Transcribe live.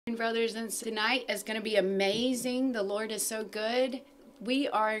Brothers and tonight is going to be amazing. The Lord is so good. We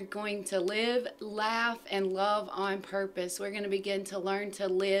are going to live, laugh, and love on purpose. We're going to begin to learn to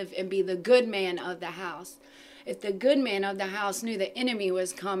live and be the good man of the house. If the good man of the house knew the enemy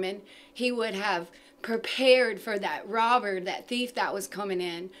was coming, he would have prepared for that robber, that thief that was coming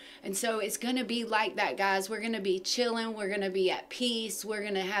in. And so it's going to be like that, guys. We're going to be chilling. We're going to be at peace. We're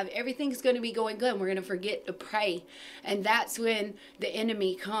going to have, everything's going to be going good. We're going to forget to pray. And that's when the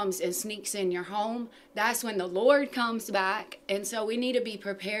enemy comes and sneaks in your home. That's when the Lord comes back. And so we need to be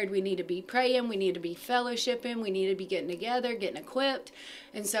prepared. We need to be praying. We need to be fellowshipping. We need to be getting together, getting equipped.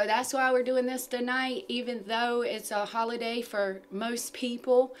 And so that's why we're doing this tonight. Even though it's a holiday for most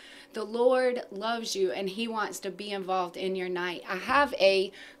people, the Lord loves you and he wants to be involved in your night. I have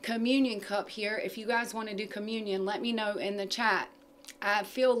a communion cup here. If you guys want to do communion, let me know in the chat. I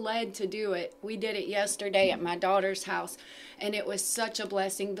feel led to do it. We did it yesterday at my daughter's house and it was such a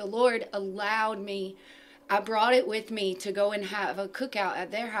blessing. The Lord allowed me. I brought it with me to go and have a cookout at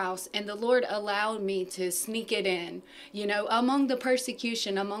their house, and the Lord allowed me to sneak it in, you know, among the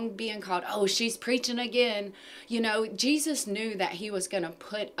persecution, among being called, oh, she's preaching again. You know, Jesus knew that he was going to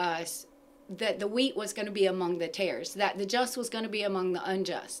put us, that the wheat was going to be among the tares, that the just was going to be among the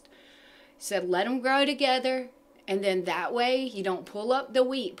unjust. He said, let them grow together. And then that way you don't pull up the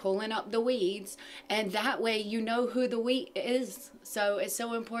wheat, pulling up the weeds. And that way you know who the wheat is. So it's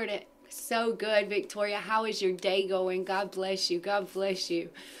so important. So good, Victoria. How is your day going? God bless you. God bless you.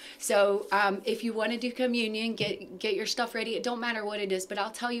 So if you want to do communion, get your stuff ready. It don't matter what it is, but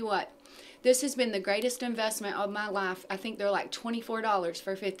I'll tell you what. This has been the greatest investment of my life. I think they're like $24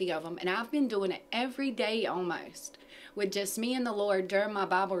 for 50 of them. And I've been doing it every day almost with just me and the Lord during my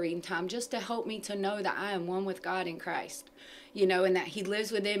Bible reading time, just to help me to know that I am one with God in Christ. You know, and that he lives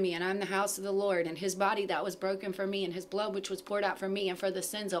within me and I'm the house of the Lord, and his body that was broken for me and his blood which was poured out for me and for the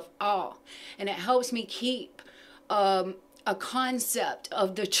sins of all. And it helps me keep a concept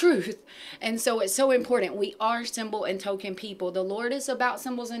of the truth. And so it's so important. We are symbol and token people. The Lord is about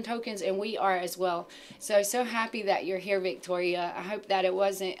symbols and tokens, and we are as well. So happy that you're here, Victoria. I hope that it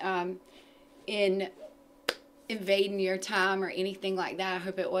wasn't invading your time or anything like that. I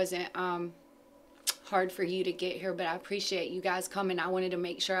hope it wasn't hard for you to get here, but I appreciate you guys coming. I wanted to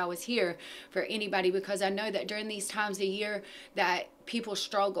make sure I was here for anybody, because I know that during these times of year that people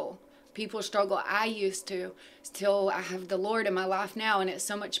struggle. People struggle. I used to, till I have the Lord in my life now, and it's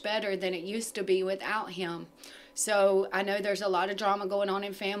so much better than it used to be without him. So I know there's a lot of drama going on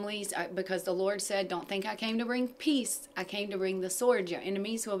in families because the Lord said, don't think I came to bring peace. I came to bring the sword. Your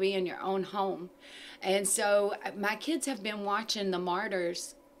enemies will be in your own home. And so my kids have been watching the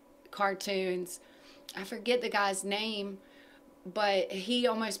Martyrs cartoons. I forget the guy's name, but he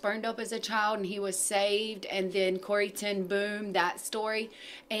almost burned up as a child and he was saved. And then Corrie ten Boom, that story.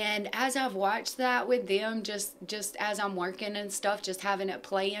 And as I've watched that with them, just as I'm working and stuff, just having it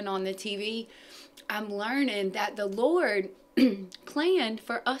playing on the TV, I'm learning that the Lord planned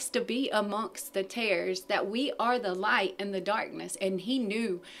for us to be amongst the tares, that we are the light in the darkness. And he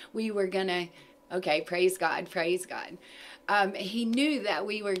knew we were going to, okay, praise God, praise God. He knew that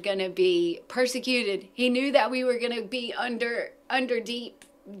we were going to be persecuted. He knew that we were going to be under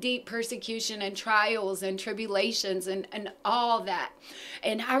deep persecution and trials and tribulations and all that.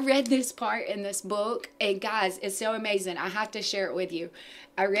 And I read this part in this book, and guys, it's so amazing. I have to share it with you.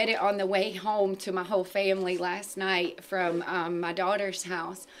 I read it on the way home to my whole family last night from my daughter's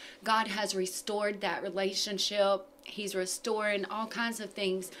house. God has restored that relationship. He's restoring all kinds of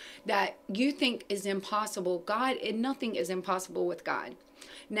things that you think is impossible. God, nothing is impossible with God.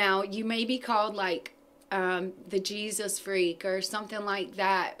 Now, you may be called like the Jesus freak or something like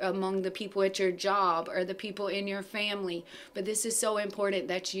that among the people at your job or the people in your family. But this is so important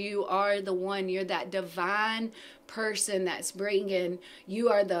that you are the one. You're that divine person that's bringing, you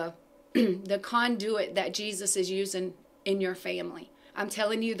are the the conduit that Jesus is using in your family. I'm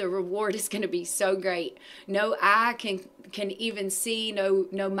telling you, the reward is going to be so great. No eye can even see,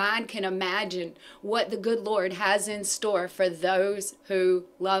 no mind can imagine what the good Lord has in store for those who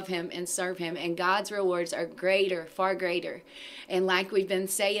love him and serve him. And God's rewards are greater, far greater. And like we've been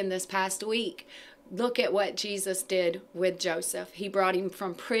saying this past week, look at what Jesus did with Joseph. He brought him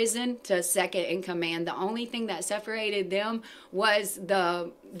from prison to second in command. The only thing that separated them was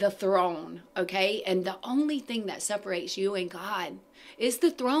the throne, okay? And the only thing that separates you and God Is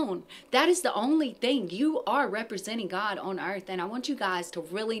the throne. That is the only thing. You are representing God on earth. And I want you guys to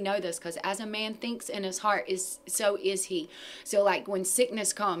really know this, because as a man thinks in his heart, so is he. So like when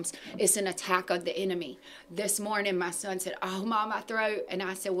sickness comes, it's an attack of the enemy. This morning my son said, oh, Mom, my throat. And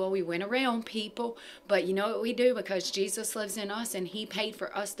I said, well, we went around people, but you know what we do? Because Jesus lives in us and he paid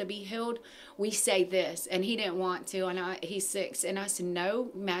for us to be healed. We say this. And he didn't want to. And he's 6. And I said, no,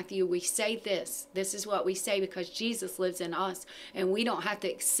 Matthew, we say this. This is what we say because Jesus lives in us. And we don't have to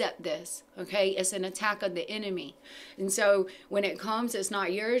accept this. Okay? It's an attack of the enemy. And so when it comes, it's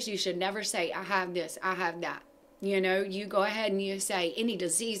not yours. You should never say, I have this, I have that. You know, you go ahead and you say, any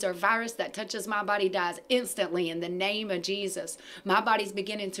disease or virus that touches my body dies instantly in the name of Jesus. My body's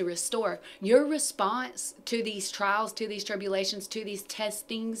beginning to restore. Your response to these trials, to these tribulations, to these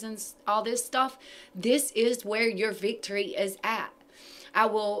testings and all this stuff, this is where your victory is at. I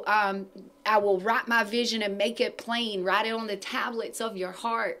will write my vision and make it plain. Write it on the tablets of your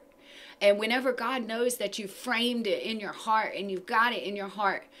heart. And whenever God knows that you framed it in your heart and you've got it in your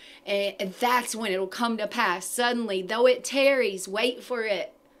heart, and that's when it'll come to pass. Suddenly, though it tarries, wait for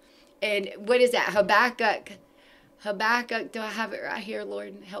it. And what is that? Habakkuk. Do I have it right here,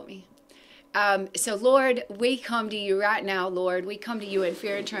 Lord? Help me. So, Lord, we come to you right now, Lord. We come to you in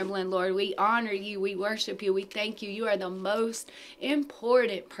fear and trembling, Lord. We honor you. We worship you. We thank you. You are the most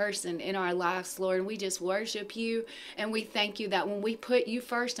important person in our lives, Lord. And we just worship you. And we thank you that when we put you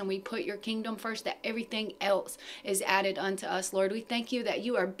first and we put your kingdom first, that everything else is added unto us, Lord. We thank you that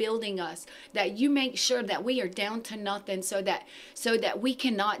you are building us, that you make sure that we are down to nothing so that we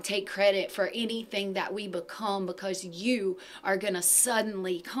cannot take credit for anything that we become, because you are going to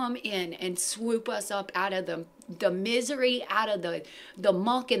suddenly come in and swoop us up out of the misery, out of the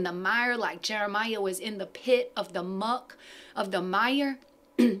muck and the mire, like Jeremiah was in the pit of the muck, of the mire.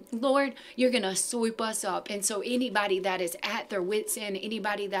 Lord, you're going to swoop us up. And so anybody that is at their wits' end,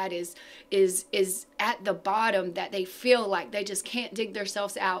 anybody that is at the bottom, that they feel like they just can't dig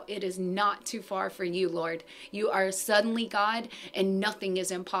themselves out, it is not too far for you, Lord. You are suddenly God, and nothing is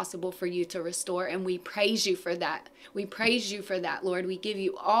impossible for you to restore. And we praise you for that. We praise you for that, Lord. We give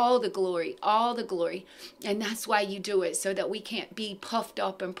you all the glory, all the glory. And that's why you do it, so that we can't be puffed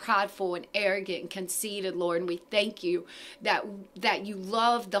up and prideful and arrogant and conceited, Lord. And we thank you that you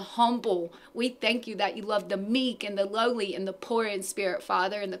love the humble. We thank you that you love the meek and the lowly and the poor in spirit,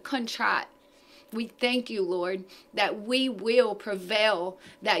 Father, and the contrite. We thank you, Lord, that we will prevail,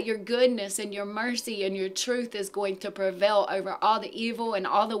 that your goodness and your mercy and your truth is going to prevail over all the evil and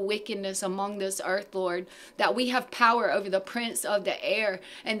all the wickedness among this earth, Lord, that we have power over the prince of the air,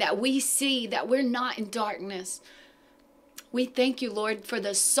 and that we see that we're not in darkness. We thank you, Lord, for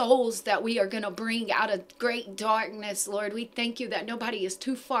the souls that we are going to bring out of great darkness, Lord. We thank you that nobody is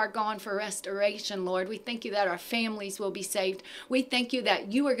too far gone for restoration, Lord. We thank you that our families will be saved. We thank you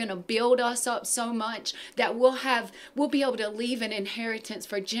that you are going to build us up so much that we'll be able to leave an inheritance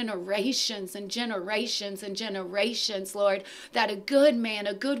for generations and generations and generations, Lord, that a good man,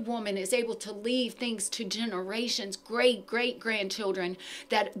 a good woman is able to leave things to generations, great-great-grandchildren,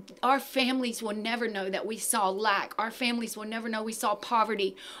 that our families will never know that we saw lack. Our families will never know we saw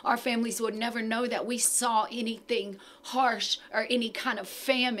poverty. Our families will never know that we saw anything harsh or any kind of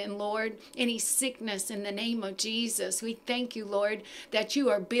famine, Lord, any sickness, in the name of Jesus. We thank you, Lord, that you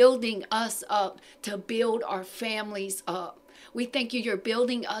are building us up to build our families up. We thank you, you're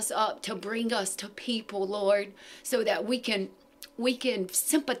building us up to bring us to people, Lord, so that we can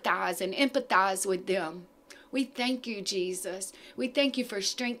sympathize and empathize with them. We thank you, Jesus. We thank you for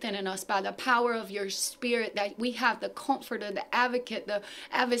strengthening us by the power of your Spirit, that we have the comforter, the advocate, the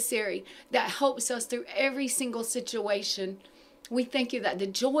adversary that helps us through every single situation. We thank you that the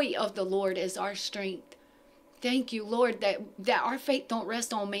joy of the Lord is our strength. Thank you, Lord, that our faith don't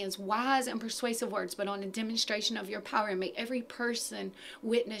rest on man's wise and persuasive words, but on a demonstration of your power. And may every person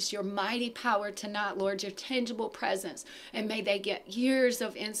witness your mighty power tonight, Lord, your tangible presence. And may they get years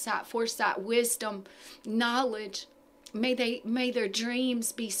of insight, foresight, wisdom, knowledge. May their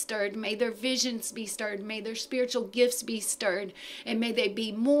dreams be stirred. May their visions be stirred. May their spiritual gifts be stirred. And may they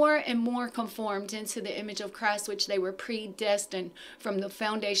be more and more conformed into the image of Christ, which they were predestined from the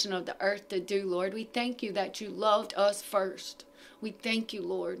foundation of the earth to do, Lord. We thank you that you loved us first. We thank you,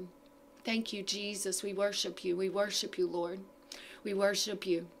 Lord. Thank you, Jesus. We worship you. We worship you, Lord. We worship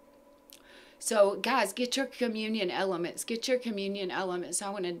you. So, guys, get your communion elements. Get your communion elements. I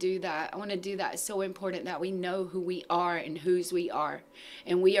want to do that. I want to do that. It's so important that we know who we are and whose we are.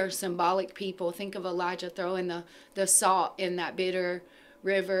 And we are symbolic people. Think of Elijah throwing the salt in that bitter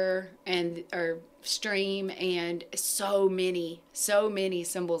river and or stream, and so many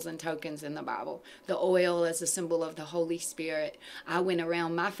symbols and tokens in the Bible. The oil is a symbol of the Holy Spirit. I went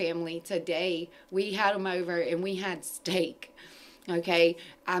around my family today. We had them over and we had steak. Okay,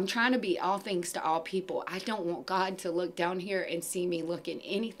 I'm trying to be all things to all people. I don't want God to look down here and see me looking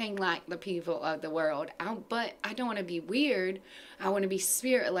anything like the people of the world. But I don't want to be weird. I want to be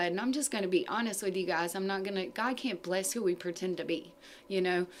spirit-led. And I'm just going to be honest with you guys. I'm not going to, God can't bless who we pretend to be. You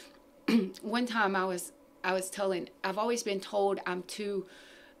know, one time I was telling, I've always been told I'm too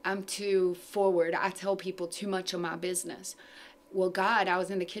forward. I tell people too much of my business. Well, God, I was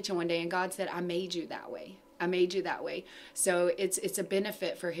in the kitchen one day and God said, I made you that way. I made you that way. So it's a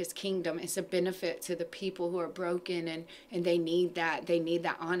benefit for his kingdom. It's a benefit to the people who are broken, and they need that. They need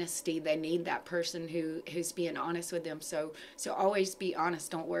that honesty. They need that person who's being honest with them. So always be honest.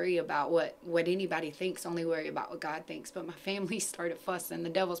 Don't worry about what anybody thinks. Only worry about what God thinks. But my family started fussing. The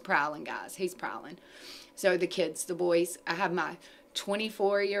devil's prowling, guys. He's prowling. So the kids, the boys, I have my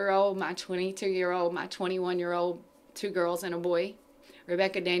 24-year-old, my 22-year-old, my 21-year-old, 2 girls and a boy.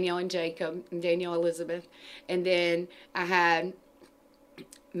 Rebecca, Danielle, and Jacob, and Danielle, Elizabeth. And then I had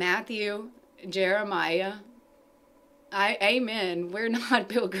Matthew, Jeremiah. Amen. We're not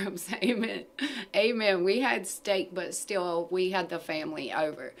pilgrims. Amen. Amen. We had steak, but still we had the family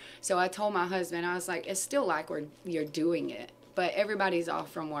over. So I told my husband, I was like, it's still like you're doing it. But everybody's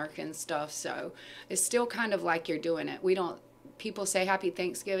off from work and stuff. So it's still kind of like you're doing it. People say Happy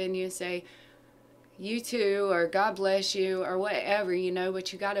Thanksgiving. You say, you too, or God bless you, or whatever, you know,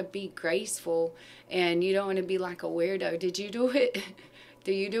 but you got to be graceful, and you don't want to be like a weirdo. Did you do it?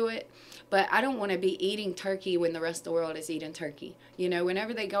 Do you do it? But I don't want to be eating turkey when the rest of the world is eating turkey. You know,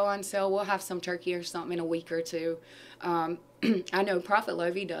 whenever they go on sale, we'll have some turkey or something in a week or two. I know Prophet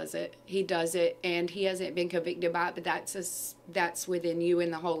Lovey does it. He does it, and he hasn't been convicted by it, but that's within you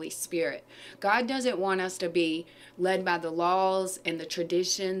and the Holy Spirit. God doesn't want us to be led by the laws and the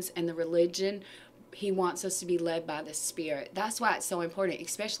traditions and the religion. He wants us to be led by the Spirit. That's why it's so important,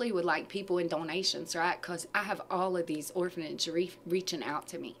 especially with like people in donations, right? Because I have all of these orphanages reaching out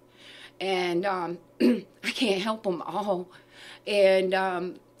to me, and I can't help them all, and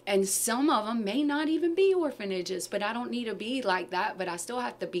some of them may not even be orphanages, but I don't need to be like that, but I still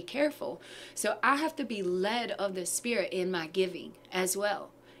have to be careful. So I have to be led of the Spirit in my giving as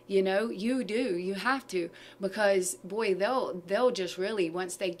well. You know, you have to, because boy, they'll just really,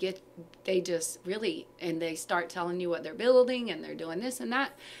 once they just really, and they start telling you what they're building and they're doing this and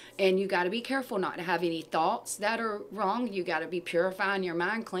that, and you got to be careful not to have any thoughts that are wrong. You got to be purifying your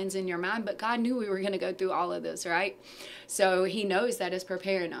mind, cleansing your mind, but God knew we were going to go through all of this, right? So he knows that is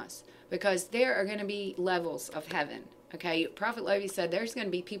preparing us, because there are going to be levels of heaven. Okay, Prophet Lovey said there's going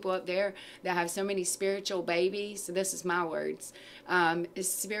to be people up there that have so many spiritual babies. So this is my words.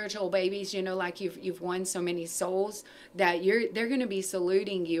 Spiritual babies, you know, like you've won so many souls that they're going to be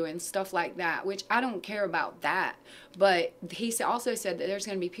saluting you and stuff like that, which I don't care about that. But he also said that there's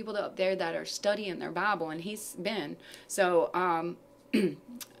going to be people up there that are studying their Bible, and he's been. So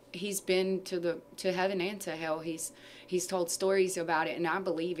he's been to heaven and to hell. He's told stories about it, and I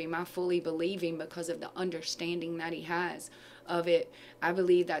believe him. I fully believe him because of the understanding that he has of it. I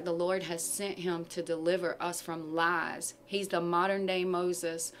believe that the Lord has sent him to deliver us from lies. He's the modern day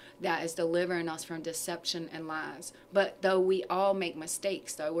Moses that is delivering us from deception and lies. But though we all make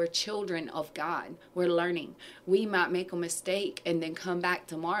mistakes, though, we're children of God. We're learning. We might make a mistake and then come back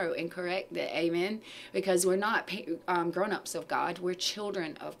tomorrow and correct it. Amen? Because we're not grown-ups of God. We're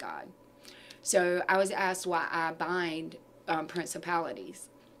children of God. So I was asked why I bind principalities.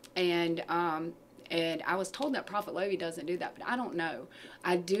 And I was told that Prophet Lovey doesn't do that, but I don't know.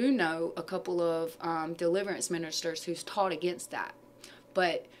 I do know a couple of deliverance ministers who's taught against that.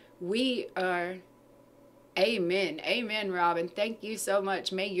 But we are, amen. Amen, Robin. Thank you so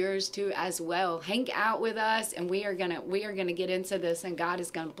much. May yours too as well. Hang out with us, and we are gonna get into this, and God is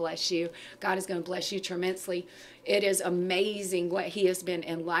gonna bless you. God is gonna bless you tremendously. It is amazing what he has been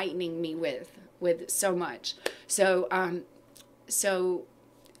enlightening me with so much. So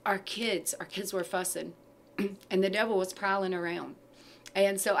our kids were fussing, and the devil was prowling around.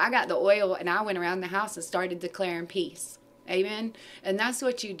 And so I got the oil, and I went around the house and started declaring peace. Amen. And that's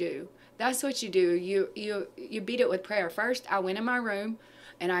what you do. That's what you do. You beat it with prayer. First, I went in my room,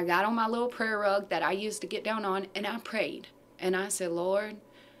 and I got on my little prayer rug that I used to get down on, and I prayed. And I said, Lord,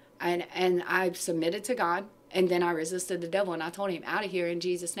 and I submitted to God. And then I resisted the devil, and I told him, out of here in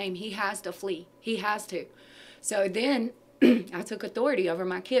Jesus' name. He has to flee. He has to. So then I took authority over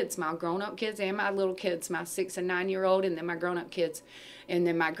my kids, my grown-up kids and my little kids, my 6 and 9-year-old, and then my grown-up kids. And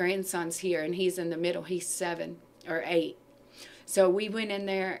then my grandson's here, and he's in the middle. He's 7 or 8. So we went in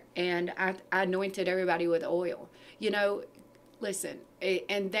there and I anointed everybody with oil. You know, listen,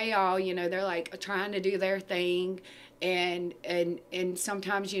 and they all, you know, they're like trying to do their thing, and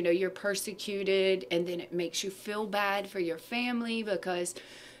sometimes, you know, you're persecuted, and then it makes you feel bad for your family, because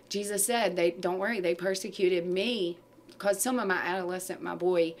Jesus said, they don't worry, they persecuted me. Because some of my adolescent, my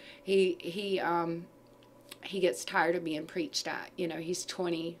boy, he gets tired of being preached at. You know, he's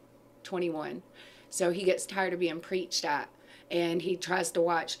 20, 21, so he gets tired of being preached at, and he tries to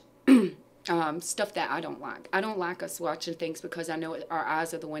watch stuff that I don't like. I don't like us watching things, because I know our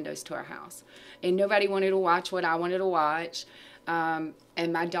eyes are the windows to our house. And nobody wanted to watch what I wanted to watch. And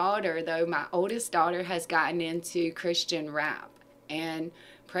my daughter, though, my oldest daughter, has gotten into Christian rap. And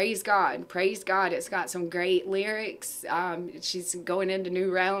praise God, it's got some great lyrics. She's going into new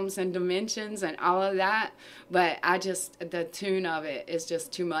realms and dimensions and all of that. But the tune of it is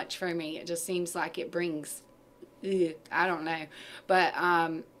just too much for me. It just seems like it brings, I don't know. But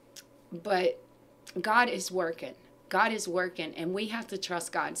God is working. God is working, and we have to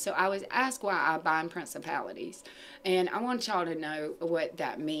trust God. So I was asked why I bind principalities, and I want y'all to know what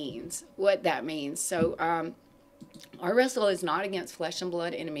that means. So our wrestle is not against flesh and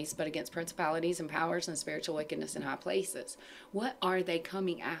blood enemies, but against principalities and powers and spiritual wickedness in high places. What are they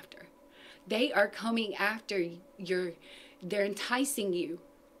coming after? They are coming after they're enticing you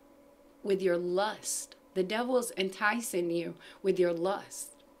with your lust. The devil's enticing you with your lust.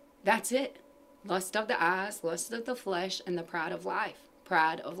 That's it. Lust of the eyes, lust of the flesh, and the pride of life.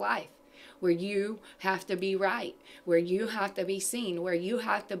 Pride of life. Where you have to be right. Where you have to be seen. Where you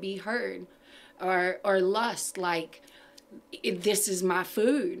have to be heard. Or lust, like, this is my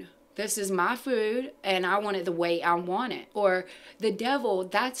food. This is my food, and I want it the way I want it. Or the devil,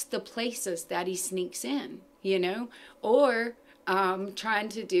 that's the places that he sneaks in, you know. Or trying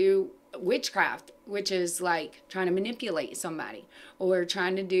to do witchcraft, which is like trying to manipulate somebody, or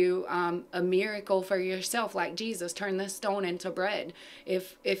trying to do a miracle for yourself, like Jesus, turn this stone into bread,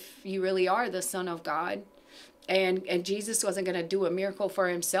 if you really are the Son of God. And Jesus wasn't going to do a miracle for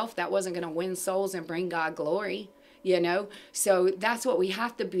himself. That wasn't going to win souls and bring God glory, you know. So that's what we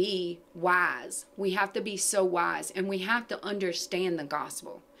have to be wise. We have to be so wise, and we have to understand the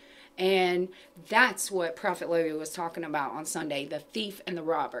gospel. And that's what Prophet Levy was talking about on Sunday, the thief and the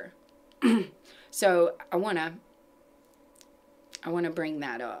robber. So I want to bring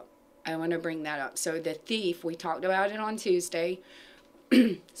that up. So the thief, we talked about it on Tuesday,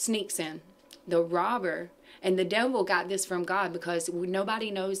 sneaks in. The robber, and the devil got this from God, because nobody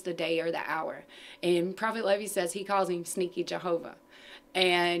knows the day or the hour. And Prophet Levy says he calls him Sneaky Jehovah.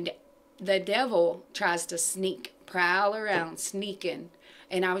 And the devil tries to prowl around, sneaking.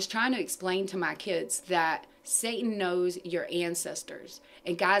 And I was trying to explain to my kids that Satan knows your ancestors.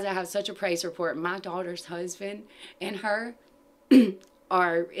 And guys, I have such a praise report. My daughter's husband and her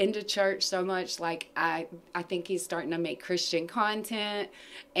are into church so much. Like, I think he's starting to make Christian content,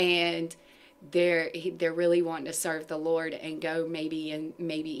 and they're really wanting to serve the Lord and go maybe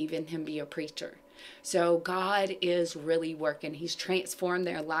even him be a preacher. So God is really working. He's transformed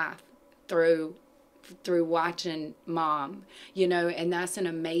their life through watching Mom, you know, and that's an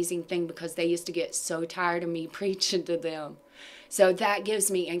amazing thing, because they used to get so tired of me preaching to them. So that gives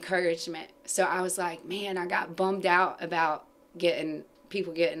me encouragement. So I was like, man, I got bummed out about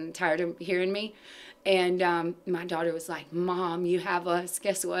people getting tired of hearing me. And my daughter was like, Mom, you have us.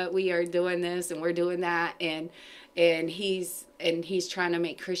 Guess what? We are doing this and we're doing that. And he's trying to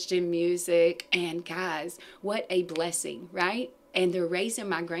make Christian music. And guys, what a blessing, right? And they're raising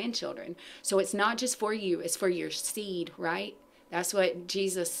my grandchildren. So it's not just for you, it's for your seed, right? That's what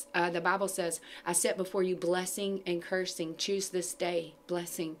Jesus, the Bible says, I set before you blessing and cursing. Choose this day,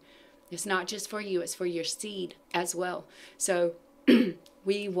 blessing. It's not just for you, it's for your seed as well. So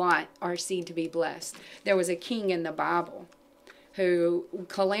we want our seed to be blessed. There was a king in the Bible who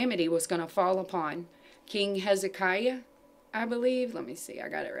calamity was going to fall upon. King Hezekiah, I believe. Let me see, I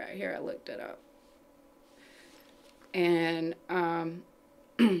got it right here. I looked it up. And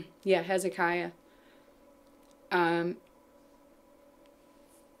yeah, Hezekiah.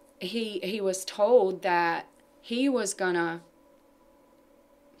 He was told that he was gonna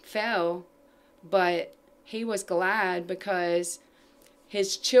fail, but he was glad, because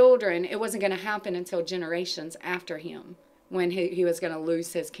his children, it wasn't going to happen until generations after him, when he was going to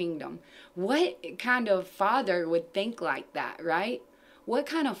lose his kingdom. What kind of father would think like that, right? What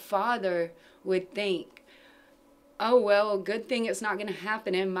kind of father would think, oh, well, good thing it's not going to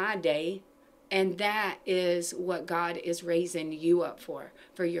happen in my day. And that is what God is raising you up for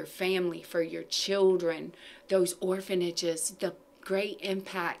your family, for your children, those orphanages, the great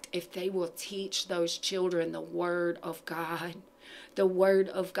impact if they will teach those children the Word of God. the word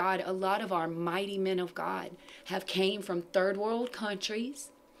of God. A lot of our mighty men of God have came from third world countries,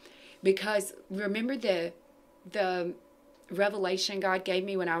 because remember the revelation God gave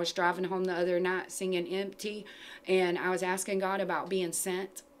me when I was driving home the other night singing Empty, and I was asking God about being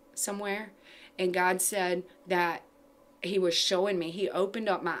sent somewhere, and God said that he was showing me, he opened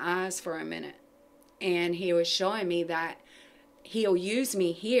up my eyes for a minute, and he was showing me that he'll use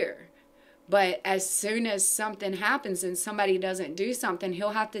me here, but as soon as something happens and somebody doesn't do something,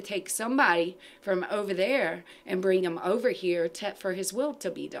 he'll have to take somebody from over there and bring them over here for his will to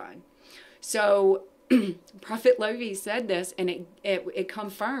be done. So Prophet Lovey said this, and it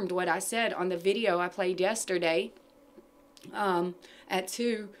confirmed what I said on the video I played yesterday at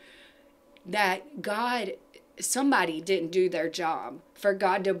 2, that God, somebody didn't do their job for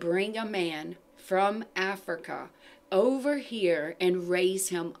God to bring a man from Africa over here and raise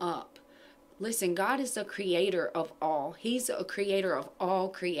him up. Listen, God is the creator of all. He's a creator of all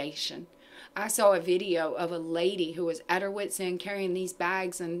creation. I saw a video of a lady who was at her wit's end carrying these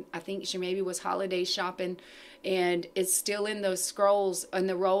bags, and I think she maybe was holiday shopping, and it's still in those scrolls and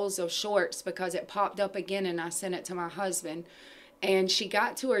the rolls of shorts because it popped up again, and I sent it to my husband. And she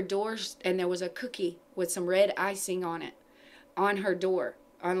got to her door, and there was a cookie with some red icing on it, on her door,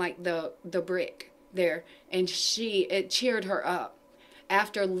 on like the brick there, and it cheered her up.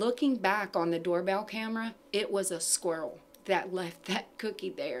 After looking back on the doorbell camera, it was a squirrel that left that cookie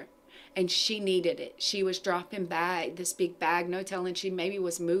there. And she needed it. She was dropping this big bag, no telling, she maybe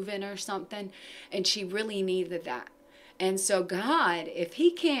was moving or something, and she really needed that. And so God, if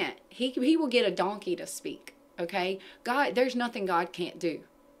he can't, he will get a donkey to speak, okay? God, there's nothing God can't do.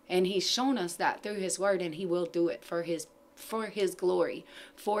 And he's shown us that through his word, and he will do it for his glory,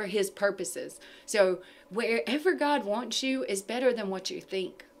 for his purposes. So wherever God wants you is better than what you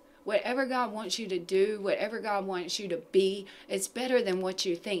think. Whatever God wants you to do, whatever God wants you to be, it's better than what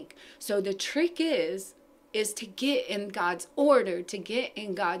you think. So the trick is to get in God's order, to get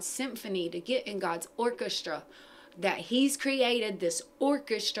in God's symphony, to get in God's orchestra, that he's created this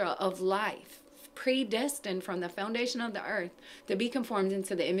orchestra of life, predestined from the foundation of the earth to be conformed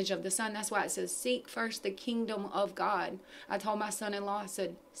into the image of the Son. That's why it says, seek first the kingdom of God. I told my son-in-law, I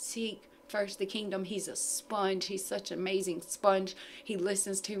said, seek first the kingdom. He's a sponge. He's such an amazing sponge. He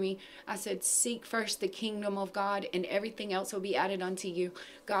listens to me. I said, seek first the kingdom of God, and everything else will be added unto you.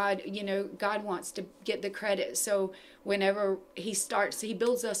 God, God wants to get the credit. So whenever he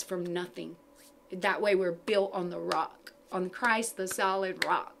builds us from nothing. That way we're built on the rock, on Christ, the solid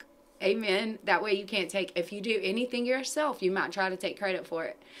rock. Amen. That way you can't take, if you do anything yourself, you might try to take credit for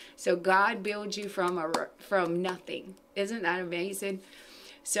it. So God builds you from nothing. Isn't that amazing?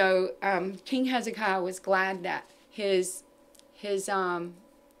 So King Hezekiah was glad that his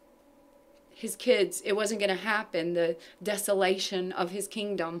kids, it wasn't going to happen. The desolation of his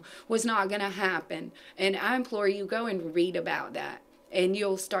kingdom was not going to happen. And I implore you, go and read about that, and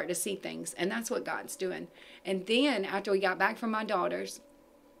you'll start to see things. And that's what God's doing. And then after we got back from my daughters,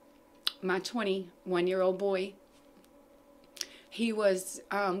 my 21-year-old boy, he was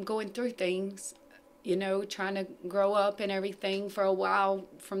going through things, trying to grow up and everything for a while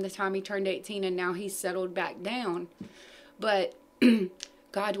from the time he turned 18, and now he's settled back down. But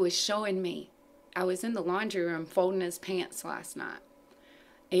God was showing me. I was in the laundry room folding his pants last night,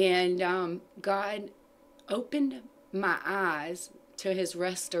 and God opened my eyes to his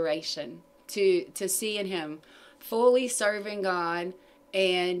restoration, to seeing him fully serving God,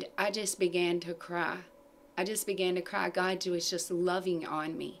 and I just began to cry. God was just loving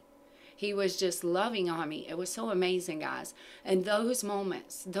on me. He was just loving on me. It was so amazing, guys. And those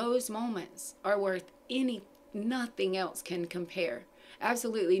moments are worth nothing else can compare.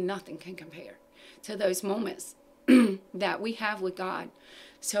 Absolutely nothing can compare to those moments that we have with God.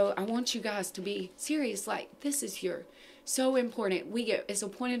 So I want you guys to be serious. Like, this is so important. It's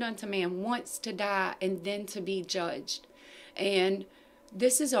appointed unto man once to die and then to be judged. And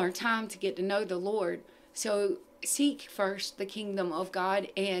this is our time to get to know the Lord. So seek first the kingdom of God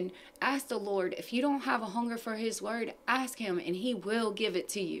and ask the Lord. If you don't have a hunger for his word, ask him and he will give it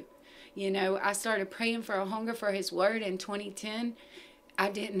to you. I started praying for a hunger for his word in 2010. I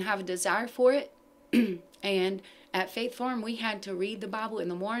didn't have a desire for it. And at Faith Farm, we had to read the Bible in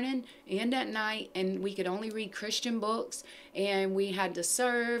the morning and at night, and we could only read Christian books, and we had to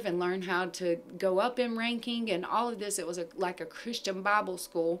serve and learn how to go up in ranking and all of this. It was like a Christian Bible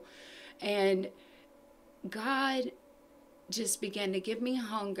school. And God just began to give me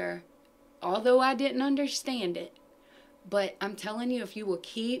hunger, although I didn't understand it. But I'm telling you, if you will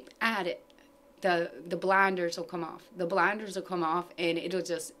keep at it, the blinders will come off. The blinders will come off, and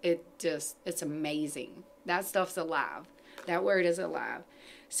it's amazing. That stuff's alive. That word is alive.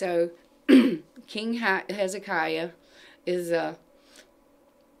 So King Hezekiah is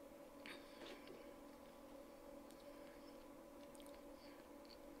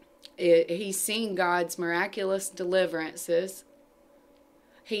he's seen God's miraculous deliverances.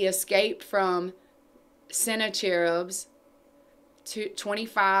 He escaped from Sennacherib's to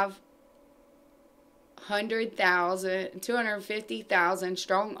 250,000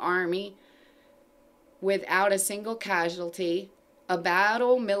 strong army without a single casualty. A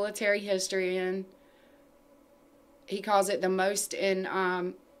battle military historian, he calls it the most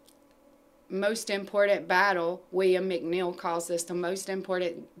important battle. William McNeill calls this the most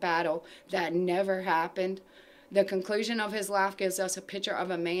important battle that never happened. The conclusion of his life gives us a picture of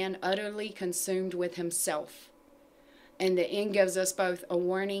a man utterly consumed with himself. And the end gives us both a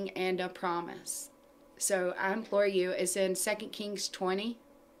warning and a promise. So I implore you, it's in 2 Kings 20.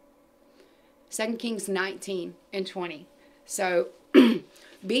 2 Kings 19 and 20. So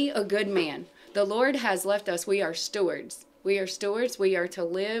be a good man. The Lord has left us. We are stewards. We are stewards. We are to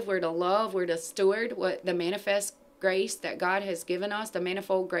live. We're to love. We're to steward what the manifest grace that God has given us, the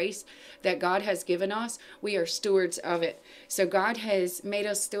manifold grace that God has given us. We are stewards of it. So God has made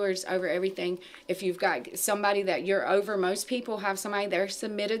us stewards over everything. If you've got somebody that you're over, most people have somebody they're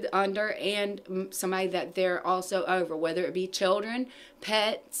submitted under and somebody that they're also over, whether it be children,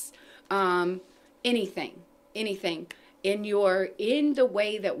 pets, anything. In the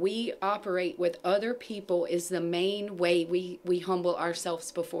way that we operate with other people is the main way we humble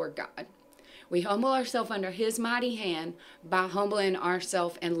ourselves before God. We humble ourselves under His mighty hand by humbling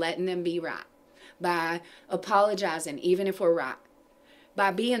ourselves and letting them be right. By apologizing, even if we're right.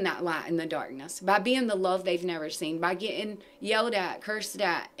 By being that light in the darkness. By being the love they've never seen. By getting yelled at, cursed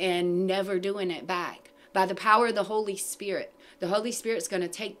at, and never doing it back. By the power of the Holy Spirit. The Holy Spirit's going to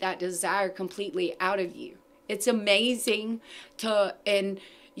take that desire completely out of you. It's amazing and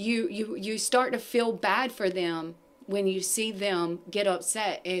you start to feel bad for them when you see them get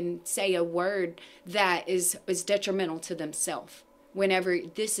upset and say a word that is detrimental to themselves. Whenever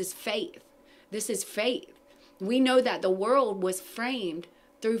this is faith. This is faith. We know that the world was framed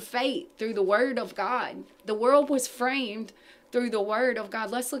through faith, through the Word of God. The world was framed through the Word of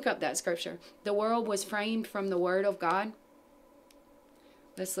God. Let's look up that scripture. The world was framed from the Word of God.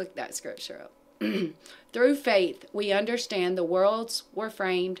 Let's look that scripture up. Through faith, we understand the worlds were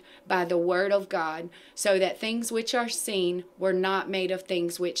framed by the Word of God, so that things which are seen were not made of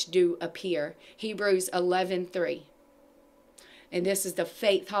things which do appear. Hebrews 11:3. And this is the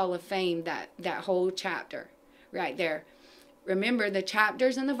Faith Hall of Fame, that whole chapter right there. Remember, the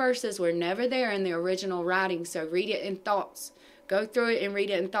chapters and the verses were never there in the original writing, so read it in thoughts. Go through it and read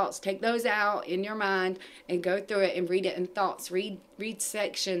it in thoughts. Take those out in your mind and go through it and read it in thoughts. Read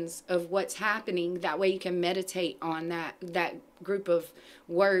sections of what's happening. That way you can meditate on that group of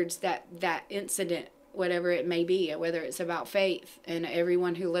words, that incident, whatever it may be, whether it's about faith and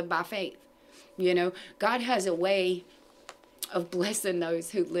everyone who live by faith. You know, God has a way of blessing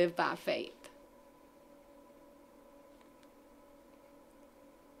those who live by faith.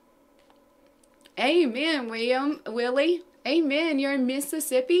 Amen, Willie. Amen. You're in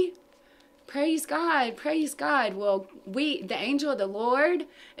Mississippi? Praise God. Praise God. Well, the angel of the Lord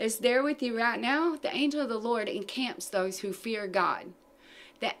is there with you right now. The angel of the Lord encamps those who fear God.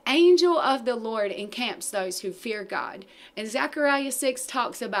 The angel of the Lord encamps those who fear God. And Zechariah 6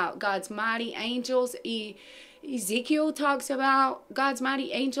 talks about God's mighty angels. Ezekiel talks about God's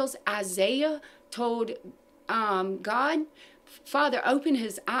mighty angels. Isaiah told God, Father, open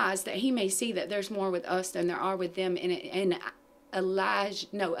his eyes that he may see that there's more with us than there are with them. And Elijah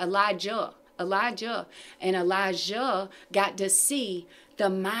got to see the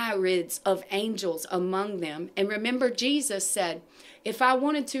myriads of angels among them. And remember, Jesus said, if I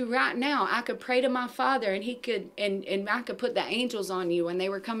wanted to right now, I could pray to my Father and he could, and I could put the angels on you when they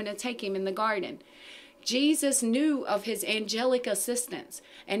were coming to take him in the garden. Jesus knew of his angelic assistance.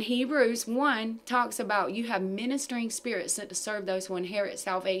 And Hebrews 1 talks about you have ministering spirits sent to serve those who inherit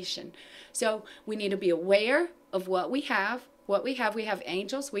salvation. So we need to be aware of what we have. We have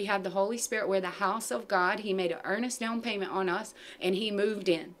angels. We have the Holy Spirit. We're the house of God. He made an earnest down payment on us, and he moved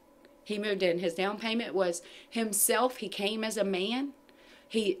in. He moved in. His down payment was himself. He came as a man.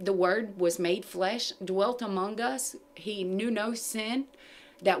 The Word was made flesh, dwelt among us. He knew no sin,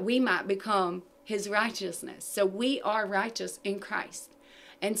 that we might become his righteousness. So we are righteous in Christ.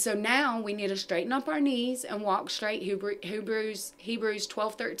 And so now we need to straighten up our knees and walk straight. Hebrews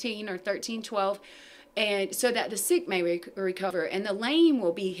 12:13 or 13:12, and so that the sick may recover and the lame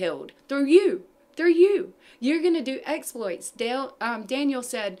will be healed through you. Through you. You're going to do exploits. Daniel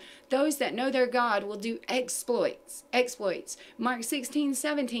said, those that know their God will do exploits. Exploits. Mark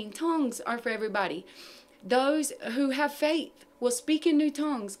 16:17, tongues are for everybody. Those who have faith will speak in new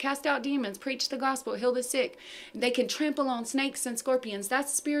tongues, cast out demons, preach the gospel, heal the sick. They can trample on snakes and scorpions.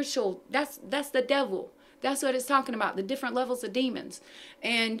 That's spiritual. That's the devil. That's what it's talking about, the different levels of demons.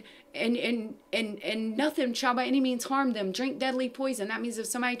 And nothing shall by any means harm them. Drink deadly poison. That means if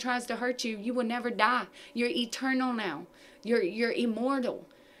somebody tries to hurt you, you will never die. You're eternal now. You're immortal.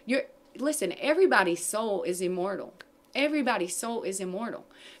 Listen, everybody's soul is immortal. Everybody's soul is immortal.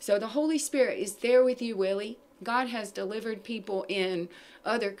 So the Holy Spirit is there with you, Willie. God has delivered people in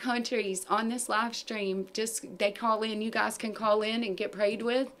other countries on this live stream. Just they call in. You guys can call in and get prayed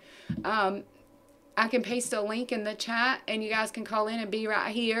with. I can paste a link in the chat and you guys can call in and be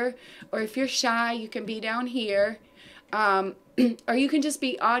right here. Or if you're shy, you can be down here. Or you can just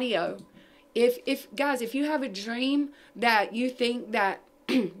be audio. Guys, if you have a dream that you think that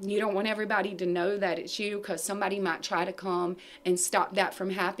you don't want everybody to know that it's you because somebody might try to come and stop that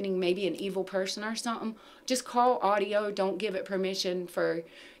from happening, maybe an evil person or something, just call audio. Don't give it permission for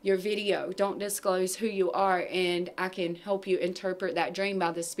your video. Don't disclose who you are, and I can help you interpret that dream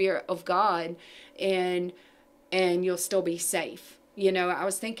by the Spirit of God, and you'll still be safe. You know, I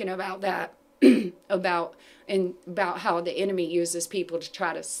was thinking about that, about how the enemy uses people to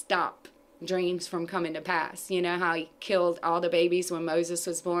try to stop dreams from coming to pass. You know how he killed all the babies when Moses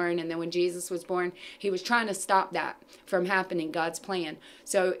was born, and then when Jesus was born, he was trying to stop that from happening, God's plan.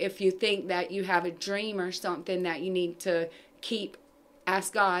 So if you think that you have a dream or something that you need to keep,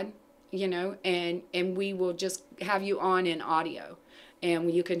 ask God, you know, and we will just have you on in audio,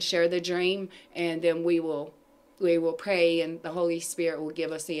 and you can share the dream, and then we will pray, and the Holy Spirit will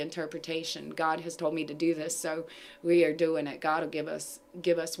give us the interpretation. God has told me to do this, so we are doing it. God will give us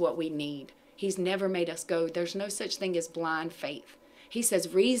what we need. He's never made us go. There's no such thing as blind faith. He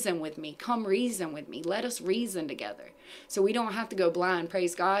says, reason with me. Come reason with me. Let us reason together. So we don't have to go blind.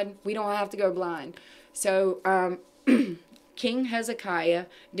 Praise God. We don't have to go blind. So King Hezekiah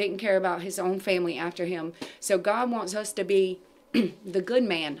didn't care about his own family after him. So God wants us to be the good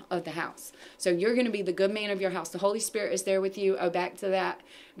man of the house. So you're going to be the good man of your house. The Holy Spirit is there with you. Oh, back to that.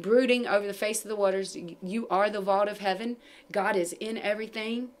 Brooding over the face of the waters. You are the vault of heaven. God is in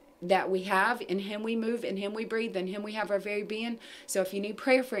everything that we have. In Him we move. In Him we breathe. In Him we have our very being. So if you need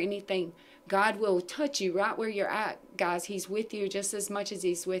prayer for anything, God will touch you right where you're at. Guys, He's with you just as much as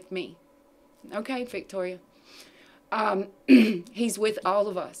He's with me. Okay, Victoria. He's with all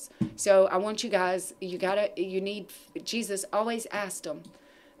of us. So I want you guys, you need, Jesus always asked them,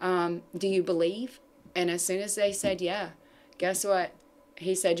 do you believe? And as soon as they said, yeah, guess what?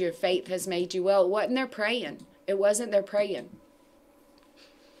 He said, your faith has made you well. It wasn't their praying. It wasn't their praying.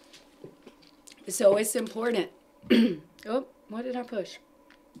 So it's important. Oh, what did I push?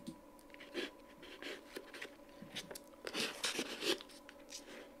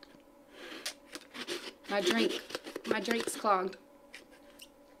 My drink's clogged.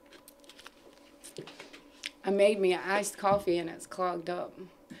 I made me an iced coffee and it's clogged up.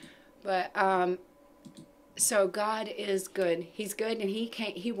 But so God is good. He's good, and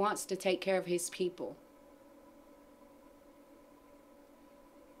He wants to take care of His people.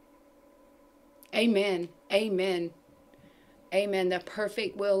 Amen. Amen. Amen. The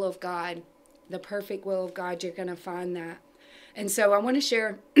perfect will of God. The perfect will of God. You're going to find that. And so I want to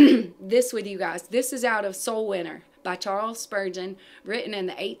share this with you guys. This is out of Soul Winner by Charles Spurgeon, written in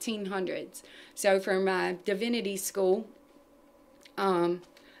the 1800s. So for my divinity school, I'm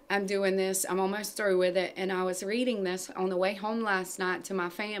doing this. I'm almost through with it. And I was reading this on the way home last night to my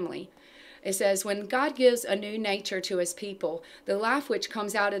family. It says, when God gives a new nature to His people, the life which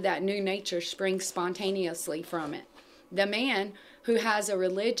comes out of that new nature springs spontaneously from it. The man who has a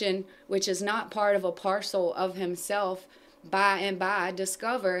religion which is not part of a parcel of himself, by and by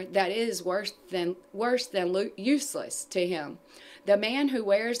discover that it is worse than useless to him. The man who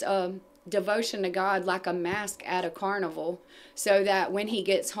wears a devotion to God like a mask at a carnival, so that when he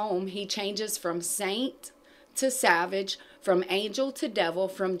gets home he changes from saint to savage, from angel to devil,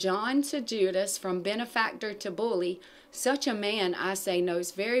 from John to Judas, from benefactor to bully, such a man, I say, knows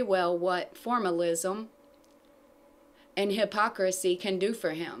very well what formalism and hypocrisy can do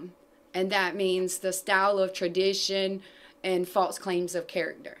for him. And that means the style of tradition and false claims of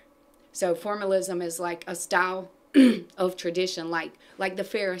character. So formalism is like a style of tradition, like the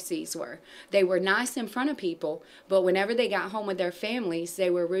Pharisees were. They were nice in front of people, but whenever they got home with their families, they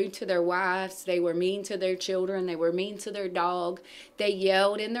were rude to their wives, they were mean to their children, they were mean to their dog, they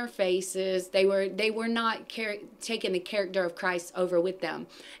yelled in their faces, they were not taking the character of Christ over with them.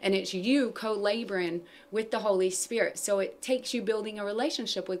 And it's you co-laboring with the Holy Spirit. So it takes you building a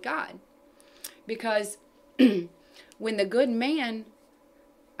relationship with God. Because when the good man,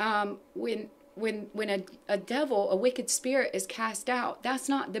 when a devil, a wicked spirit is cast out, that's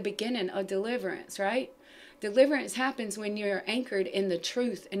not the beginning of deliverance, right? Deliverance happens when you're anchored in the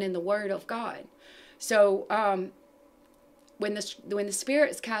truth and in the word of God. So when the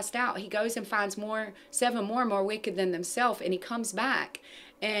spirit is cast out, he goes and finds seven more wicked than themselves, and he comes back,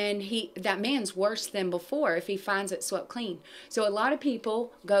 and that man's worse than before if he finds it swept clean. So a lot of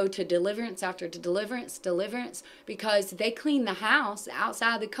people go to deliverance after deliverance, because they clean the house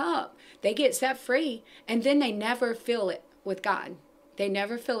outside the cup. They get set free, and then they never feel it with God. They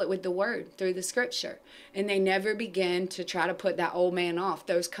never feel it with the word through the scripture. And they never begin to try to put that old man off,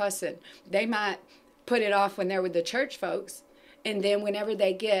 those cussing. They might put it off when they're with the church folks. And then whenever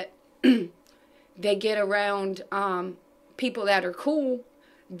they get around people that are cool,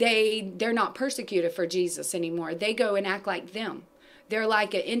 they're not persecuted for Jesus anymore. They go and act like them. They're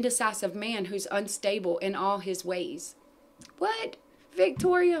like an indecisive man who's unstable in all his ways. What?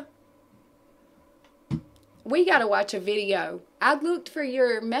 Victoria? We got to watch a video. I looked for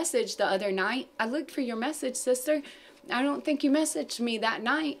your message the other night. I looked for your message, sister. I don't think you messaged me that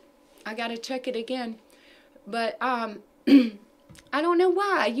night. I got to check it again. But I don't know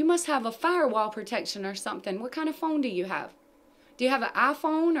why. You must have a firewall protection or something. What kind of phone do you have? Do you have an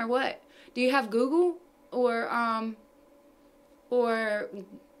iPhone or what? Do you have Google or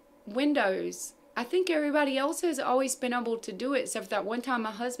Windows? I think everybody else has always been able to do it, except that one time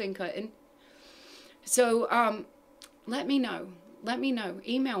my husband couldn't. So let me know. Let me know.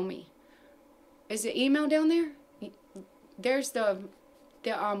 Email me. Is the email down there? There's the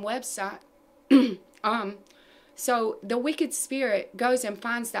website. So the wicked spirit goes and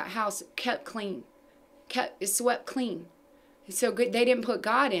finds that house kept clean, swept clean. So good, they didn't put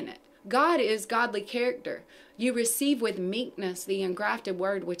God in it. God is godly character. You receive with meekness the engrafted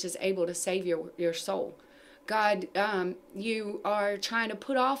word, which is able to save your soul. God, you are trying to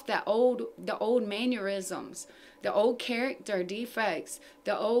put off the old mannerisms, the old character defects,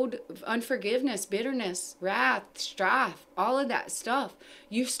 the old unforgiveness, bitterness, wrath, strife, all of that stuff.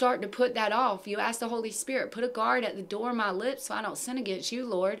 You start to put that off. You ask the Holy Spirit, put a guard at the door of my lips so I don't sin against you,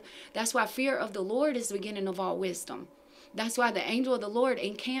 Lord. That's why fear of the Lord is the beginning of all wisdom. That's why the angel of the Lord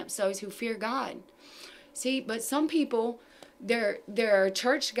encamps those who fear God. See, but some people, they're a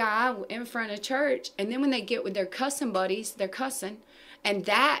church guy in front of church, and then when they get with their cussing buddies, they're cussing. And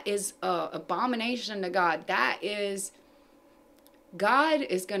that is an abomination to God. God is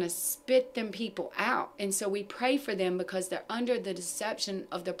going to spit them people out. And so we pray for them because they're under the deception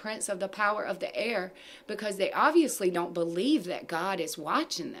of the prince of the power of the air, because they obviously don't believe that God is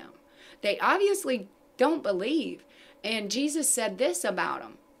watching them. They obviously don't believe. And Jesus said this about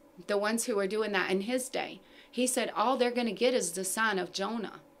them, the ones who were doing that in his day. He said all they're going to get is the sign of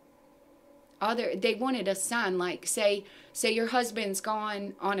Jonah. They wanted a sign, like say your husband's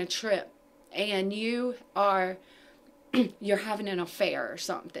gone on a trip and you're having an affair or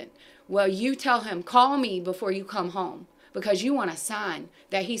something. Well, you tell him, call me before you come home, because you want a sign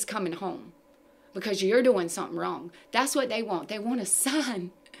that he's coming home because you're doing something wrong. That's what they want. They want a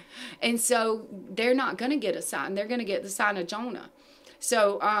sign. And so they're not going to get a sign. They're going to get the sign of Jonah.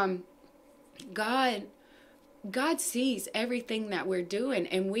 So God sees everything that we're doing,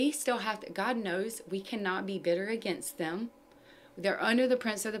 and we still have to, God knows we cannot be bitter against them. They're under the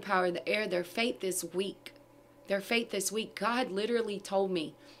prince of the power of the air. Their faith is weak. Their faith is weak. God literally told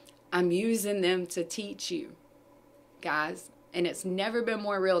me, I'm using them to teach you, guys. And it's never been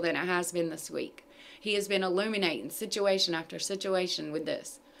more real than it has been this week. He has been illuminating situation after situation with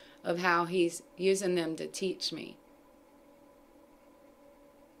this, of how he's using them to teach me.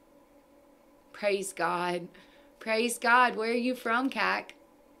 Praise God. Praise God. Where are you from, Cac?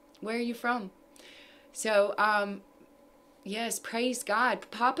 Where are you from? So, yes, praise God.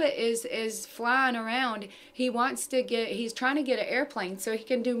 Papa is flying around. He's trying to get an airplane so he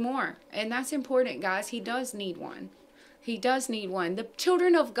can do more. And that's important, guys. He does need one. He does need one. The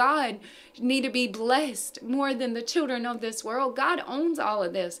children of God need to be blessed more than the children of this world. God owns all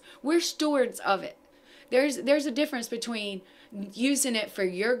of this. We're stewards of it. There's a difference between using it for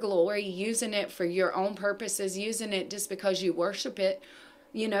your glory, using it for your own purposes, using it just because you worship it.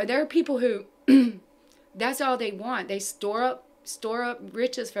 You know, there are people who that's all they want. They store up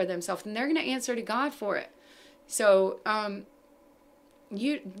riches for themselves, and they're going to answer to God for it. So,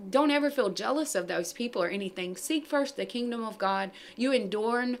 you don't ever feel jealous of those people or anything. Seek first the kingdom of God. You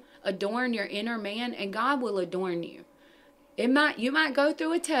adorn your inner man, and God will adorn you. You might go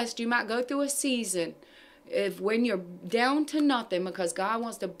through a test, you might go through a season when you're down to nothing, because God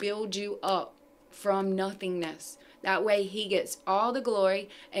wants to build you up from nothingness. That way he gets all the glory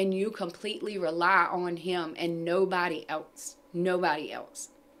and you completely rely on him and nobody else. Nobody else.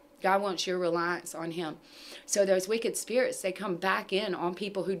 God wants your reliance on him. So those wicked spirits, they come back in on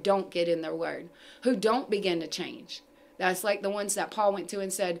people who don't get in their word, who don't begin to change. That's like the ones that Paul went to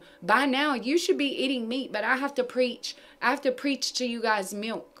and said, by now you should be eating meat, but I have to preach to you guys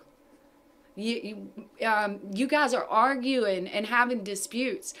milk. You guys are arguing and having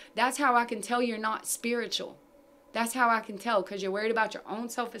disputes. That's how I can tell you're not spiritual. That's how I can tell, because you're worried about your own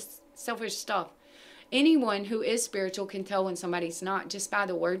selfish stuff. Anyone who is spiritual can tell when somebody's not, just by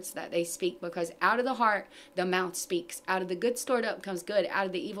the words that they speak, because out of the heart, the mouth speaks. Out of the good stored up comes good. Out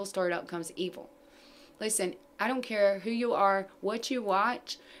of the evil stored up comes evil. Listen, I don't care who you are, what you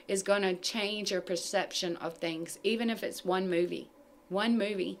watch is going to change your perception of things, even if it's one movie. One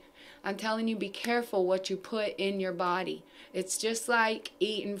movie. I'm telling you, be careful what you put in your body. It's just like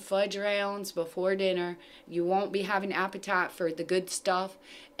eating fudge rounds before dinner. You won't be having appetite for the good stuff,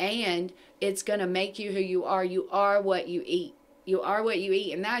 and it's going to make you who you are. You are what you eat. You are what you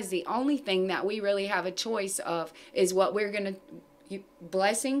eat, and that is the only thing that we really have a choice of, is what we're going to...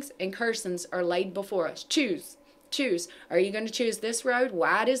 Blessings and cursings are laid before us. Choose. Choose. Are you going to choose this road?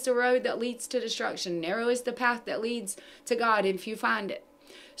 Wide is the road that leads to destruction. Narrow is the path that leads to God, if you find it.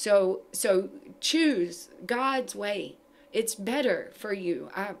 So choose God's way. It's better for you.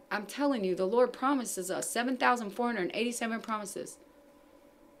 I'm telling you, the Lord promises us 7,487 promises.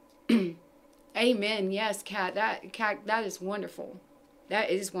 Amen. Yes, Kat, that is wonderful. That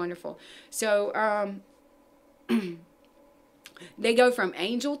is wonderful. So, they go from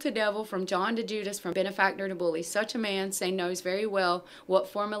angel to devil, from John to Judas, from benefactor to bully. Such a man, say, knows very well what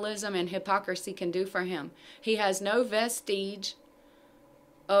formalism and hypocrisy can do for him. He has no vestige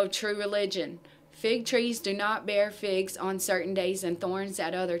of true religion. Fig trees do not bear figs on certain days and thorns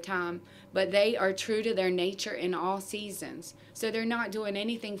at other time, but they are true to their nature in all seasons. So they're not doing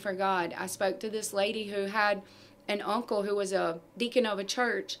anything for God. I spoke to this lady who had an uncle who was a deacon of a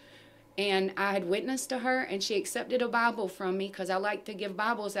church, and I had witnessed to her, and she accepted a Bible from me because I like to give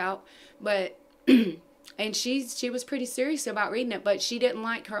Bibles out. But and she was pretty serious about reading it, but she didn't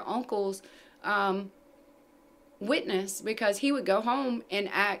like her uncle's witness, because he would go home and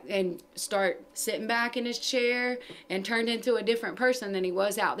act and start sitting back in his chair and turned into a different person than he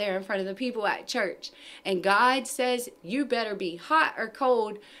was out there in front of the people at church. And God says you better be hot or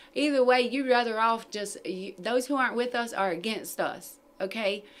cold. Either way, you'd rather off those who aren't with us are against us.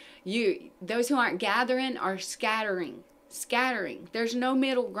 Okay? Those who aren't gathering are scattering. There's no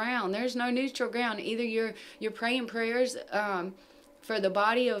middle ground. There's no neutral ground. Either you're praying prayers for the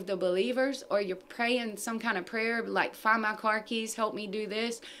body of the believers, or you're praying some kind of prayer like, find my car keys, help me do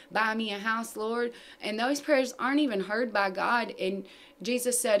this, buy me a house, Lord. And those prayers aren't even heard by God. And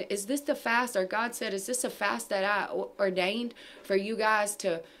Jesus said, is this the fast? Or God said, is this a fast that I ordained for you guys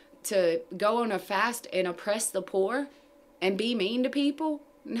to go on a fast and oppress the poor and be mean to people?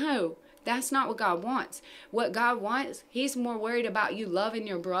 No, that's not what God wants. What God wants, he's more worried about you loving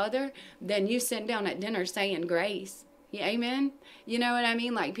your brother than you sitting down at dinner saying grace. Yeah, amen. You know what I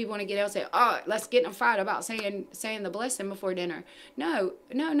mean? Like, people want to get out and say, oh, let's get in a fight about saying the blessing before dinner. No.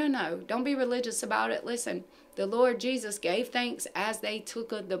 Don't be religious about it. Listen, the Lord Jesus gave thanks as they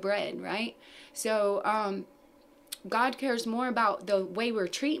took of the bread, right? So God cares more about the way we're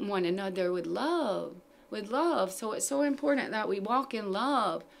treating one another with love. So it's so important that we walk in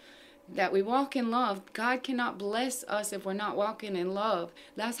love. God cannot bless us if we're not walking in love.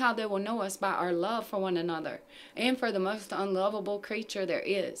 That's how they will know us, by our love for one another and for the most unlovable creature there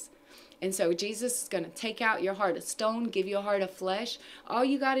is. And so Jesus is going to take out your heart of stone, give you a heart of flesh. All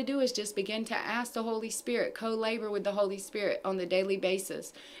you got to do is just begin to ask the Holy Spirit, co-labor with the Holy Spirit on the daily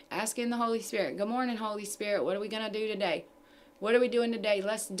basis. Asking the Holy Spirit, good morning, Holy Spirit, what are we going to do today? What are we doing today?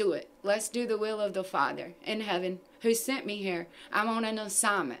 Let's do it. Let's do the will of the Father in heaven who sent me here. I'm on an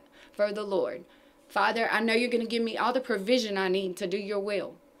assignment for the Lord. Father, I know you're going to give me all the provision I need to do your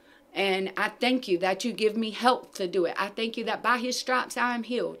will. And I thank you that you give me help to do it. I thank you that by his stripes I am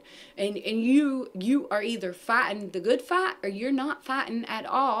healed. And you are either fighting the good fight, or you're not fighting at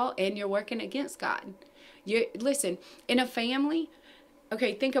all and you're working against God. Listen, in a family,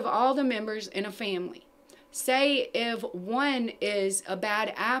 okay, think of all the members in a family. Say if one is a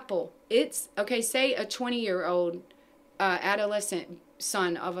bad apple, it's, okay, say a 20-year-old adolescent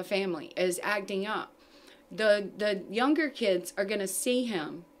son of a family is acting up. the younger kids are going to see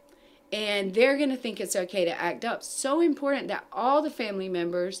him, and they're going to think it's okay to act up. So important that all the family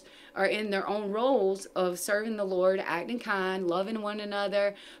members are in their own roles of serving the Lord, acting kind, loving one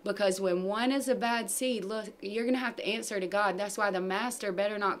another. Because when one is a bad seed, look, you're going to have to answer to God. That's why the master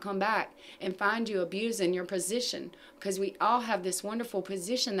better not come back and find you abusing your position. Because we all have this wonderful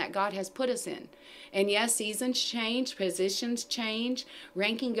position that God has put us in. And yes, seasons change, positions change,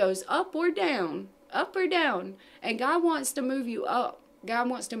 ranking goes up or down, up or down. And God wants to move you up.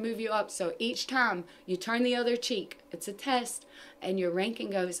 God wants to move you up. So each time you turn the other cheek, it's a test, and your ranking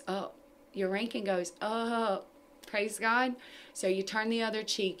goes up. Your ranking goes up. Praise God. So you turn the other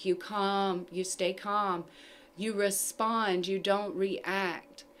cheek. You calm. You stay calm. You respond. You don't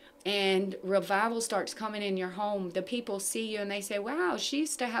react. And revival starts coming in your home. The people see you and they say, wow, she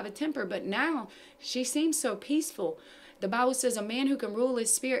used to have a temper, but now she seems so peaceful. The Bible says a man who can rule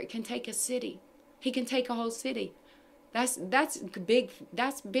his spirit can take a city. He can take a whole city. That's big.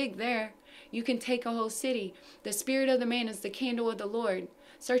 That's big there. You can take a whole city. The spirit of the man is the candle of the Lord,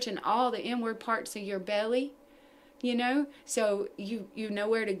 searching all the inward parts of your belly. You know, so you know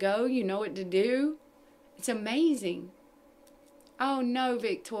where to go. You know what to do. It's amazing. Oh no,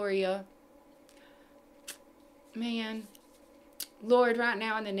 Victoria. Man. Lord, right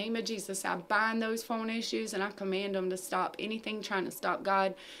now in the name of Jesus, I bind those phone issues and I command them to stop. Anything trying to stop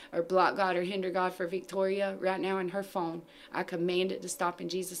God or block God or hinder God for Victoria right now in her phone, I command it to stop in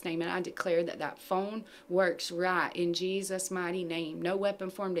Jesus' name. And I declare that that phone works right in Jesus' mighty name. No weapon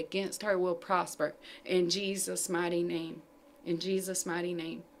formed against her will prosper in Jesus' mighty name. In Jesus' mighty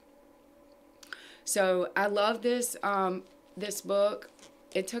name. So I love this, this book.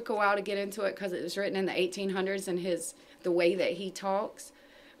 It took a while to get into it because it was written in the 1800s and the way that he talks.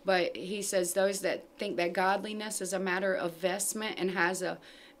 But he says those that think that godliness is a matter of vestment and has a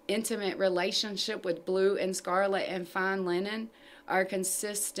intimate relationship with blue and scarlet and fine linen are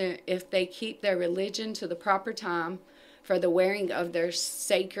consistent if they keep their religion to the proper time for the wearing of their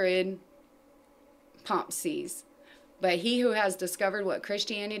sacred pompsies. But he who has discovered what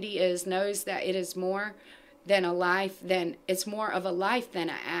Christianity is knows that it is more than a life, it's more of a life than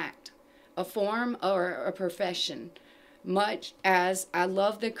an act, a form or a profession. Much as I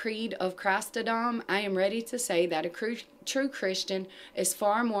love the creed of Christendom, I am ready to say that a true Christian is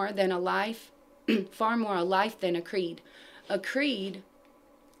far more than a life, far more a life than a creed. A creed,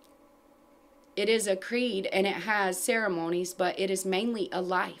 it is a creed and it has ceremonies, but it is mainly a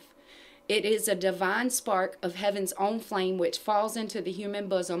life. It is a divine spark of heaven's own flame which falls into the human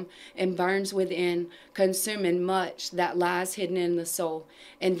bosom and burns within, consuming much that lies hidden in the soul.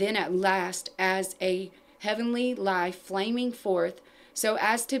 And then at last, as a heavenly life flaming forth, so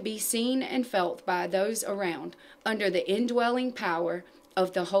as to be seen and felt by those around, under the indwelling power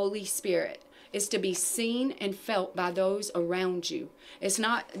of the Holy Spirit. It's to be seen and felt by those around you. It's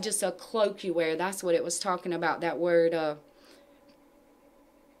not just a cloak you wear. That's what it was talking about, that word,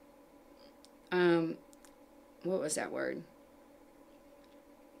 what was that word?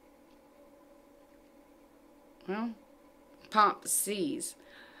 Well, pompsies,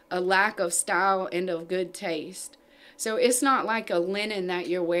 a lack of style and of good taste. So it's not like a linen that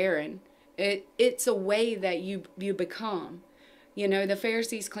you're wearing. It's a way that you become. You know, the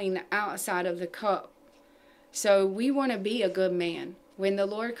Pharisees clean the outside of the cup. So we want to be a good man. When the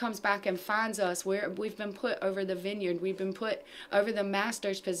Lord comes back and finds us, we've been put over the vineyard. We've been put over the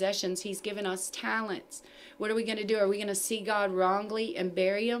master's possessions. He's given us talents. What are we going to do? Are we going to see God wrongly and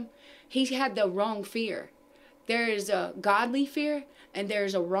bury him? He had the wrong fear. There is a godly fear and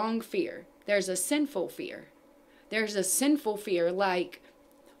there's a wrong fear. There's a sinful fear. There's a sinful fear like,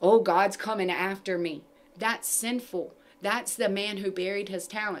 oh, God's coming after me. That's sinful. That's the man who buried his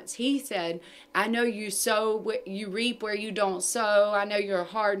talents. He said, I know you sow, you reap where you don't sow. I know you're a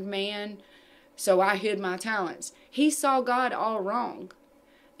hard man, so I hid my talents. He saw God all wrong.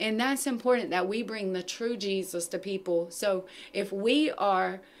 And that's important that we bring the true Jesus to people. So if we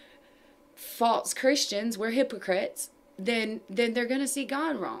are false Christians, we're hypocrites, then they're going to see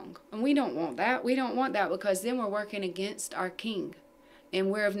God wrong. And we don't want that. We don't want that because then we're working against our King. And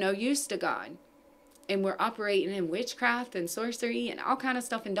we're of no use to God. And we're operating in witchcraft and sorcery and all kind of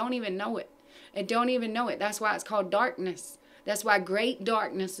stuff and don't even know it. And don't even know it. That's why it's called darkness. That's why great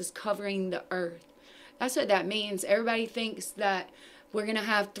darkness is covering the earth. That's what that means. Everybody thinks that we're going to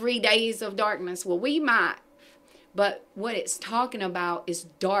have 3 days of darkness. Well, we might. But what it's talking about is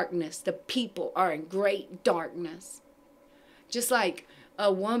darkness. The people are in great darkness. Just like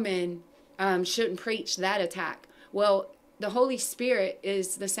a woman shouldn't preach that attack. Well, the Holy Spirit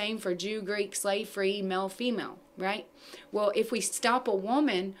is the same for Jew, Greek, slave, free, male, female. right? Well, if we stop a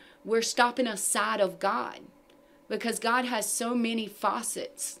woman, we're stopping a side of God, because God has so many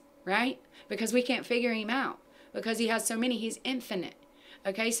faucets, right? Because we can't figure him out, because he has so many. He's infinite.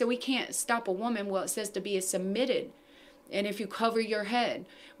 Okay, so we can't stop a woman. Well, it says to be submitted. And if you cover your head,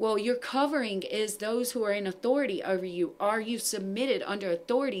 well, your covering is those who are in authority over you. Are you submitted under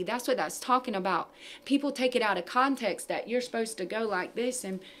authority? That's what that's talking about. People take it out of context that you're supposed to go like this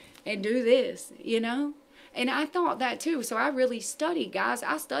and do this, you know? And I thought that too. So I really studied, guys.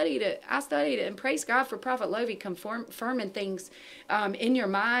 I studied it. And praise God for Prophet Lovey confirming things in your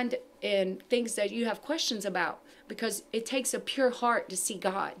mind and things that you have questions about. Because it takes a pure heart to see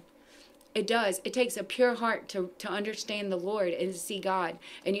God. It does. It takes a pure heart to understand the Lord and to see God.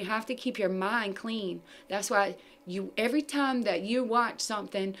 And you have to keep your mind clean. That's why every time that you watch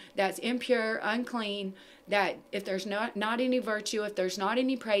something that's impure, unclean, that if there's not any virtue, if there's not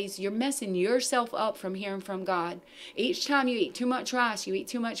any praise, you're messing yourself up from hearing from God. Each time you eat too much rice, you eat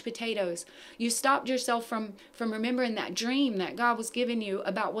too much potatoes, you stopped yourself from remembering that dream that God was giving you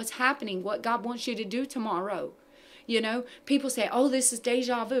about what's happening, what God wants you to do tomorrow. You know, people say, oh, this is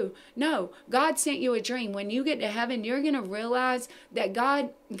deja vu. No, God sent you a dream. When you get to heaven, you're going to realize that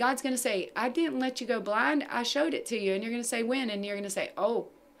God's going to say, I didn't let you go blind. I showed it to you. And you're going to say, when? And you're going to say, oh,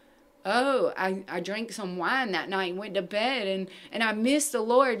 I drank some wine that night and went to bed. And I missed the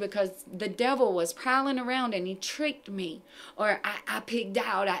Lord because the devil was prowling around and he tricked me. Or I pigged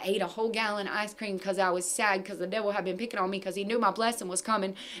out. I ate a whole gallon of ice cream because I was sad because the devil had been picking on me because he knew my blessing was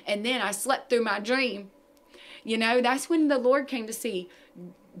coming. And then I slept through my dream. You know, that's when the Lord came to see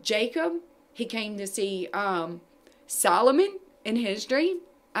Jacob. He came to see Solomon in his dream.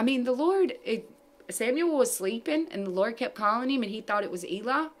 I mean, the Lord, Samuel was sleeping and the Lord kept calling him and he thought it was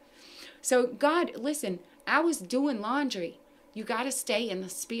Eli. So God, listen, I was doing laundry. You got to stay in the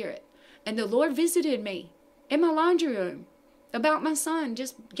spirit. And the Lord visited me in my laundry room about my son.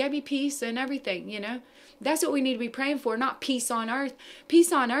 Just gave me peace and everything, you know. That's what we need to be praying for, not peace on earth.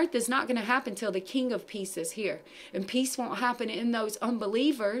 Peace on earth is not going to happen till the King of Peace is here. And peace won't happen in those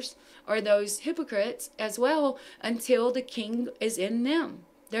unbelievers or those hypocrites as well until the King is in them.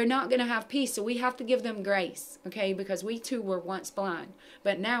 They're not going to have peace, so we have to give them grace, okay? Because we too were once blind,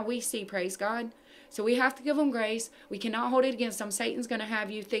 but now we see, praise God. So we have to give them grace. We cannot hold it against them. Satan's going to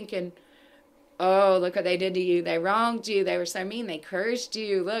have you thinking, oh, look what they did to you. They wronged you. They were so mean. They cursed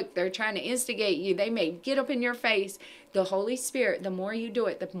you. Look, they're trying to instigate you. They may get up in your face. The Holy Spirit, the more you do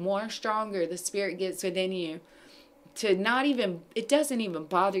it, the more stronger the Spirit gets within you. To not even, it doesn't even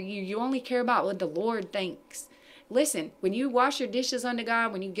bother you. You only care about what the Lord thinks. Listen, when you wash your dishes unto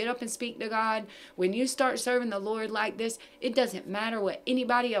God, when you get up and speak to God, when you start serving the Lord like this, it doesn't matter what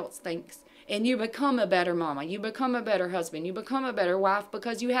anybody else thinks. And you become a better mama. You become a better husband. You become a better wife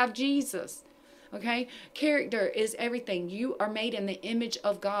because you have Jesus. Okay? Character is everything. You are made in the image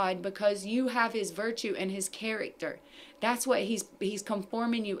of God because you have his virtue and his character. That's what he's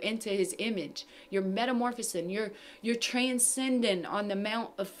conforming you into his image. You're metamorphosing. You're transcending on the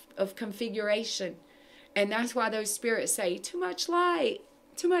mount of configuration. And that's why those spirits say, too much light,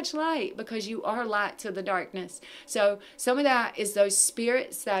 because you are light to the darkness. So some of that is those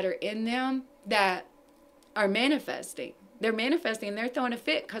spirits that are in them that are manifesting. They're manifesting and they're throwing a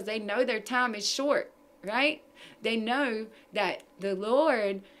fit because they know their time is short, right? They know that the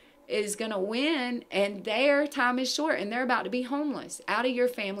Lord is going to win and their time is short and they're about to be homeless. Out of your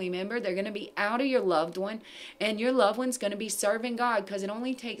family member, they're going to be out of your loved one, and your loved one's going to be serving God because it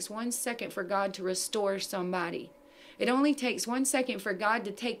only takes 1 second for God to restore somebody. It only takes 1 second for God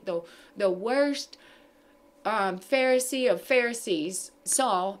to take the worst Pharisee of Pharisees,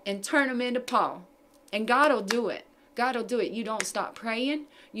 Saul, and turn him into Paul. And God will do it. God will do it. You don't stop praying.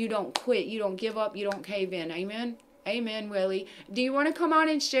 You don't quit. You don't give up. You don't cave in. Amen. Amen, Willie. Do you want to come on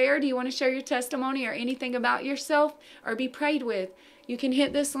and share? Do you want to share your testimony or anything about yourself or be prayed with? You can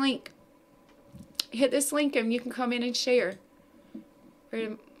hit this link. Hit this link and you can come in and share.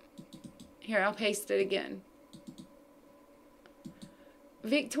 Here, I'll paste it again.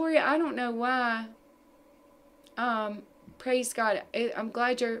 Victoria, I don't know why. Praise God. I'm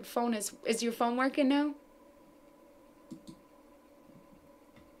glad your phone is your phone working now?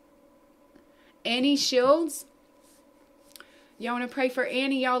 Annie Shields, Y'all want to pray for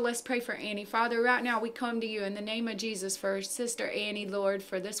Annie? Y'all, let's pray for Annie. Father, right now we come to you in the name of Jesus for Sister Annie, Lord,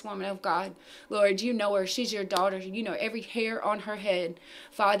 for this woman of God. Lord, you know her. She's your daughter. You know every hair on her head.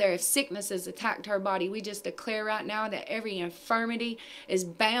 Father, if sickness has attacked her body, we just declare right now that every infirmity is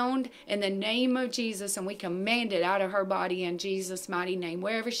bound in the name of Jesus, and we command it out of her body in Jesus' mighty name.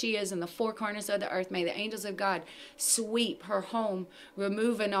 Wherever she is in the four corners of the earth, may the angels of God sweep her home,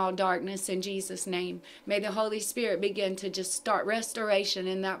 removing all darkness in Jesus' name. May the Holy Spirit begin to just start restoration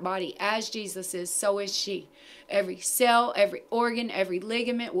in that body. As Jesus is, so is she. Every cell, every organ, every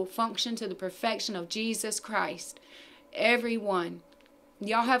ligament will function to the perfection of Jesus Christ. Everyone.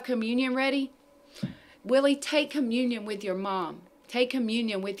 Y'all have communion ready? Willie, take communion with your mom. Take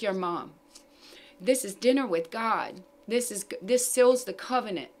communion with your mom. This is dinner with God. This seals the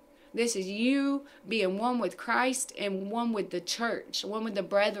covenant. This is you being one with Christ and one with the church, one with the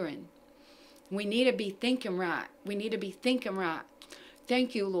brethren. We need to be thinking right. We need to be thinking right.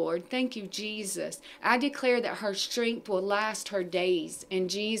 Thank you, Lord. Thank you, Jesus. I declare that her strength will last her days in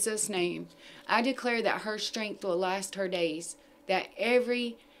Jesus' name. I declare that her strength will last her days. That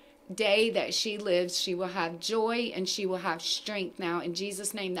every day that she lives, she will have joy and she will have strength now in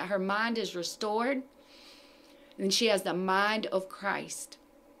Jesus' name. That her mind is restored and she has the mind of Christ.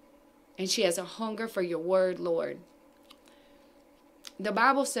 And she has a hunger for your word, Lord. The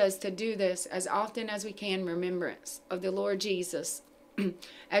Bible says to do this as often as we can, remembrance of the Lord Jesus.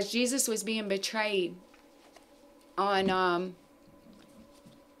 As Jesus was being betrayed on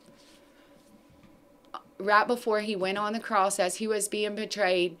right before he went on the cross, as he was being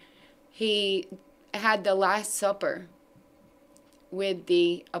betrayed, he had the Last Supper with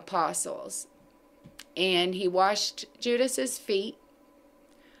the apostles. And he washed Judas's feet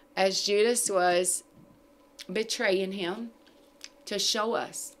as Judas was betraying him, to show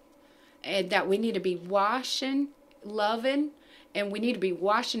us and that we need to be washing, loving, and we need to be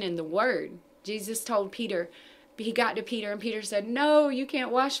washing in the word. Jesus told Peter, he got to Peter and Peter said, "No, you can't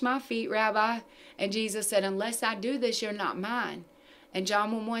wash my feet, Rabbi." And Jesus said, "Unless I do this, you're not mine." And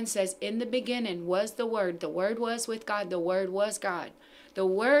John 1:1 says, "In the beginning was the Word. The Word was with God. The Word was God." The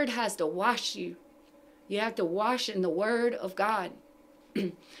Word has to wash you. You have to wash in the Word of God.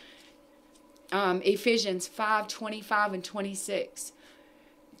 Ephesians 5:25 and 26.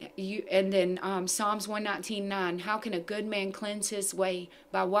 And then Psalms 119:9. How can a good man cleanse his way?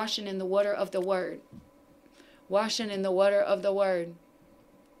 By washing in the water of the word. Washing in the water of the word.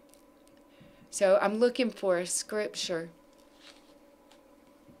 So I'm looking for a scripture.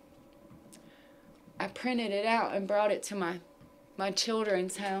 I printed it out and brought it to my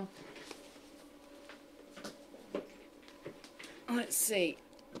children's house. Let's see.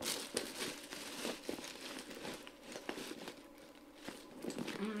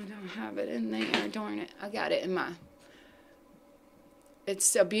 I don't have it in there. Darn it. I got it in my...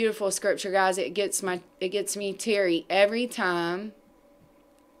 It's a beautiful scripture, guys. It gets me teary every time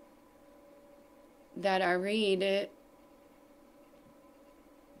that I read it.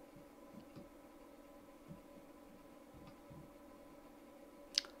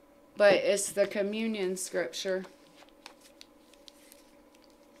 But it's the communion scripture.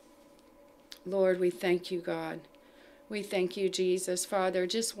 Lord, we thank you, God. We thank you, Jesus. Father,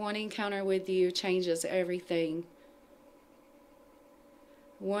 just one encounter with you changes everything.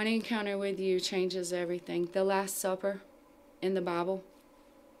 One encounter with you changes everything. The Last Supper in the Bible.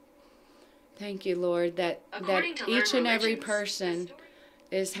 Thank you, Lord, that each and every person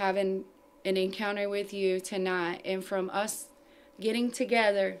is having an encounter with you tonight. And from us getting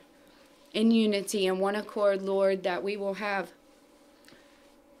together in unity and one accord, Lord, that we will have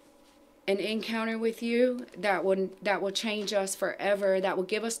an encounter with you that will change us forever, that will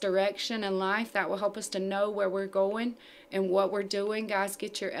give us direction in life, that will help us to know where we're going and what we're doing. Guys,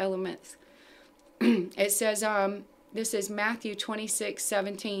 get your elements. It says, this is Matthew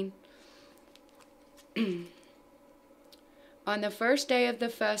 26:17. On the first day of the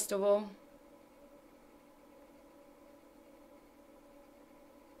festival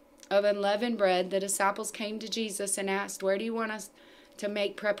of unleavened bread, the disciples came to Jesus and asked, "Where do you want us to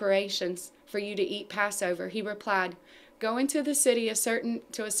make preparations for you to eat Passover?" He replied, "Go into the city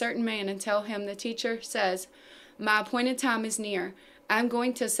to a certain man and tell him, the teacher says, my appointed time is near. I'm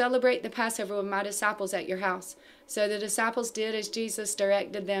going to celebrate the Passover with my disciples at your house." So the disciples did as Jesus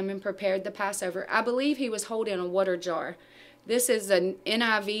directed them and prepared the Passover. I believe he was holding a water jar. This is an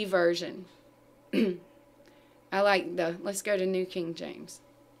NIV version. I like let's go to New King James.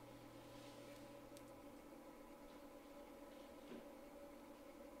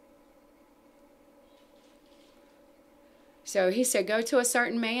 So he said, "Go to a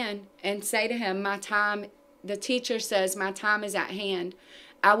certain man and say to him, my time the teacher says, my time is at hand.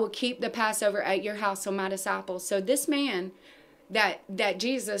 I will keep the Passover at your house on my disciples. So this man that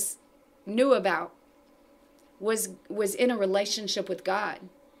Jesus knew about was in a relationship with God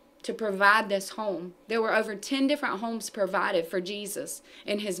to provide this home. There were over 10 different homes provided for Jesus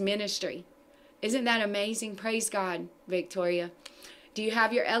in his ministry. Isn't that amazing? Praise God, Victoria. Do you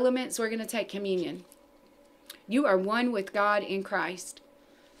have your elements? We're going to take communion. You are one with God in Christ.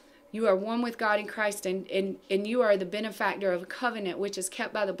 You are one with God in Christ, and you are the benefactor of a covenant which is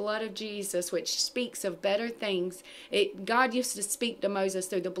kept by the blood of Jesus, which speaks of better things. God used to speak to Moses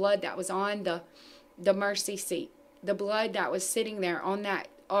through the blood that was on the mercy seat, the blood that was sitting there on that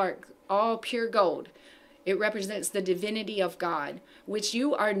ark, all pure gold. It represents the divinity of God, which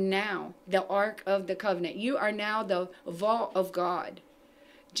you are now, the ark of the covenant. You are now the vault of God.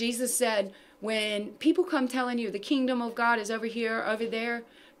 Jesus said, when people come telling you the kingdom of God is over here, over there,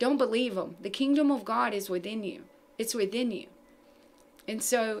 don't believe them. The kingdom of God is within you. It's within you. And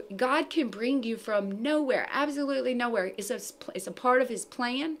so God can bring you from nowhere, absolutely nowhere. It's a part of his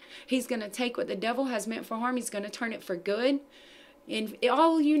plan. He's going to take what the devil has meant for harm. He's going to turn it for good. And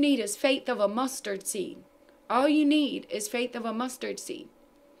all you need is faith of a mustard seed. All you need is faith of a mustard seed.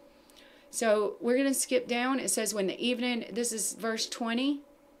 So we're going to skip down. It says, when the evening, this is verse 20,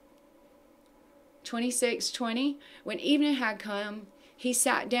 26, 20. When evening had come, he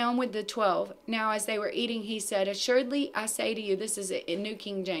sat down with the 12. Now as they were eating, he said, assuredly I say to you, this is in New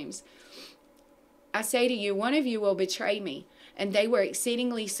King James, I say to you, one of you will betray me. And they were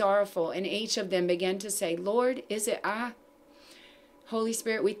exceedingly sorrowful, and each of them began to say, Lord, is it I? Holy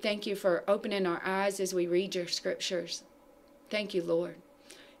Spirit, we thank you for opening our eyes as we read your scriptures. Thank you, Lord.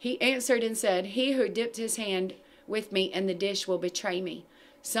 He answered and said, he who dipped his hand with me in the dish will betray me.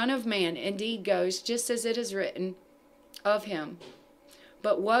 Son of man indeed goes just as it is written of him.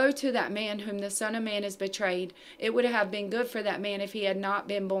 But woe to that man whom the Son of Man is betrayed. It would have been good for that man if he had not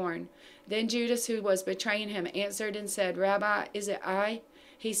been born. Then Judas, who was betraying him, answered and said, Rabbi, is it I?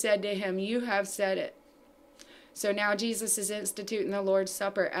 He said to him, you have said it. So now Jesus is instituting the Lord's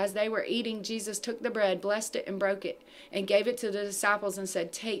Supper. As they were eating, Jesus took the bread, blessed it, and broke it, and gave it to the disciples and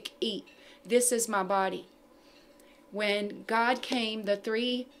said, take, eat. This is my body. When God came, the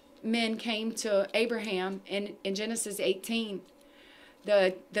three men came to Abraham in Genesis 18.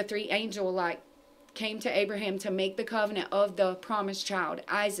 The three angels came to Abraham to make the covenant of the promised child,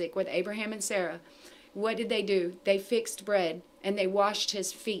 Isaac, with Abraham and Sarah. What did they do? They fixed bread and they washed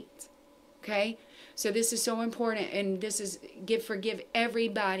his feet. Okay? So this is so important, and this is forgive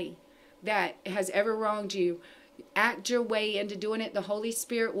everybody that has ever wronged you. Act your way into doing it. The Holy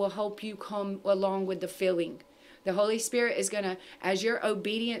Spirit will help you come along with the feeling. The Holy Spirit is going to, as you're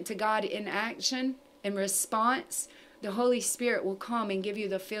obedient to God in action, in response, the Holy Spirit will come and give you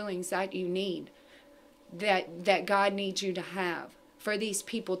the feelings that you need, that God needs you to have for these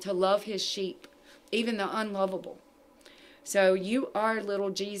people to love his sheep, even the unlovable. So you are little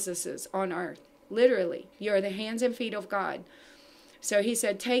Jesuses on earth. Literally, you are the hands and feet of God. So he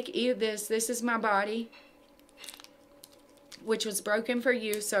said, take, eat of this. This is my body, which was broken for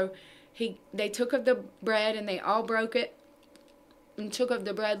you. So they took of the bread and they all broke it and took of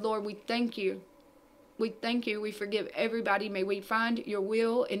the bread. Lord, we thank you. We thank you. We forgive everybody. May we find your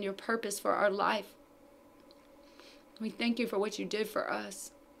will and your purpose for our life. We thank you for what you did for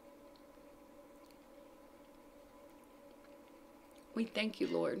us. We thank you,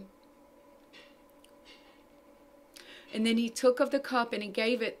 Lord. And then he took of the cup and he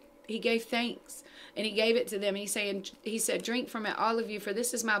gave thanks, and he gave it to them. And he said, drink from it, all of you, for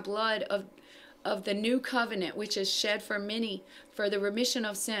this is my blood of the new covenant, which is shed for many for the remission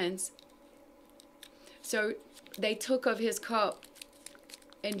of sins. So they took of his cup,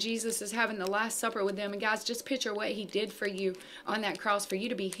 and Jesus is having the Last Supper with them. And guys, just picture what he did for you on that cross, for you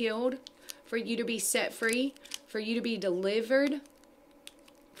to be healed, for you to be set free, for you to be delivered,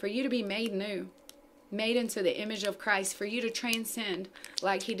 for you to be made new, made into the image of Christ, for you to transcend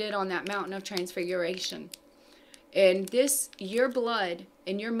like he did on that mountain of transfiguration. And this, your blood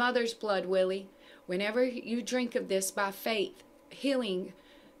and your mother's blood, Willie, whenever you drink of this by faith, healing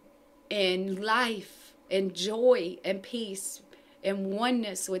and life and joy and peace and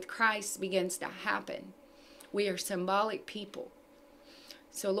oneness with Christ begins to happen. We are symbolic people.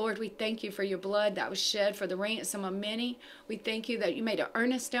 So, Lord, we thank you for your blood that was shed for the ransom of many. We thank you that you made an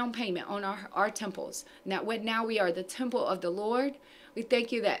earnest down payment on our temples. And that now we are the temple of the Lord. We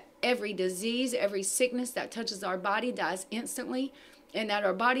thank you that every disease, every sickness that touches our body dies instantly. and that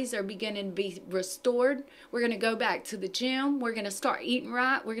our bodies are beginning to be restored. We're going to go back to the gym. We're going to start eating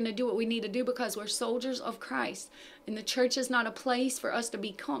right. We're going to do what we need to do because we're soldiers of Christ. And the church is not a place for us to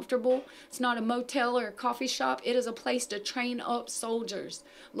be comfortable. It's not a motel or a coffee shop. It is a place to train up soldiers,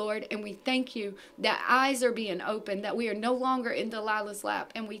 Lord. And we thank you that eyes are being opened, that we are no longer in Delilah's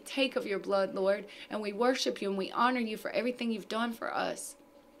lap. And we take of your blood, Lord, and we worship you and we honor you for everything you've done for us.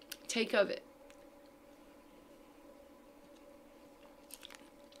 Take of it.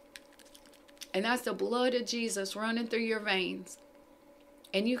 And that's the blood of Jesus running through your veins.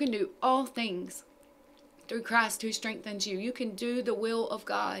 And you can do all things through Christ who strengthens you. You can do the will of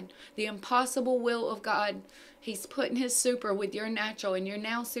God, the impossible will of God. He's putting his super with your natural, and you're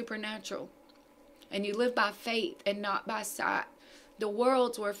now supernatural. And you live by faith and not by sight. The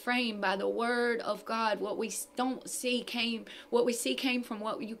worlds were framed by the word of God. What we see came from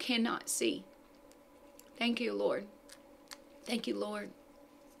what you cannot see. Thank you, Lord. Thank you, Lord.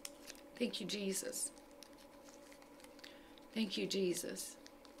 Thank you, Jesus. Thank you, Jesus.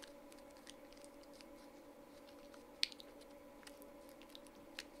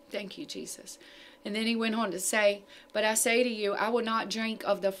 Thank you, Jesus. And then he went on to say, but I say to you, I will not drink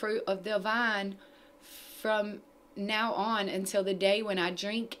of the fruit of the vine from now on until the day when I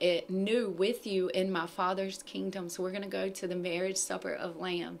drink it new with you in my Father's kingdom. So we're going to go to the marriage supper of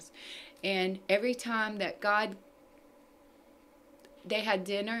lambs. And every time that they had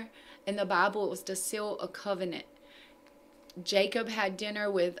dinner in the Bible, it was to seal a covenant. Jacob had dinner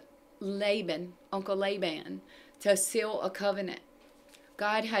with Laban, Uncle Laban, to seal a covenant.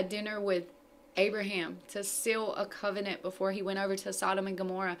 God had dinner with Abraham to seal a covenant before he went over to Sodom and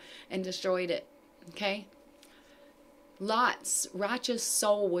Gomorrah and destroyed it. Okay? Lot's righteous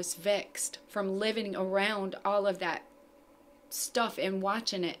soul was vexed from living around all of that stuff and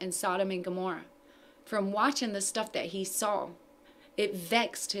watching it in Sodom and Gomorrah. From watching the stuff that he saw. It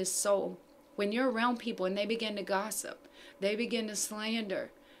vexed his soul. When you're around people and they begin to gossip, they begin to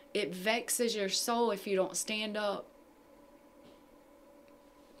slander, it vexes your soul if you don't stand up.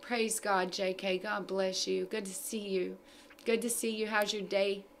 Praise God, JK. God bless you. Good to see you. Good to see you. How's your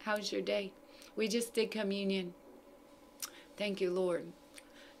day? How's your day? We just did communion. Thank you, Lord.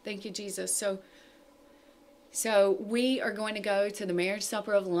 Thank you, Jesus. So we are going to go to the marriage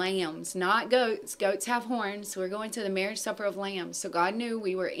supper of lambs, not goats. Goats have horns. So we're going to the marriage supper of lambs. So God knew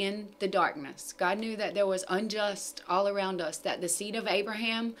we were in the darkness. God knew that there was unjust all around us, that the seed of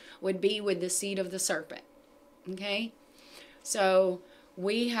Abraham would be with the seed of the serpent. Okay? So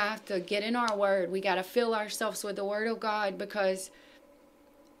we have to get in our word. We got to fill ourselves with the word of God, because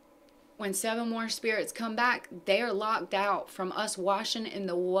when 7 more spirits come back, they are locked out from us washing in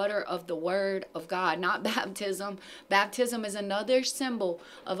the water of the word of God, not baptism. Baptism is another symbol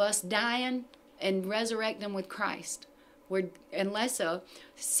of us dying and resurrecting with Christ. Unless a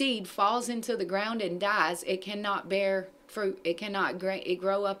seed falls into the ground and dies, it cannot bear fruit. It cannot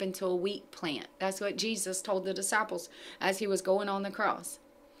grow up into a wheat plant. That's what Jesus told the disciples as he was going on the cross.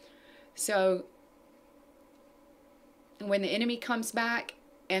 So when the enemy comes back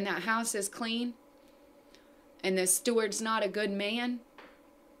and that house is clean and the steward's not a good man,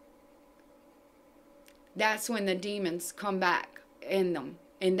 that's when the demons come back in them.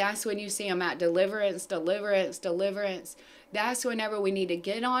 And that's when you see them at deliverance, deliverance, deliverance. That's whenever we need to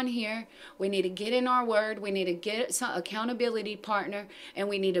get on here. We need to get in our word. We need to get some accountability partner. And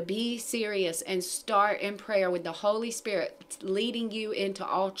we need to be serious and start in prayer with the Holy Spirit leading you into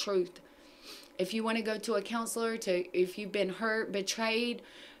all truth. If you want to go to a counselor, if you've been hurt, betrayed,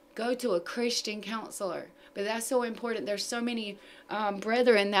 go to a Christian counselor. But that's so important. There's so many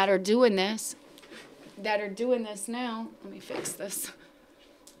brethren that are doing this. Now. Let me fix this.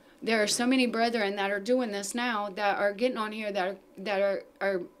 There are so many brethren that are doing this now, that are getting on here, that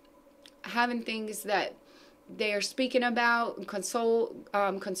are having things that they are speaking about,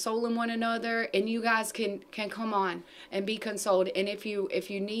 consoling one another, and you guys can come on and be consoled. And if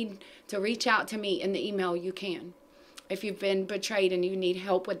you need to reach out to me in the email, you can. If you've been betrayed and you need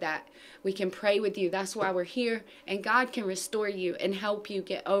help with that, we can pray with you. That's why we're here. And God can restore you and help you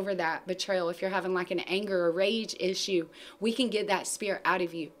get over that betrayal. If you're having like an anger or rage issue, we can get that spirit out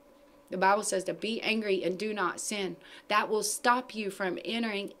of you. The Bible says to be angry and do not sin. That will stop you from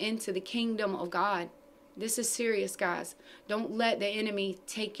entering into the kingdom of God. This is serious, guys. Don't let the enemy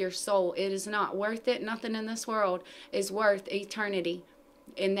take your soul. It is not worth it. Nothing in this world is worth eternity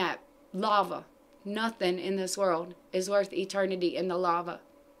in that lava. Nothing in this world is worth eternity in the lava.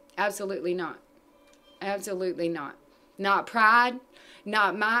 Absolutely not. Absolutely not. Not pride,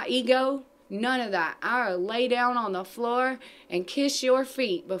 not my ego, none of that. I'll lay down on the floor and kiss your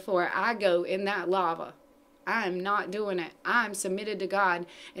feet before I go in that lava. I am not doing it. I'm submitted to God.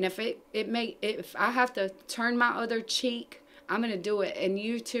 And if if I have to turn my other cheek, I'm going to do it. And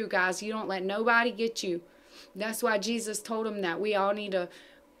you too, guys, you don't let nobody get you. That's why Jesus told them that we all need to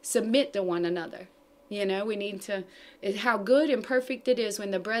submit to one another. You know, we need to, how good and perfect it is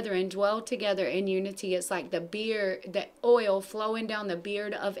when the brethren dwell together in unity. It's like the oil flowing down the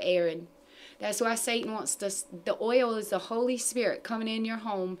beard of Aaron. That's why Satan wants to, the oil is the Holy Spirit coming in your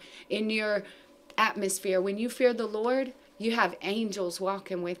home, in your atmosphere. When you fear the Lord, you have angels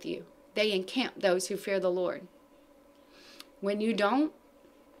walking with you. They encamp those who fear the Lord. When you don't,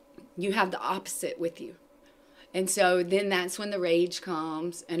 you have the opposite with you. And so then that's when the rage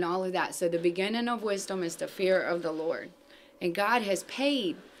comes and all of that. So the beginning of wisdom is the fear of the Lord. And God has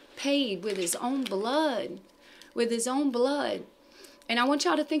paid with his own blood. With his own blood. And I want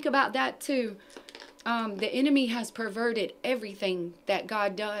y'all to think about that too. The enemy has perverted everything that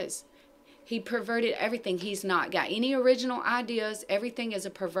God does. He perverted everything. He's not got any original ideas. Everything is a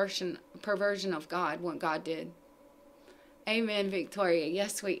perversion of God, what God did. Amen, Victoria.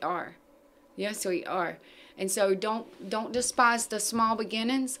 Yes, we are. Yes, we are. And so don't despise the small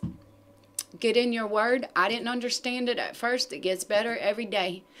beginnings. Get in your word. I didn't understand it at first. It gets better every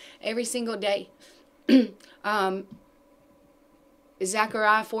day, every single day.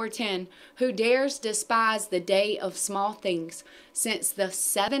 Zechariah 4:10, who dares despise the day of small things, since the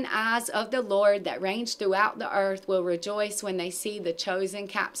 7 eyes of the Lord that range throughout the earth will rejoice when they see the chosen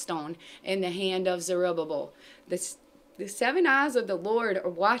capstone in the hand of Zerubbabel. The 7 eyes of the Lord are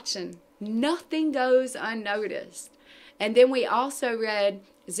watching. Nothing goes unnoticed. And then we also read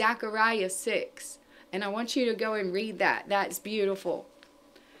Zechariah 6. And I want you to go and read that. That's beautiful.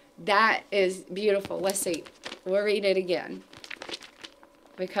 That is beautiful. Let's see. We'll read it again.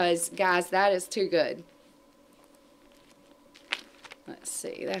 Because, guys, that is too good. Let's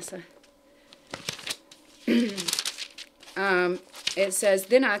see. That's a... It says,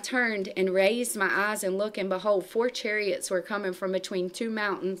 then I turned and raised my eyes and looked, and behold, 4 chariots were coming from between 2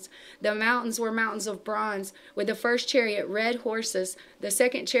 mountains. The mountains were mountains of bronze, with the first chariot red horses, the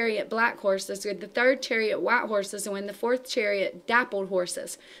second chariot black horses, with the third chariot white horses, and with the fourth chariot dappled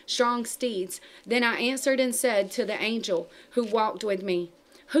horses, strong steeds. Then I answered and said to the angel who walked with me,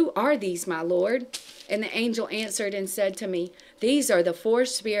 who are these, my Lord? And the angel answered and said to me, these are the 4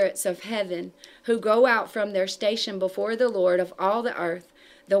 spirits of heaven, who go out from their station before the Lord of all the earth.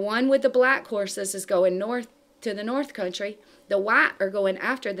 The one with the black horses is going north to the north country. The white are going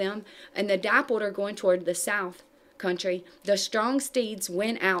after them, and the dappled are going toward the south country. The strong steeds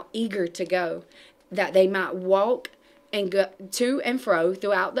went out eager to go, that they might walk and go to and fro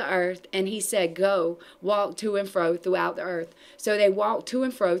throughout the earth. And he said, go, walk to and fro throughout the earth. So they walked to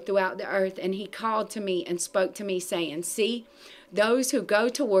and fro throughout the earth, and he called to me and spoke to me, saying, see, those who go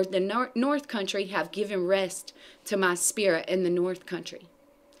toward the north country have given rest to my spirit in the north country.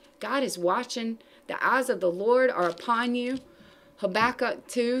 God is watching. The eyes of the Lord are upon you. Habakkuk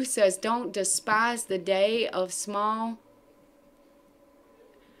 2 says, don't despise the day of small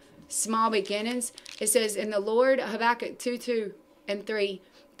beginnings. It says in the Lord, Habakkuk 2:2 and 3,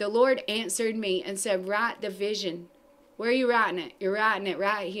 the Lord answered me and said, write the vision. Where are you writing it? You're writing it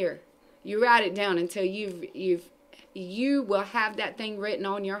right here. You write it down until you will have that thing written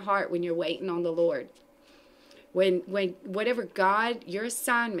on your heart when you're waiting on the Lord. When whatever God, your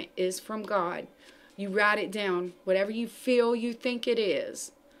assignment is from God, you write it down. Whatever you feel you think it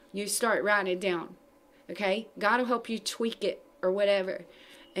is, you start writing it down. Okay? God will help you tweak it or whatever.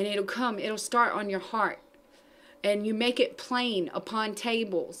 And it'll come. It'll start on your heart. And you make it plain upon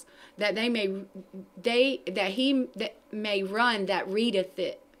tables, that he may run that readeth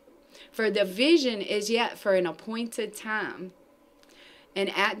it. For the vision is yet for an appointed time. And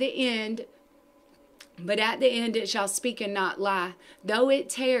at the end it shall speak and not lie. Though it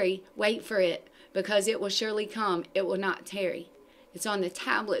tarry, wait for it, because it will surely come. It will not tarry. It's on the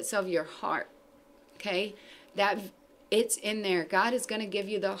tablets of your heart. Okay? It's in there. God is going to give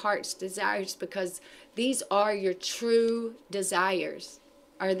you the heart's desires, because these are your true desires,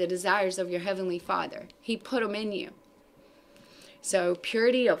 are the desires of your Heavenly Father. He put them in you. So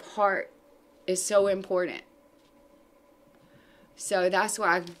purity of heart is so important. So that's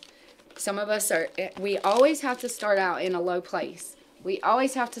why some of us we always have to start out in a low place. We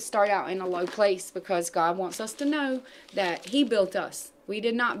always have to start out in a low place, because God wants us to know that he built us. We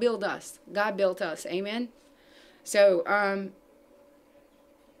did not build us. God built us. Amen. So,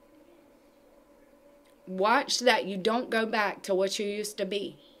 watch that you don't go back to what you used to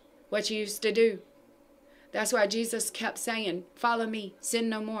be, what you used to do. That's why Jesus kept saying, follow me, sin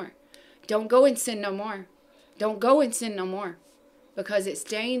no more. Don't go and sin no more. Don't go and sin no more, because it's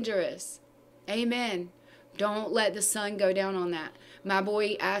dangerous. Amen. Don't let the sun go down on that. My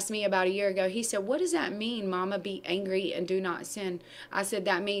boy asked me about a year ago. He said, what does that mean, Mama, be angry and do not sin? I said,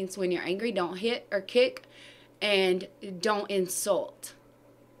 that means when you're angry, don't hit or kick, and don't insult.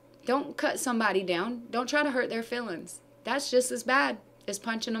 Don't cut somebody down. Don't try to hurt their feelings. That's just as bad as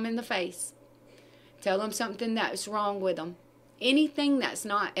punching them in the face. Tell them something that's wrong with them. Anything that's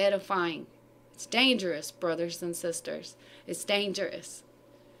not edifying. It's dangerous, brothers and sisters. It's dangerous.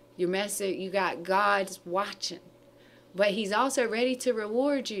 Your message, you got God's watching. But he's also ready to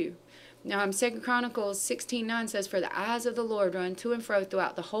reward you. Now, 2 Chronicles 16:9 says, for the eyes of the Lord run to and fro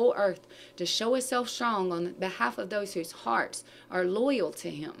throughout the whole earth to show himself strong on behalf of those whose hearts are loyal to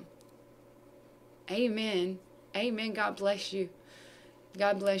him. Amen. Amen. God bless you.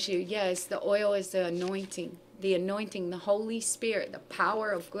 God bless you. Yes, the oil is the anointing. The anointing, the Holy Spirit, the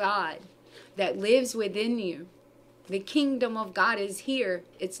power of God that lives within you. The kingdom of God is here.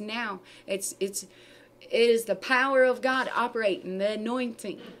 It's now. It is the power of God operating, the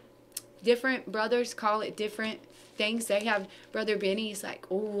anointing. Different brothers call it different things. They have, Brother Benny's like,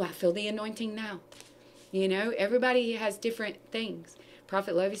 oh, I feel the anointing now. You know, everybody has different things.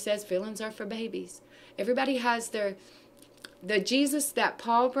 Prophet Lovey says feelings are for babies. Everybody has their, the Jesus that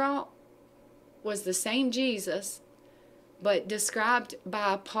Paul brought was the same Jesus, but described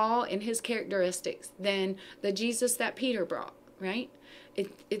by Paul and his characteristics than the Jesus that Peter brought, right?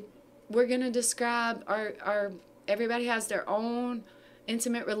 We're going to describe our everybody has their own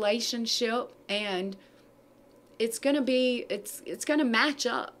intimate relationship, and it's going to be, it's going to match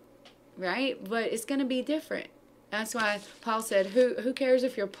up, right? But it's going to be different. That's why Paul said, who cares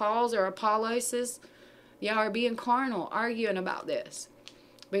if you're Paul's or Apollos's? Y'all are being carnal, arguing about this.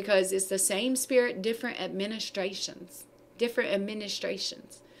 Because it's the same Spirit, different administrations. Different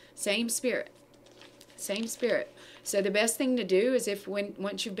administrations. Same Spirit. Same Spirit. So the best thing to do is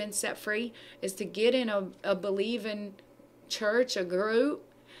once you've been set free, is to get in a believing church, a group.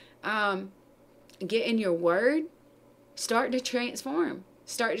 Get in your word. Start to transform.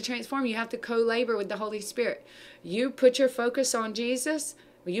 Start to transform. You have to co-labor with the Holy Spirit. You put your focus on Jesus.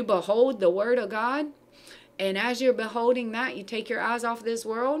 You behold the Word of God. And as you're beholding that, you take your eyes off this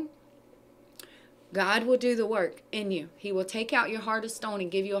world. God will do the work in you. He will take out your heart of stone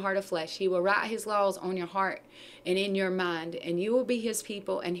and give you a heart of flesh. He will write his laws on your heart and in your mind. And you will be his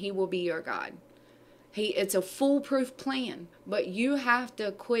people and he will be your God. It's a foolproof plan. But you have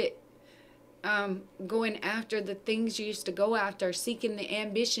to quit going after the things you used to go after, seeking the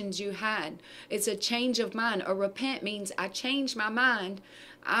ambitions you had. It's a change of mind. A repent means I changed my mind.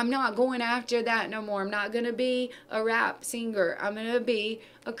 I'm not going after that no more. I'm not going to be a rap singer. I'm going to be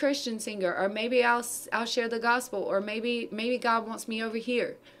a Christian singer. Or maybe I'll share the gospel. Or maybe God wants me over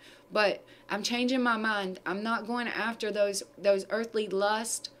here. But I'm changing my mind. I'm not going after those earthly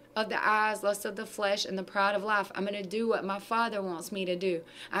lusts of the eyes, lust of the flesh, and the pride of life. I'm going to do what my Father wants me to do.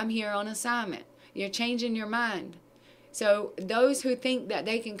 I'm here on assignment. You're changing your mind. So those who think that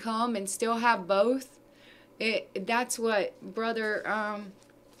they can come and still have both, that's what Brother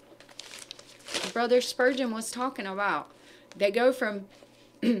Spurgeon was talking about. They go from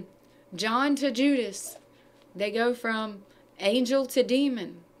John to Judas. They go from angel to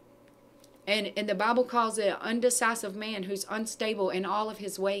demon. And the Bible calls it an undecisive man who's unstable in all of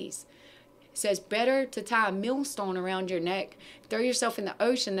his ways. It says, better to tie a millstone around your neck, throw yourself in the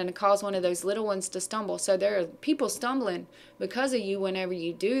ocean, than to cause one of those little ones to stumble. So there are people stumbling because of you whenever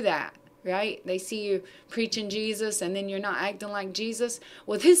you do that, right? They see you preaching Jesus and then you're not acting like Jesus.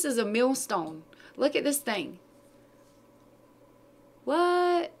 Well, this is a millstone. Look at this thing.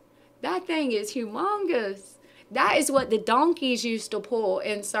 What? That thing is humongous. That is what the donkeys used to pull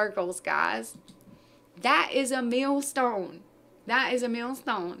in circles, guys. That is a millstone. That is a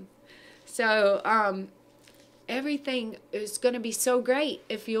millstone. So, everything is going to be so great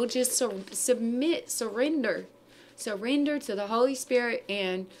if you'll just surrender. Surrender to the Holy Spirit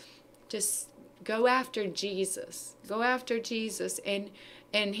and just go after Jesus. Go after Jesus. And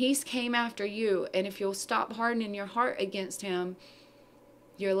he's came after you. And if you'll stop hardening your heart against him,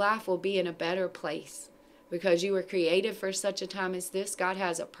 your life will be in a better place. Because you were created for such a time as this. God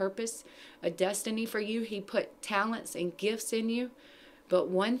has a purpose, a destiny for you. He put talents and gifts in you. But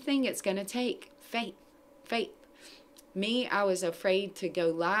one thing it's going to take, faith. Faith. Me, I was afraid to go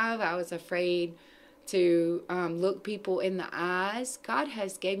live. I was afraid to look people in the eyes. God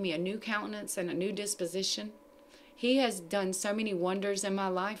has gave me a new countenance and a new disposition. He has done so many wonders in my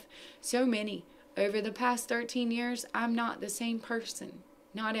life. So many. Over the past 13 years, I'm not the same person.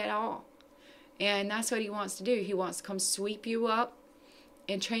 Not at all. And that's what he wants to do. He wants to come sweep you up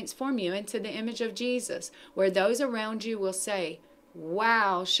and transform you into the image of Jesus, where those around you will say,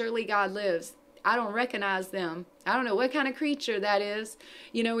 wow, surely God lives. I don't recognize them. I don't know what kind of creature that is.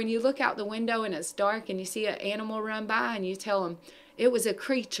 You know, when you look out the window and it's dark and you see an animal run by and you tell them it was a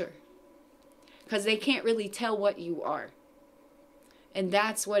creature, because they can't really tell what you are. And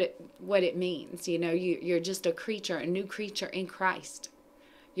that's what it means. You know, you're just a creature, a new creature in Christ.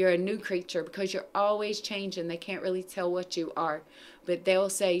 You're a new creature because you're always changing. They can't really tell what you are. But they'll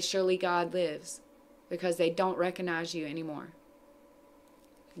say, surely God lives, because they don't recognize you anymore.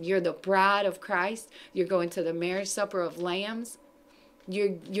 You're the bride of Christ. You're going to the marriage supper of lambs. You're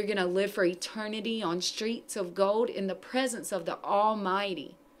going to live for eternity on streets of gold in the presence of the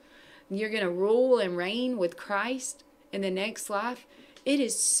Almighty. You're going to rule and reign with Christ in the next life. It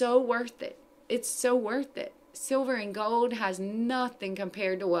is so worth it. It's so worth it. Silver and gold has nothing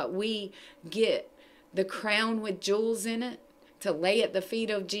compared to what we get. The crown with jewels in it to lay at the feet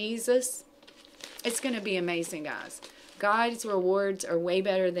of Jesus. It's going to be amazing, guys. God's rewards are way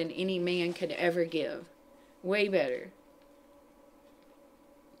better than any man could ever give. Way better.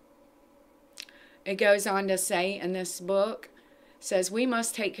 It goes on to say in this book, says we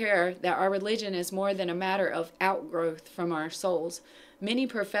must take care that our religion is more than a matter of outgrowth from our souls. Many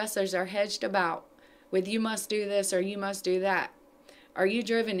professors are hedged about with you must do this or you must do that. Are you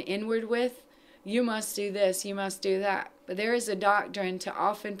driven inward with you must do this, you must do that? But there is a doctrine too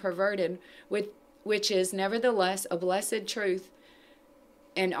often perverted, which is nevertheless a blessed truth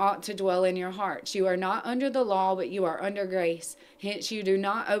and ought to dwell in your hearts. You are not under the law, but you are under grace. Hence you do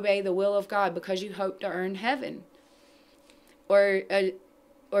not obey the will of God because you hope to earn heaven,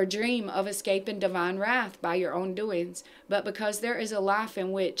 or dream of escaping divine wrath by your own doings, but because there is a life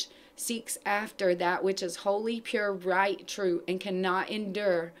in which seeks after that which is holy, pure, right, true, and cannot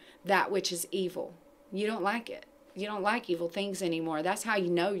endure that which is evil. You don't like it. You don't like evil things anymore. That's how you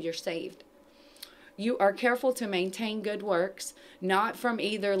know you're saved. You are careful to maintain good works, not from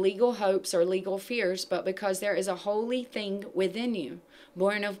either legal hopes or legal fears, but because there is a holy thing within you,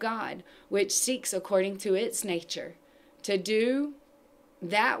 born of God, which seeks according to its nature to do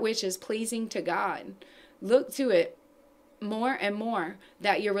that which is pleasing to God. Look to it more and more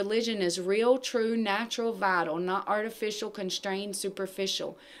that your religion is real, true, natural, vital, not artificial, constrained,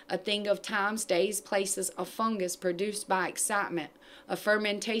 superficial, a thing of times, days, places, a fungus produced by excitement, a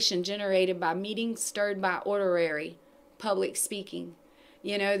fermentation generated by meetings stirred by oratory, public speaking.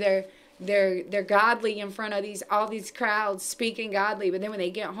 You know, they're godly in front of all these crowds, speaking godly, but then when they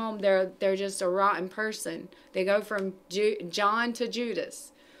get home, they're just a rotten person. They go from John to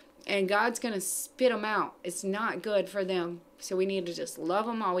Judas. And God's going to spit them out. It's not good for them. So we need to just love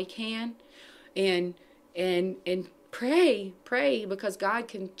them all we can. And pray, because God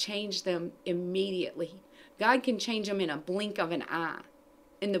can change them immediately. God can change them in a blink of an eye.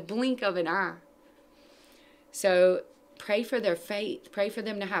 In the blink of an eye. So pray for their faith. Pray for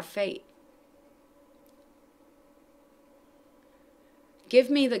them to have faith. Give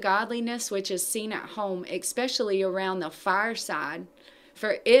me the godliness which is seen at home, especially around the fireside,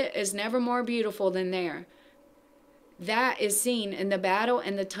 for it is never more beautiful than there. That is seen in the battle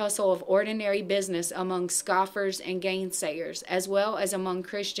and the tussle of ordinary business among scoffers and gainsayers, as well as among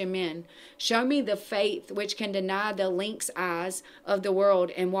Christian men. Show me the faith which can deny the lynx eyes of the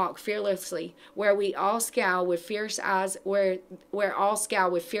world and walk fearlessly, where all scowl with fierce eyes, where all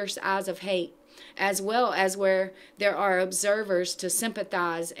scowl with fierce eyes of hate, as well as where there are observers to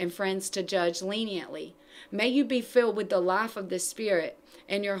sympathize and friends to judge leniently. May you be filled with the life of the Spirit,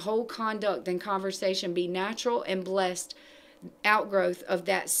 and your whole conduct and conversation be natural and blessed outgrowth of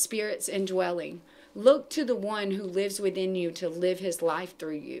that Spirit's indwelling. Look to the one who lives within you to live his life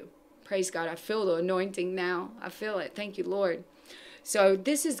through you. Praise God. I feel the anointing now. I feel it. Thank you, Lord. So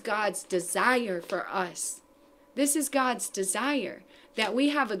this is God's desire for us. This is God's desire, that we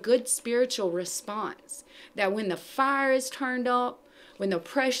have a good spiritual response, that when the fire is turned up, when the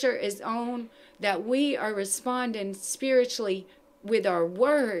pressure is on, that we are responding spiritually with our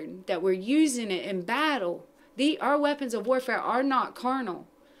word, that we're using it in battle. Our weapons of warfare are not carnal.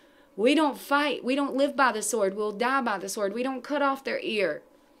 We don't fight. We don't live by the sword. We'll die by the sword. We don't cut off their ear.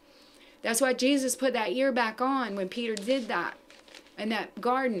 That's why Jesus put that ear back on when Peter did that in that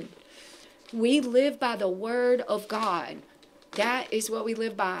garden. We live by the word of God. That is what we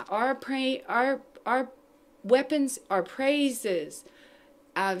live by. Our weapons are praises.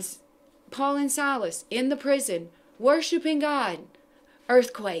 As Paul and Silas in the prison, worshiping God,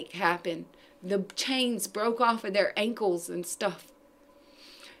 earthquake happened. The chains broke off of their ankles and stuff.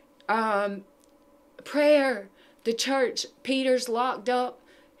 Prayer, the church, Peter's locked up.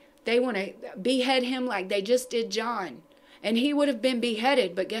 They want to behead him like they just did John. And he would have been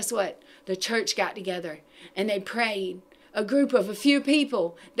beheaded, but guess what? The church got together and they prayed. a group of a few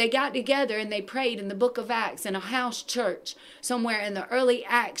people. They got together and they prayed in the book of Acts in a house church somewhere in the early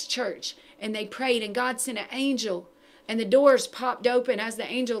Acts church. And they prayed, and God sent an angel, and the doors popped open as the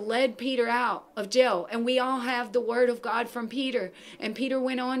angel led Peter out of jail. And we all have the word of God from Peter. And Peter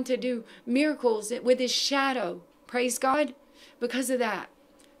went on to do miracles with his shadow. Praise God. Because of that.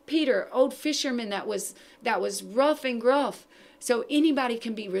 Peter, old fisherman that was rough and gruff. So anybody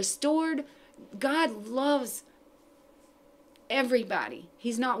can be restored. God loves everybody.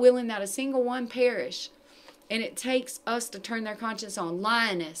 He's not willing that a single one perish. And it takes us to turn their conscience on.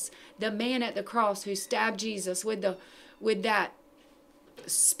 Linus, the man at the cross who stabbed Jesus with that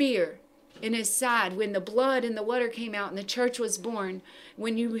spear in his side, when the blood and the water came out and the church was born.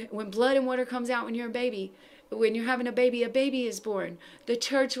 When blood and water comes out when you're a baby, when you're having a baby is born. The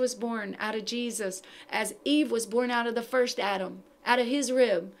church was born out of Jesus, as Eve was born out of the first Adam, out of his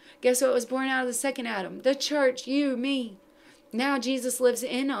rib. Guess what was born out of the second Adam? The church, you, me. Now Jesus lives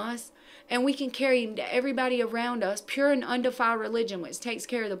in us, and we can carry everybody around us pure and undefiled religion, which takes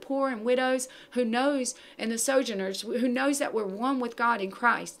care of the poor and widows, who knows, and the sojourners, who knows that we're one with God in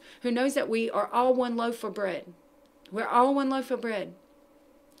Christ, who knows that we are all one loaf of bread. We're all one loaf of bread.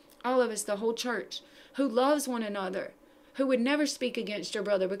 All of us, the whole church, who loves one another, who would never speak against your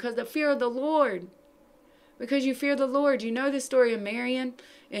brother because the fear of the Lord. Because you fear the Lord. You know the story of Marion.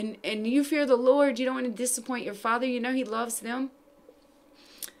 And you fear the Lord. You don't want to disappoint your Father. You know He loves them.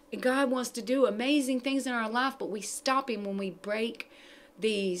 And God wants to do amazing things in our life, but we stop Him when we break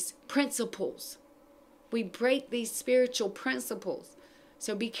these principles. We break these spiritual principles.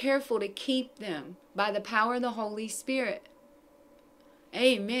 So be careful to keep them by the power of the Holy Spirit.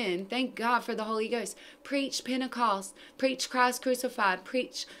 Amen. Thank God for the Holy Ghost. Preach Pentecost. Preach Christ crucified.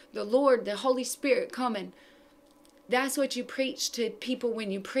 Preach the Lord, the Holy Spirit coming. That's what you preach to people when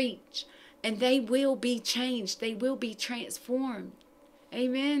you preach. And they will be changed. They will be transformed.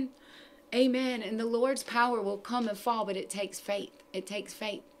 Amen. Amen. And the Lord's power will come and fall, but it takes faith. It takes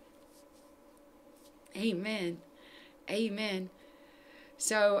faith. Amen. Amen.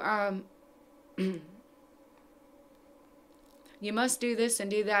 So, you must do this and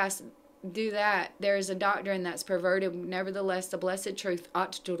do that. There is a doctrine that's perverted. Nevertheless, the blessed truth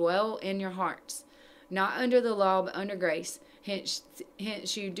ought to dwell in your hearts, not under the law, but under grace. Hence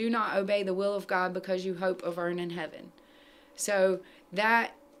you do not obey the will of God because you hope of earning heaven. So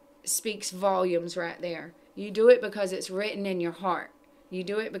that speaks volumes right there. You do it because it's written in your heart. You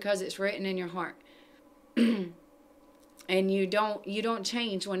do it because it's written in your heart. And you don't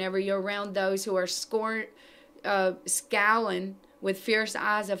change whenever you're around those who are scowling with fierce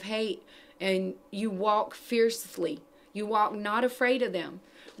eyes of hate, and you walk fiercely. You walk not afraid of them.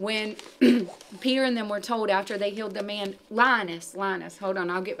 When Peter and them were told after they healed the man, Linus, hold on,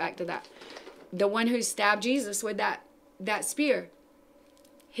 I'll get back to that. The one who stabbed Jesus with that spear.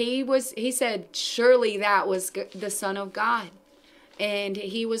 He said, surely that was the Son of God. And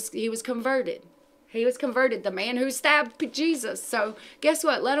he was converted. He was converted, the man who stabbed Jesus. So guess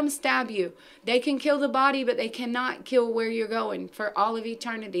what? Let them stab you. They can kill the body, but they cannot kill where you're going for all of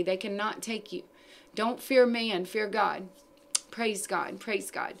eternity. They cannot take you. Don't fear man, fear God. Praise God.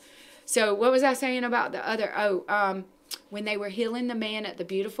 Praise God. So what was I saying about the other? When they were healing the man at the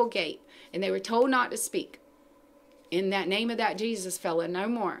beautiful gate, and they were told not to speak in that name of that Jesus fella, no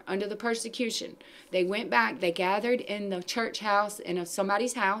more, under the persecution. They went back, they gathered in the church house, in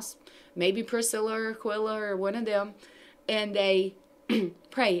somebody's house, maybe Priscilla or Aquila or one of them, and they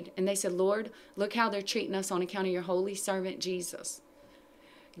prayed, and they said, Lord, look how they're treating us on account of your holy servant Jesus.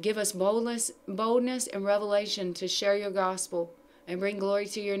 Give us boldness and revelation to share your gospel and bring glory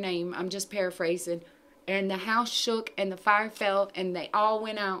to your name. I'm just paraphrasing. And the house shook and the fire fell, and they all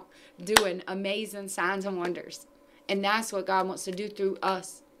went out doing amazing signs and wonders. And that's what God wants to do through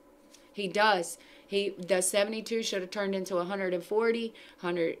us. He does. The 72 should have turned into 140,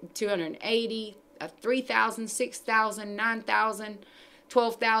 280, 3,000, 6,000, 9,000,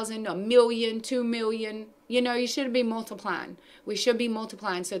 12,000, 1,000,000, 2,000,000. You know, you should be multiplying. We should be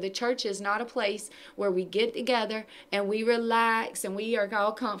multiplying. So the church is not a place where we get together and we relax and we are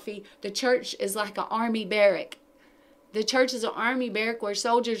all comfy. The church is like an army barrack. The church is an army barrack where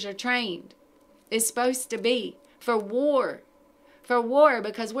soldiers are trained. It's supposed to be for war. For war,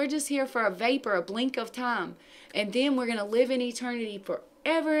 because we're just here for a vapor, a blink of time. And then we're going to live in eternity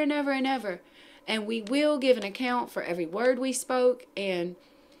forever and ever and ever. And we will give an account for every word we spoke. And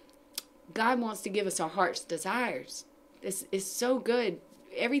God wants to give us our heart's desires. This is so good.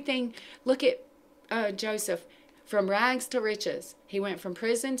 Everything, look at Joseph. From rags to riches. He went from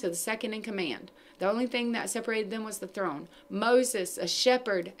prison to the second in command. The only thing that separated them was the throne. Moses, a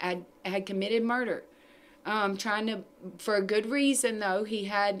shepherd, had committed murder. trying to, for a good reason though. He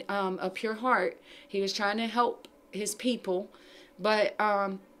had a pure heart. He was trying to help his people, but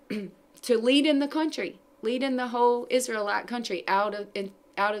to lead in the country, lead in the whole Israelite country out of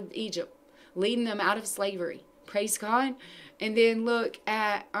Egypt, leading them out of slavery. Praise God. And then look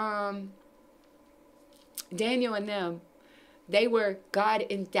at Daniel and them. God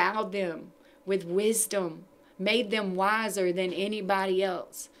endowed them with wisdom, made them wiser than anybody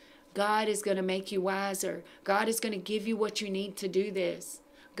else. God is going to make you wiser. God is going to give you what you need to do this.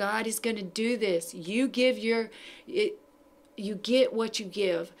 God is going to do this. You get what you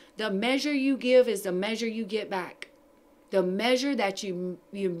give. The measure you give is the measure you get back. The measure that you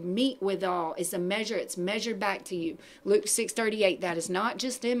meet with all is the measure. It's measured back to you. Luke 6:38. That is not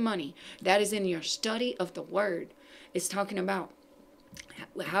just in money. That is in your study of the word. It's talking about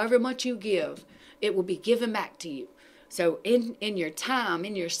however much you give, it will be given back to you. So in your time,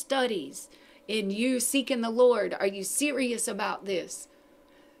 in your studies, in you seeking the Lord, are you serious about this?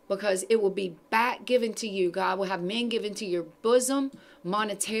 Because it will be back given to you. God will have men given to your bosom,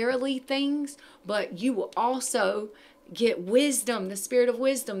 monetarily things, but you will also get wisdom, the spirit of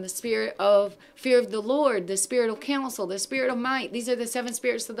wisdom, the spirit of fear of the Lord, the spirit of counsel, the spirit of might. These are the 7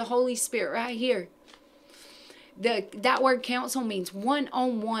 spirits of the Holy Spirit right here. That word counsel means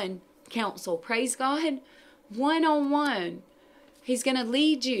one-on-one counsel. Praise God. One-on-one. He's going to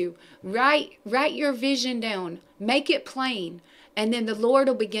lead you. Write your vision down. Make it plain. And then the Lord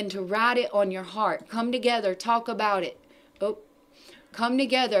will begin to write it on your heart. Come together. Talk about it. Oh, come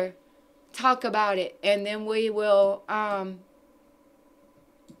together. Talk about it. And then we will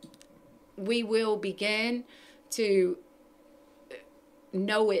begin to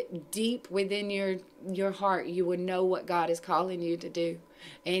know it deep within your heart. You will know what God is calling you to do.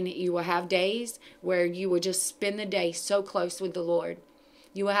 And you will have days where you will just spend the day so close with the Lord.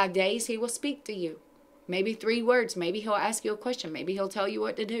 You will have days He will speak to you. Maybe 3 words. Maybe He'll ask you a question. Maybe He'll tell you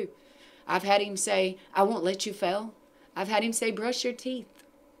what to do. I've had Him say, I won't let you fail. I've had Him say, brush your teeth.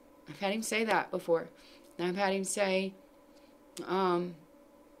 I've had Him say that before. I've had Him say,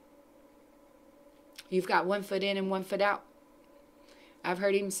 you've got 1 foot in and 1 foot out. I've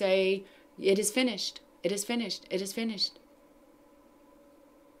heard Him say, it is finished. It is finished. It is finished.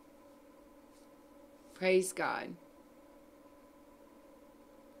 Praise God.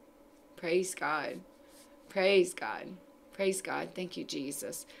 Praise God. Praise God. Praise God. Thank you,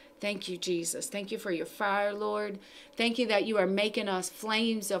 Jesus. Thank you, Jesus. Thank you for your fire, Lord. Thank you that you are making us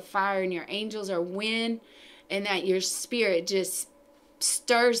flames of fire and your angels are wind, and that your spirit just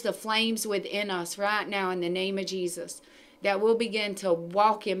stirs the flames within us right now in the name of Jesus. That we'll begin to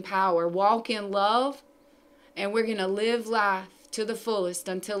walk in power, walk in love, and we're going to live life to the fullest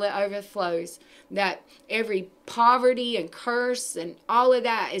until it overflows. That every poverty and curse and all of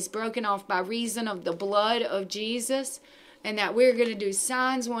that is broken off by reason of the blood of Jesus. And that we're going to do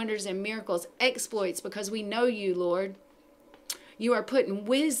signs, wonders, and miracles, exploits, because we know you, Lord. You are putting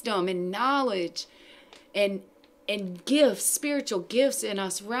wisdom and knowledge and gifts, spiritual gifts in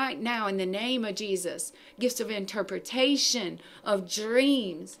us right now in the name of Jesus. Gifts of interpretation, of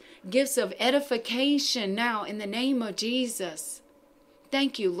dreams, gifts of edification now in the name of Jesus.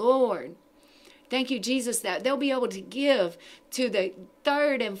 Thank you, Lord. Thank you, Jesus, that they'll be able to give to the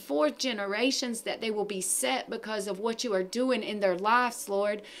 3rd and 4th generations, that they will be set because of what you are doing in their lives,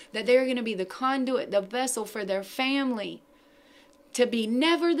 Lord. That they're going to be the conduit, the vessel for their family. To be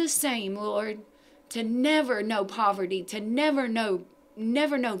never the same, Lord. To never know poverty, to never know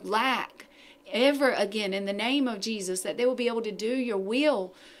lack ever again in the name of Jesus, that they will be able to do your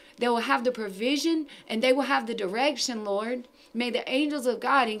will. They will have the provision and they will have the direction, Lord. May the angels of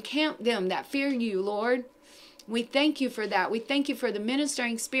God encamp them that fear you, Lord. We thank you for that. We thank you for the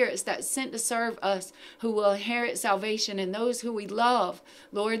ministering spirits that sent to serve us, who will inherit salvation, and those who we love,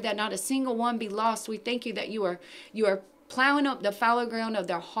 Lord, that not a single one be lost. We thank you that you are plowing up the fallow ground of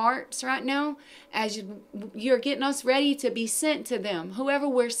their hearts right now as you're getting us ready to be sent to them. Whoever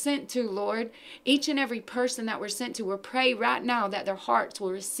we're sent to, Lord, each and every person that we're sent to, we pray right now that their hearts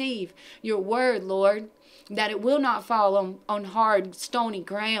will receive your word, Lord, that it will not fall on hard, stony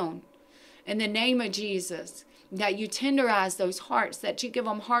ground. In the name of Jesus, that you tenderize those hearts, that you give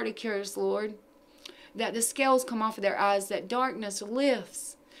them heart of cures, Lord, that the scales come off of their eyes, that darkness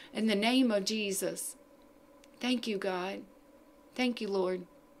lifts in the name of Jesus. Thank you, God. Thank you, Lord.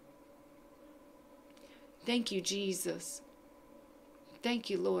 Thank you, Jesus. Thank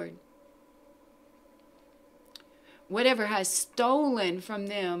you, Lord. Whatever has stolen from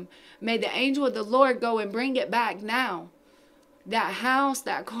them, may the angel of the Lord go and bring it back now. That house,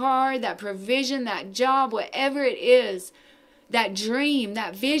 that car, that provision, that job, whatever it is that dream,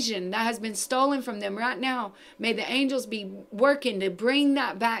 that vision that has been stolen from them right now. May the angels be working to bring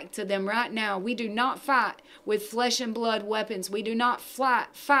that back to them right now. We do not fight with flesh and blood weapons. We do not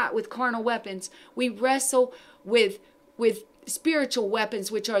fight with carnal weapons. We wrestle with spiritual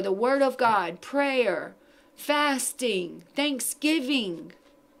weapons, which are the word of God, prayer, fasting, thanksgiving,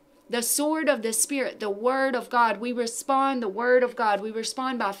 the sword of the Spirit, the word of God. We respond the word of God. We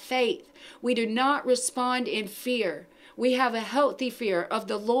respond by faith. We do not respond in fear. We have a healthy fear of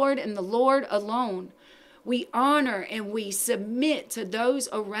the Lord and the Lord alone. We honor and we submit to those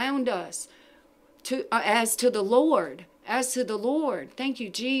around us as to the Lord. As to the Lord. Thank you,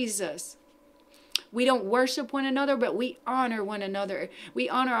 Jesus. We don't worship one another, but we honor one another. We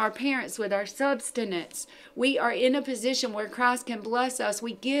honor our parents with our substance. We are in a position where Christ can bless us.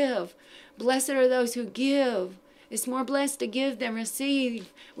 We give. Blessed are those who give. It's more blessed to give than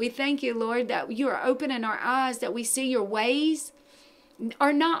receive. We thank you, Lord, that you are opening our eyes, that we see your ways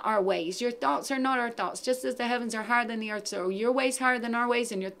are not our ways. Your thoughts are not our thoughts. Just as the heavens are higher than the earth, so your ways higher than our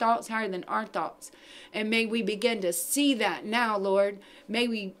ways and your thoughts higher than our thoughts. And may we begin to see that now, Lord. May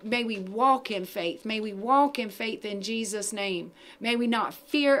we walk in faith. May we walk in faith in Jesus' name. May we not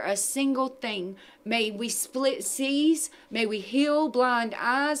fear a single thing. May we split seas. May we heal blind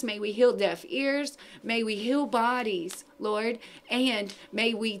eyes. May we heal deaf ears. May we heal bodies, Lord. And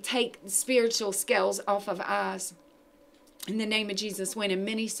may we take spiritual scales off of eyes. In the name of Jesus, winning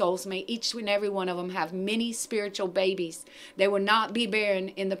many souls, may each and every one of them have many spiritual babies. They will not be barren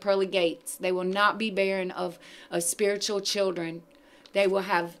in the pearly gates. They will not be barren of spiritual children. They will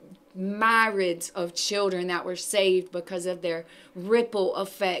have myriads of children that were saved because of their ripple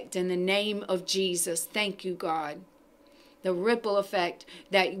effect in the name of Jesus. Thank you, God. The ripple effect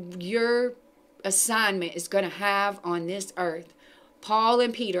that your assignment is going to have on this earth. Paul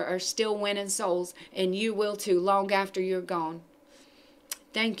and Peter are still winning souls, and you will too long after you're gone.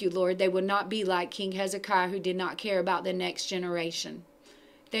 Thank you, Lord. They will not be like King Hezekiah, who did not care about the next generation.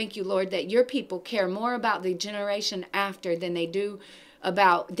 Thank you, Lord, that your people care more about the generation after than they do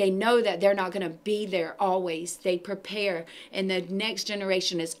about, they know that they're not going to be there always. They prepare, and the next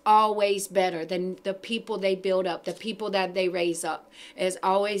generation is always better than the people they build up, the people that they raise up is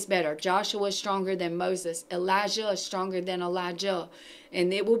always better. Joshua is stronger than Moses. Elijah is stronger than Elijah.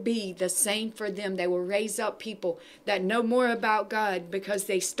 And it will be the same for them. They will raise up people that know more about God because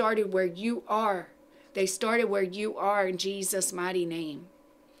they started where you are. They started where you are in Jesus' mighty name.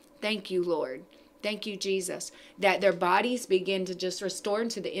 Thank you, Lord. Thank you, Jesus, that their bodies begin to just restore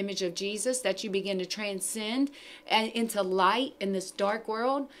into the image of Jesus, that you begin to transcend and into light in this dark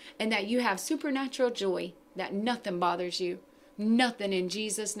world, and that you have supernatural joy, that nothing bothers you. Nothing in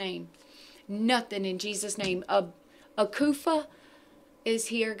Jesus' name. Nothing in Jesus' name. Akufa is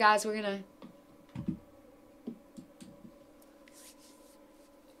here, guys. We're going to...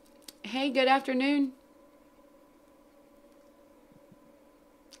 Hey, good afternoon.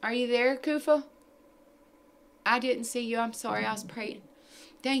 Are you there, Kufa? I didn't see you. I'm sorry. I was praying.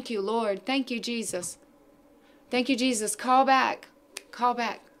 Thank you, Lord. Thank you, Jesus. Thank you, Jesus. Call back. Call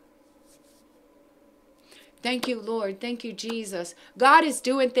back. Thank you, Lord. Thank you, Jesus. God is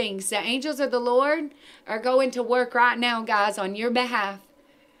doing things. The angels of the Lord are going to work right now, guys, on your behalf.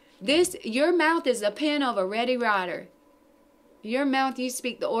 Your mouth is the pen of a ready writer. Your mouth, you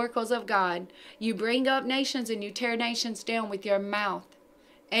speak the oracles of God. You bring up nations and you tear nations down with your mouth.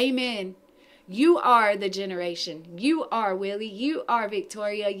 Amen. You are the generation. You are Willie. You are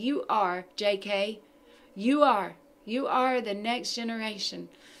Victoria. You are JK. You are. You are the next generation.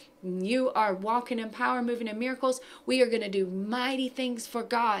 You are walking in power, moving in miracles. We are going to do mighty things for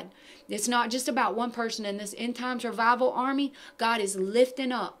God. It's not just about one person in this end times revival army. God is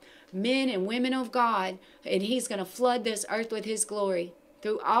lifting up men and women of God, and he's going to flood this earth with his glory.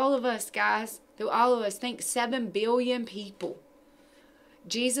 Through all of us, guys. Through all of us. Think 7 billion people.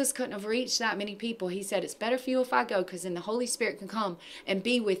 Jesus couldn't have reached that many people. He said, it's better for you if I go, because then the Holy Spirit can come and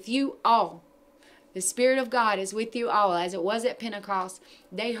be with you all. The Spirit of God is with you all, as it was at Pentecost.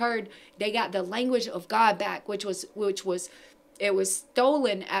 They got the language of God back, it was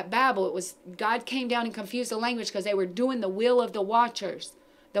stolen at Babel. God came down and confused the language because they were doing the will of the watchers,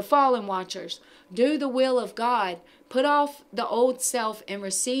 the fallen watchers. Do the will of God. Put off the old self and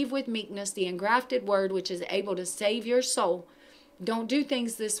receive with meekness the engrafted word, which is able to save your soul. Don't do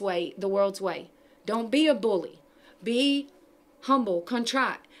things this way, the world's way. Don't be a bully. Be humble,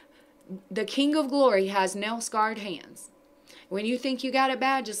 contrite. The King of Glory has nail-scarred hands. When you think you got it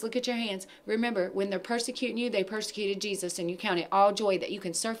bad, just look at your hands. Remember, when they're persecuting you, they persecuted Jesus, and you count it all joy that you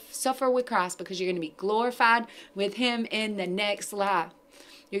can suffer with Christ because you're going to be glorified with him in the next life.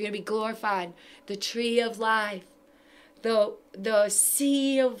 You're going to be glorified. The tree of life. the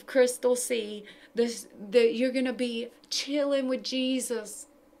sea of crystal sea. You're going to be chilling with Jesus.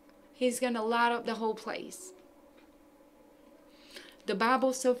 He's going to light up the whole place. The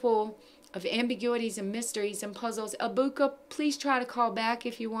Bible's so full of ambiguities and mysteries and puzzles. Abuka, please try to call back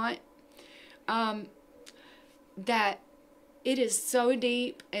if you want. That it is so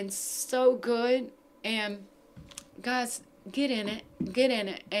deep and so good. And guys, get in it. Get in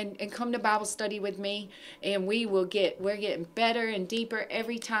it. And come to Bible study with me. And we're getting better and deeper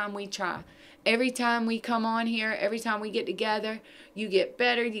every time we try. Every time we come on here, every time we get together, you get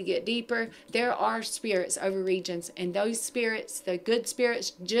better, you get deeper. There are spirits over regions, and those spirits, the good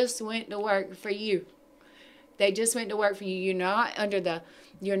spirits, just went to work for you. They just went to work for you. You're not under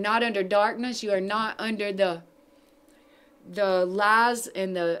darkness. You are not under the lies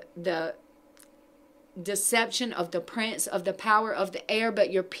and the deception of the prince of the power of the air,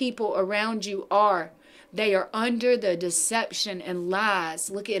 but your people around you are. They are under the deception and lies.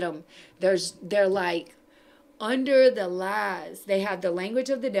 Look at them. They're like under the lies. They have the language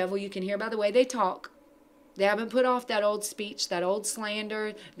of the devil. You can hear by the way they talk. They haven't put off that old speech, that old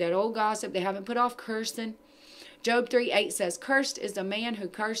slander, that old gossip. They haven't put off cursing. Job 3:8 says, "Cursed is the man who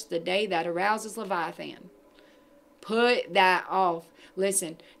cursed the day that arouses Leviathan." Put that off.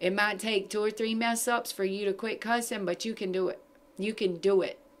 Listen, it might take 2 or 3 mess ups for you to quit cussing, but you can do it. You can do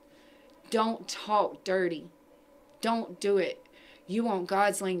it. Don't talk dirty. Don't do it. You want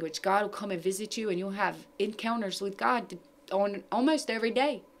God's language. God will come and visit you, and you'll have encounters with God on almost every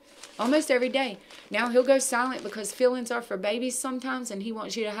day. Almost every day. Now he'll go silent because feelings are for babies sometimes, and he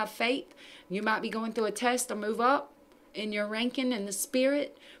wants you to have faith. You might be going through a test to move up in your ranking in the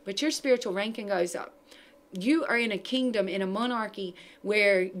spirit, but your spiritual ranking goes up. You are in a kingdom, in a monarchy,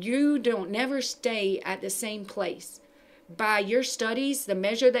 where you don't never stay at the same place. By your studies, the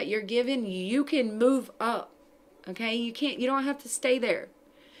measure that you're given, you can move up. Okay? You don't have to stay there.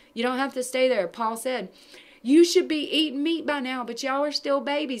 You don't have to stay there. Paul said, you should be eating meat by now, but y'all are still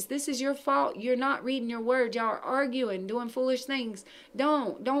babies. This is your fault. You're not reading your word. Y'all are arguing, doing foolish things.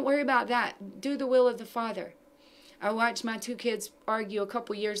 Don't worry about that. Do the will of the Father. I watched my 2 kids argue a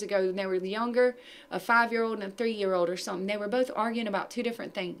couple years ago when they were younger, a 5-year-old and a 3-year-old or something. They were both arguing about 2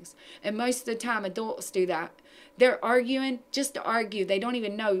 different things. And most of the time, adults do that. They're arguing just to argue. They don't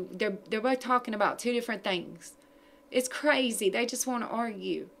even know. They're both talking about 2 different things. It's crazy. They just want to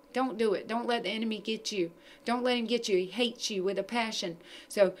argue. Don't do it. Don't let the enemy get you. Don't let him get you. He hates you with a passion.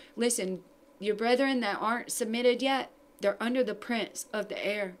 So, listen, your brethren that aren't submitted yet, they're under the prince of the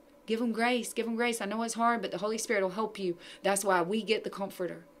air. Give them grace. Give them grace. I know it's hard, but the Holy Spirit will help you. That's why we get the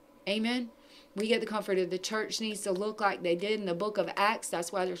comforter. Amen? We get the comforter. The church needs to look like they did in the book of Acts.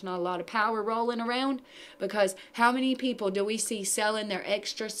 That's why there's not a lot of power rolling around. Because how many people do we see selling their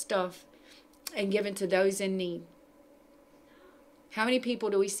extra stuff and giving to those in need? How many people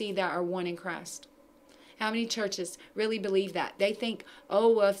do we see that are one in Christ? How many churches really believe that? They think,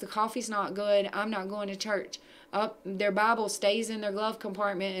 oh, well, if the coffee's not good, I'm not going to church. Their Bible stays in their glove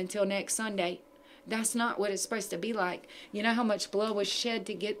compartment until next Sunday. That's not what it's supposed to be like. You know how much blood was shed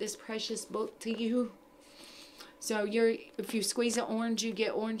to get this precious book to you? So if you squeeze an orange, you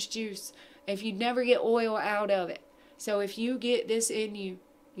get orange juice. If you never get oil out of it. So if you get this in you,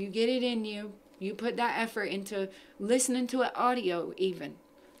 you get it in you, you put that effort into listening to an audio even.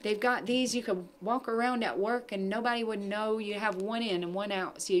 They've got these, you could walk around at work and nobody would know you have one in and one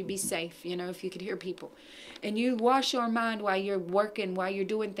out, so you'd be safe, if you could hear people. And you wash your mind while you're working, while you're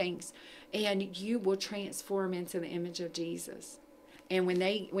doing things, and you will transform into the image of Jesus. And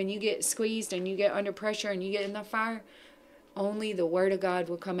when you get squeezed and you get under pressure and you get in the fire, only the Word of God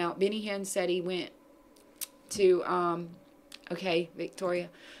will come out. Benny Hinn said he went to, Victoria,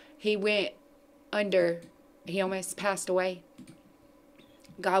 he went under, he almost passed away.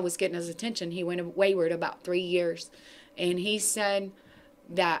 God was getting his attention. He went wayward about 3 years. And he said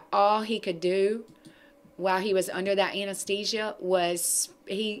that all he could do while he was under that anesthesia was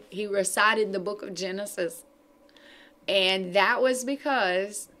he recited the book of Genesis. And that was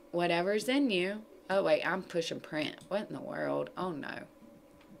because whatever's in you. Oh, wait, I'm pushing print. What in the world? Oh, no.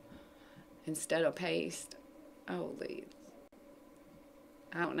 Instead of paste. Holy.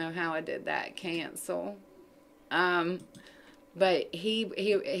 I don't know how I did that. Cancel. But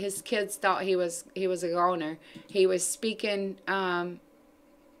his kids thought he was a goner. He was speaking the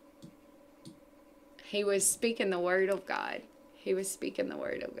word of God. He was speaking the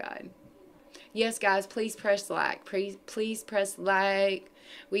word of God. Yes, guys, please press like. Please press like.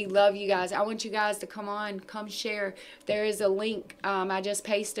 We love you guys. I want you guys to come on, come share. There is a link. I just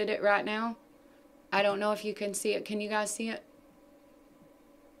pasted it right now. I don't know if you can see it. Can you guys see it?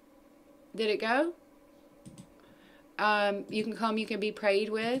 Did it go? you can come, you can be prayed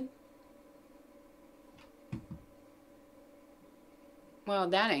with. Well,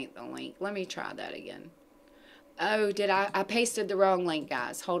 that ain't the link. Let me try that again. Oh, I pasted the wrong link,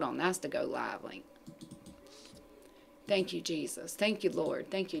 guys. Hold on, that's the go live link. Thank you, Jesus. Thank you,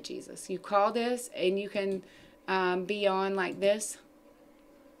 Lord. Thank you, Jesus. You call this, and you can be on like this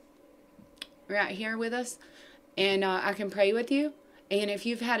right here with us, and I can pray with you. And if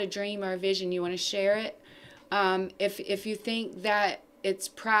you've had a dream or a vision, you want to share it. If you think that it's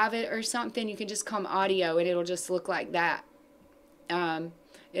private or something, you can just come audio, and it'll just look like that.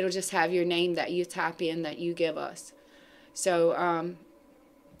 It'll just have your name that you type in that you give us. So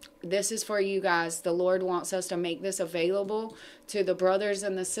this is for you guys. The Lord wants us to make this available to the brothers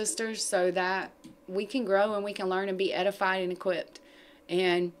and the sisters so that we can grow and we can learn and be edified and equipped.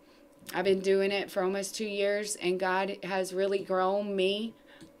 And I've been doing it for almost 2 years, and God has really grown me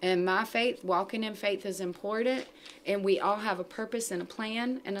and my faith. Walking in faith is important, and we all have a purpose and a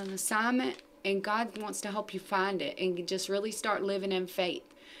plan and an assignment, and God wants to help you find it and just really start living in faith.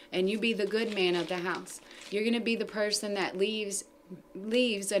 And you be the good man of the house. You're going to be the person that leaves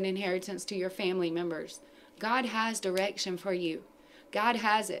an inheritance to your family members. God has direction for you. God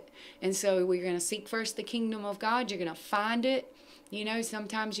has it. And so we're going to seek first the kingdom of God. You're going to find it. You know,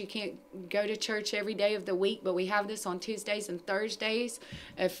 sometimes you can't go to church every day of the week, but we have this on Tuesdays and Thursdays.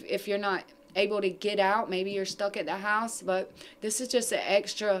 If you're not able to get out, maybe you're stuck at the house, but this is just an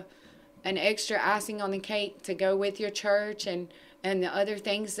extra icing on the cake to go with your church and the other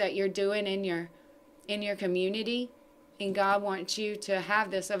things that you're doing in your community. And God wants you to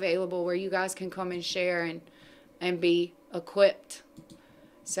have this available where you guys can come and share and be equipped.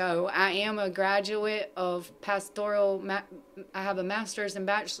 So I am a graduate of pastoral. I have a master's and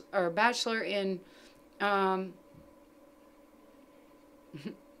bachelor in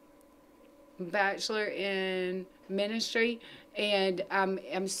bachelor in ministry, and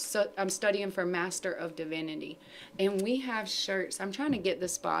I'm studying for Master of Divinity. And we have shirts. I'm trying to get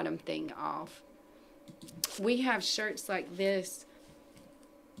this bottom thing off. We have shirts like this.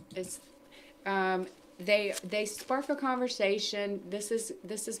 It's they spark a conversation. This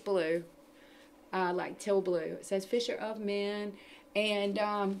is blue, like teal blue. It says Fisher of Men, and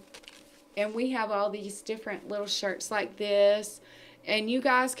we have all these different little shirts like this. And you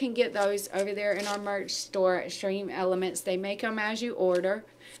guys can get those over there in our merch store at Stream Elements. They make them as you order.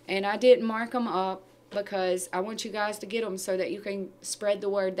 And I didn't mark them up because I want you guys to get them so that you can spread the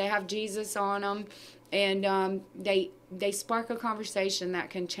word. They have Jesus on them. And they spark a conversation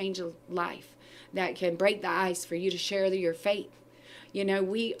that can change a life, that can break the ice for you to share your faith. You know,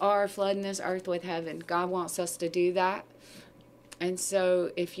 we are flooding this earth with heaven. God wants us to do that. And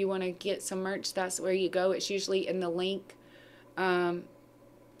so if you want to get some merch, that's where you go. It's usually in the link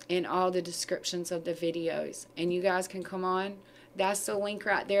in all the descriptions of the videos. And you guys can come on. That's the link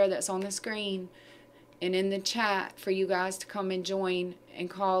right there that's on the screen and in the chat for you guys to come and join and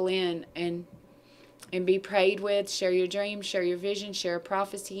call in and be prayed with. Share your dreams, share your vision, share a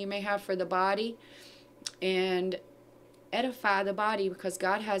prophecy you may have for the body, and edify the body, because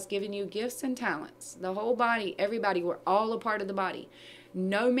God has given you gifts and talents. The whole body, everybody, we're all a part of the body.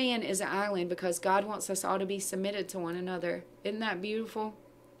 No man is an island, because God wants us all to be submitted to one another. Isn't that beautiful?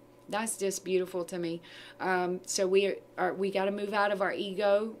 That's just beautiful to me. So we got to move out of our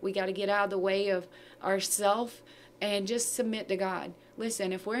ego. We got to get out of the way of ourself and just submit to God.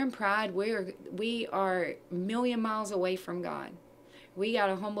 Listen, if we're in pride, we are a million miles away from God. We got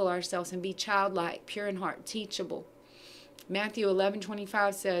to humble ourselves and be childlike, pure in heart, teachable. Matthew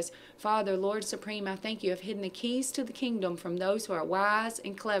 11:25 says, Father, Lord Supreme, I thank you have hidden the keys to the kingdom from those who are wise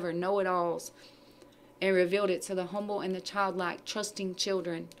and clever, know-it-alls, and revealed it to the humble and the childlike, trusting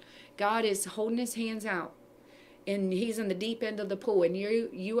children. God is holding his hands out, and he's in the deep end of the pool, and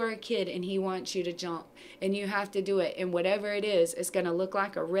you are a kid, and he wants you to jump, and you have to do it. And whatever it is, it's going to look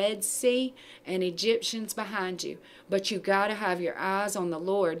like a Red Sea and Egyptians behind you, but you got to have your eyes on the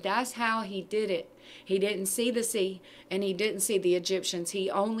Lord. That's how he did it. He didn't see the sea, and he didn't see the Egyptians. He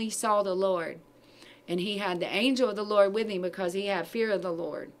only saw the Lord, and he had the angel of the Lord with him because he had fear of the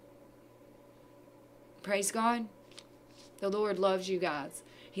Lord. Praise God. The Lord loves you guys.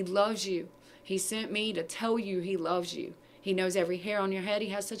 He loves you. He sent me to tell you he loves you. He knows every hair on your head. He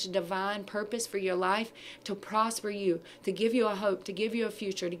has such a divine purpose for your life, to prosper you, to give you a hope, to give you a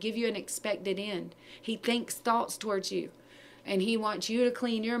future, to give you an expected end. He thinks thoughts towards you, and he wants you to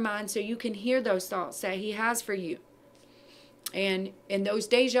clean your mind so you can hear those thoughts that he has for you. And in those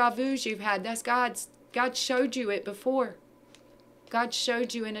deja vus you've had, that's God showed you it before. God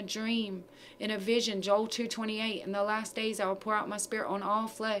showed you in a dream, in a vision, Joel 2:28, in the last days I will pour out my spirit on all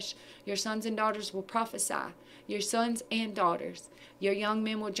flesh. Your sons and daughters will prophesy. Your sons and daughters. Your young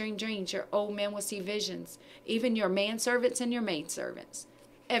men will dream dreams. Your old men will see visions. Even your manservants and your maidservants.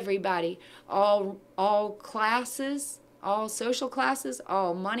 Everybody, all classes, all social classes,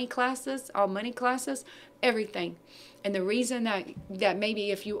 all money classes, everything. And the reason that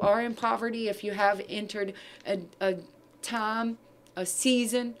maybe if you are in poverty, if you have entered a time, a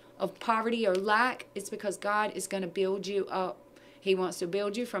season of poverty or lack, it's because God is going to build you up. He wants to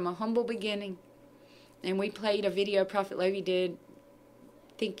build you from a humble beginning. And we played a video Prophet Lovey did,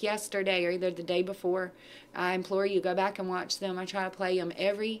 I think yesterday or either the day before. I implore you, go back and watch them. I try to play them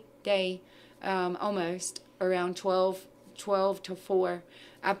every day, almost around 12 to 4.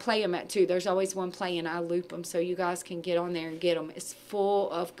 I play them at 2. There's always one playing. I loop them so you guys can get on there and get them. It's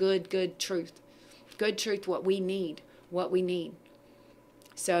full of good truth. Good truth, what we need.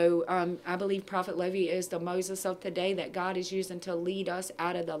 So I believe Prophet Lovey is the Moses of today that God is using to lead us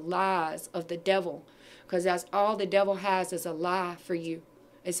out of the lies of the devil. Because that's all the devil has is a lie for you.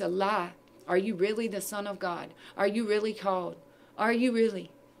 It's a lie. Are you really the Son of God? Are you really called? Are you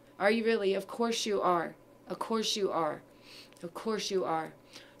really? Are you really? Of course you are. Of course you are. Of course you are.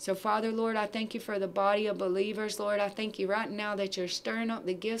 So, Father, Lord, I thank you for the body of believers, Lord. I thank you right now that you're stirring up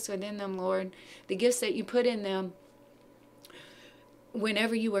the gifts within them, Lord. The gifts that you put in them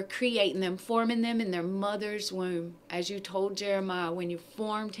whenever you were creating them, forming them in their mother's womb. As you told Jeremiah, when you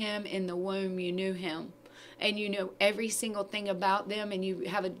formed him in the womb, you knew him. And you know every single thing about them, and you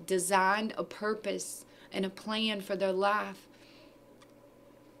have designed a purpose and a plan for their life.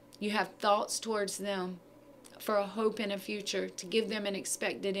 You have thoughts towards them for a hope and a future, to give them an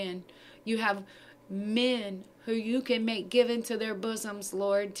expected end. You have men who you can make give into their bosoms,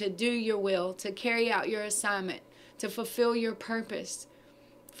 Lord, to do your will, to carry out your assignment, to fulfill your purpose.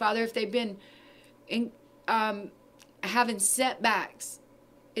 Father, if they've been having setbacks,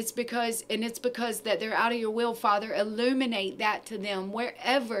 it's because that they're out of your will, Father. Illuminate that to them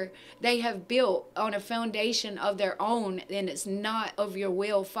wherever they have built on a foundation of their own and it's not of your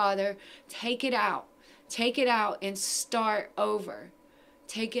will, Father. Take it out. Take it out and start over.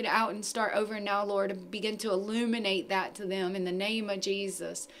 Take it out and start over now, Lord, and begin to illuminate that to them in the name of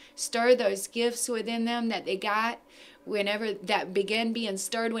Jesus. Stir those gifts within them that they got whenever that began being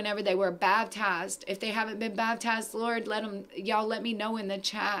stirred whenever they were baptized. If they haven't been baptized, Lord, y'all let me know in the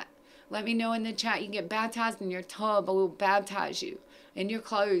chat. Let me know in the chat. You can get baptized in your tub. I will baptize you. In your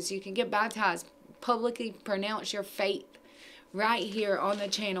clothes, you can get baptized. Publicly pronounce your faith right here on the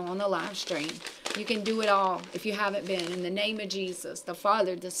channel, on the live stream. You can do it all if you haven't been. In the name of Jesus, the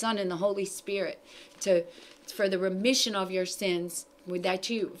Father, the Son, and the Holy Spirit, for the remission of your sins,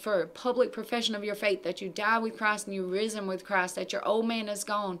 for a public profession of your faith, that you died with Christ and you risen with Christ, that your old man is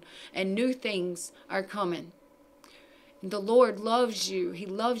gone and new things are coming. The Lord loves you. He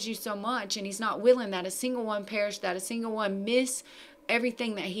loves you so much, and he's not willing that a single one perish, that a single one miss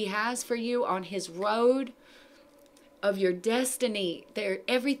everything that he has for you on his road of your destiny. There,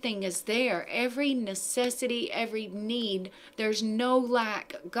 everything is there. Every necessity, every need. There's no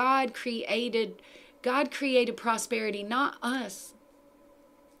lack. God created prosperity, not us.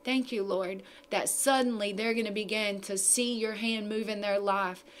 Thank you, Lord, that suddenly they're going to begin to see your hand move in their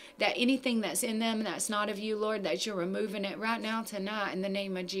life. That anything that's in them that's not of you, Lord, that you're removing it right now tonight in the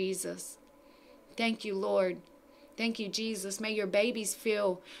name of Jesus. Thank you, Lord. Thank you, Jesus. May your babies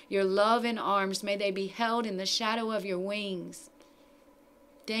feel your love in arms. May they be held in the shadow of your wings.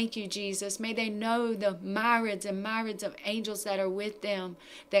 Thank you, Jesus. May they know the myriads and myriads of angels that are with them,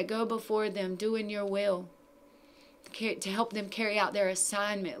 that go before them, doing your will, to help them carry out their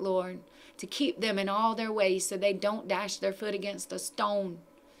assignment, Lord, to keep them in all their ways so they don't dash their foot against a stone.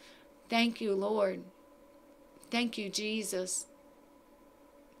 Thank you, Lord. Thank you, Jesus.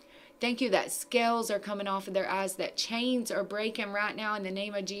 Thank you that scales are coming off of their eyes, that chains are breaking right now in the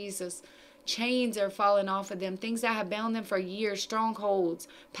name of Jesus. Chains are falling off of them, things that have bound them for years, strongholds,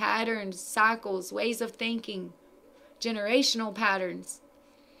 patterns, cycles, ways of thinking, generational patterns.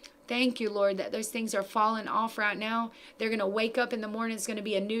 Thank you, Lord, that those things are falling off right now. They're going to wake up in the morning. It's going to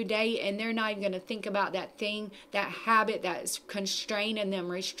be a new day, and they're not even going to think about that thing, that habit that's constraining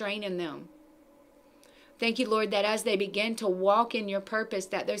them, restraining them. Thank you, Lord, that as they begin to walk in your purpose,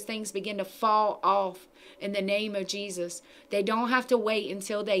 that those things begin to fall off in the name of Jesus. They don't have to wait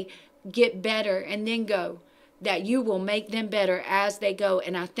until they get better and then go. That you will make them better as they go.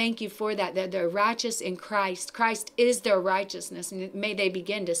 And I thank you for that they're righteous in Christ. Christ is their righteousness. And may they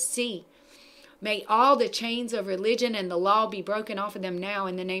begin to see. May all the chains of religion and the law be broken off of them now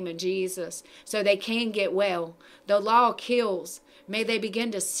in the name of Jesus, so they can get well. The law kills. May they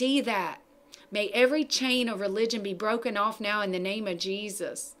begin to see that. May every chain of religion be broken off now in the name of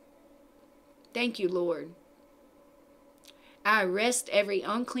Jesus. Thank you, Lord. I arrest every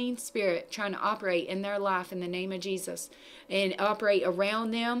unclean spirit trying to operate in their life in the name of Jesus and operate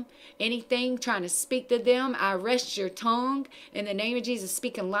around them. Anything trying to speak to them, I arrest your tongue in the name of Jesus,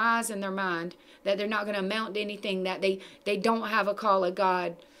 speaking lies in their mind that they're not going to amount to anything, that they don't have a call of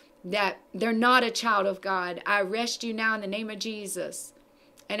God, that they're not a child of God. I arrest you now in the name of Jesus,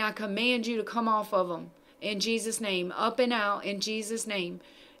 and I command you to come off of them in Jesus' name, up and out in Jesus' name.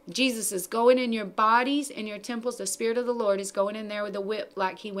 Jesus is going in your bodies, in your temples. The Spirit of the Lord is going in there with a whip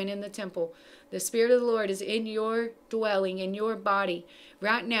like he went in the temple. The Spirit of the Lord is in your dwelling, in your body,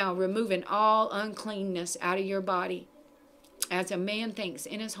 right now, removing all uncleanness out of your body. As a man thinks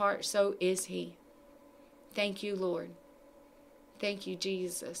in his heart, so is he. Thank you, Lord. Thank you,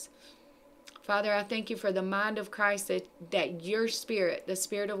 Jesus. Father, I thank you for the mind of Christ, that your Spirit, the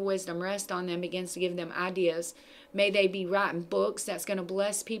Spirit of wisdom, rests on them, begins to give them ideas. May they be writing books that's going to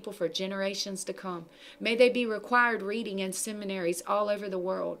bless people for generations to come. May they be required reading in seminaries all over the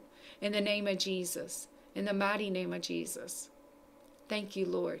world. In the name of Jesus. In the mighty name of Jesus. Thank you,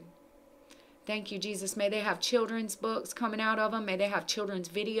 Lord. Thank you, Jesus. May they have children's books coming out of them. May they have children's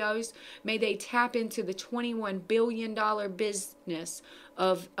videos. May they tap into the $21 billion business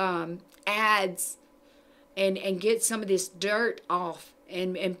of ads and get some of this dirt off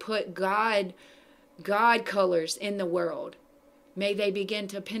and put God colors in the world. May they begin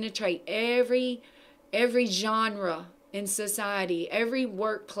to penetrate every genre in society, every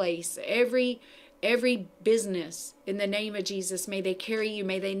workplace, every business in the name of Jesus. May they carry you.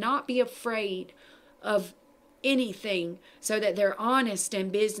 May they not be afraid of anything, so that they're honest in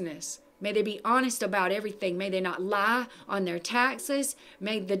business. May they be honest about everything. May they not lie on their taxes.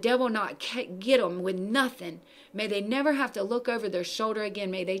 May the devil not get them with nothing. May they never have to look over their shoulder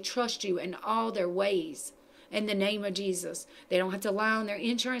again. May they trust you in all their ways. In the name of Jesus. They don't have to lie on their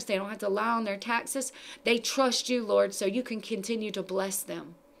insurance. They don't have to lie on their taxes. They trust you, Lord, so you can continue to bless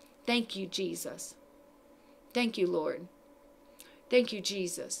them. Thank you, Jesus. Thank you, Lord. Thank you,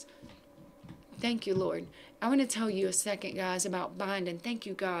 Jesus. Thank you, Lord. I want to tell you a second, guys, about binding. Thank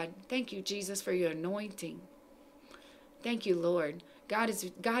you, God. Thank you, Jesus, for your anointing. Thank you, Lord. God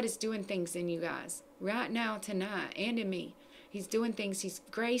is doing things in you guys right now, tonight, and in me. He's doing things. He's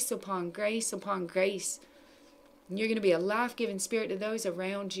grace upon grace upon grace. And you're going to be a life-giving spirit to those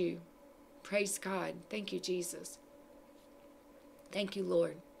around you. Praise God. Thank you, Jesus. Thank you,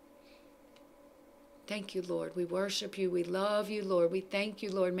 Lord. Thank you, Lord. We worship you. We love you, Lord. We thank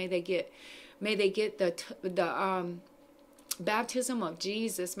you, Lord. May they get the baptism of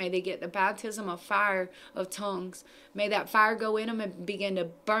Jesus. May they get the baptism of fire of tongues. May that fire go in them and begin to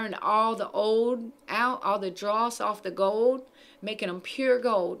burn all the old out, all the dross off the gold, making them pure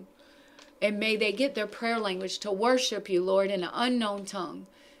gold. And may they get their prayer language to worship you, Lord, in an unknown tongue,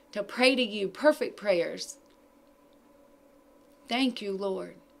 to pray to you perfect prayers. Thank you,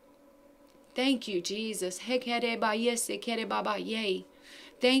 Lord. Thank you, Jesus. Thank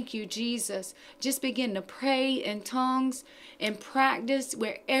you, Jesus. Just begin to pray in tongues and practice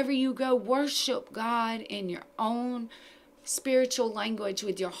wherever you go. Worship God in your own spiritual language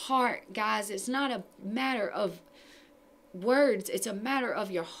with your heart. Guys, it's not a matter of words. It's a matter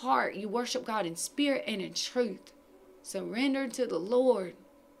of your heart. You worship God in spirit and in truth. Surrender to the Lord.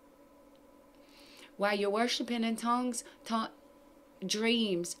 While you're worshiping in tongues,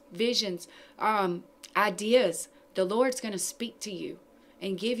 dreams, visions, ideas, the Lord's going to speak to you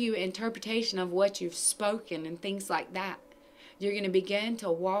and give you interpretation of what you've spoken and things like that. You're going to begin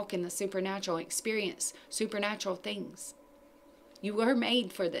to walk in the supernatural, experience supernatural things. You were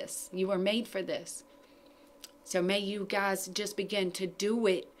made for this. You were made for this. So may you guys just begin to do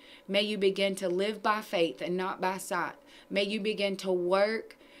it. May you begin to live by faith and not by sight. May you begin to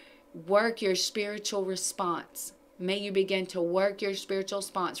work your spiritual response. May you begin to work your spiritual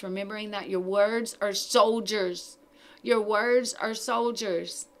response, remembering that your words are soldiers. Your words are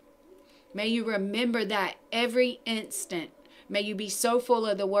soldiers. May you remember that every instant. May you be so full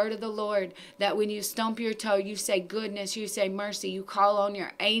of the word of the Lord that when you stump your toe, you say goodness, you say mercy. You call on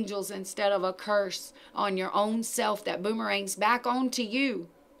your angels instead of a curse on your own self that boomerangs back onto you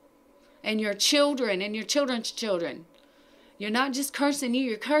and your children and your children's children. You're not just cursing you,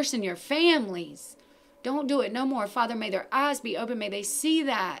 you're cursing your families. Don't do it no more. Father, may their eyes be open. May they see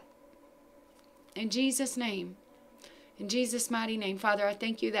that. In Jesus' name. In Jesus' mighty name. Father, I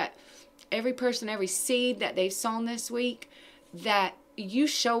thank you that every person, every seed that they've sown this week, that you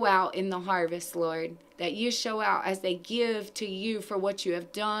show out in the harvest, Lord. That you show out as they give to you for what you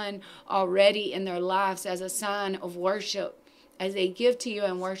have done already in their lives as a sign of worship, as they give to you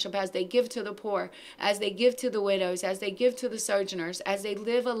in worship, as they give to the poor, as they give to the widows, as they give to the sojourners, as they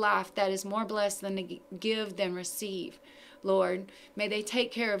live a life that is more blessed than to give than receive. Lord, may they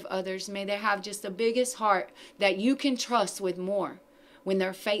take care of others. May they have just the biggest heart that you can trust with more. When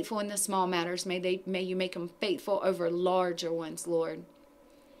they're faithful in the small matters, may you make them faithful over larger ones, Lord.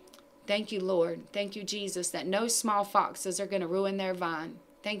 Thank you, Lord. Thank you, Jesus, that no small foxes are going to ruin their vine.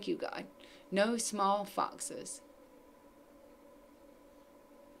 Thank you, God. No small foxes.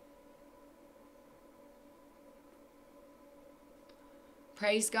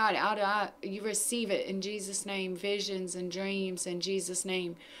 Praise God. You receive it in Jesus' name. Visions and dreams in Jesus'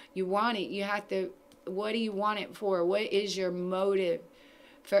 name. You want it. You have to. What do you want it for? What is your motive?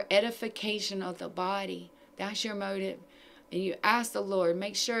 For edification of the body. That's your motive. And you ask the Lord,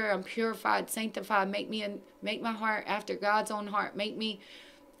 make sure I'm purified, sanctified. Make my heart after God's own heart. Make me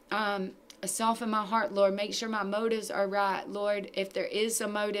soften my heart, Lord. Make sure my motives are right, Lord. If there is a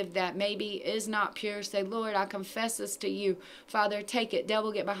motive that maybe is not pure, say, Lord, I confess this to you. Father, take it.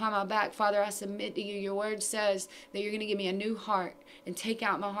 Devil, get behind my back. Father, I submit to you. Your word says that you're going to give me a new heart and take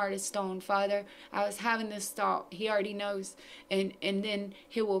out my heart of stone. Father, I was having this thought. He already knows. And then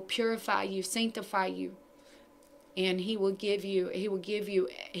he will purify you, sanctify you. And he wants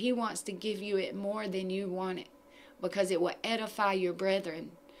to give you it more than you want it, because it will edify your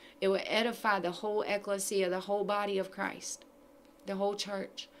brethren. It will edify the whole ecclesia, the whole body of Christ, the whole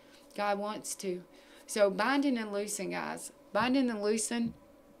church. God wants to. So binding and loosing, guys. Binding and loosing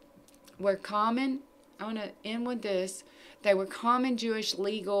were common. I want to end with this. They were common Jewish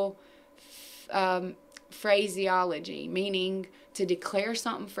legal phraseology, meaning to declare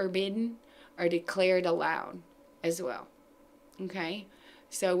something forbidden or declare it aloud as well. Okay?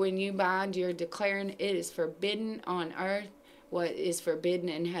 So when you bind, you're declaring it is forbidden on earth what is forbidden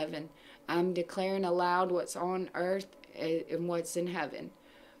in heaven. I'm declaring aloud what's on earth and what's in heaven.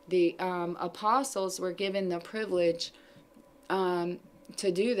 The apostles were given the privilege to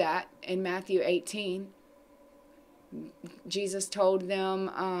do that in Matthew 18. Jesus told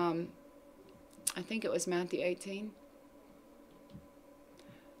them, I think it was Matthew 18.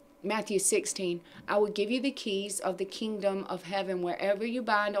 Matthew 16, I will give you the keys of the kingdom of heaven. Wherever you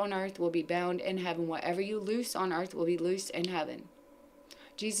bind on earth will be bound in heaven. Whatever you loose on earth will be loosed in heaven.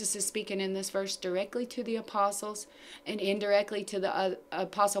 Jesus is speaking in this verse directly to the apostles and indirectly to the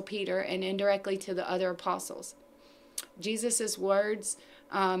apostle Peter and indirectly to the other apostles. Jesus' words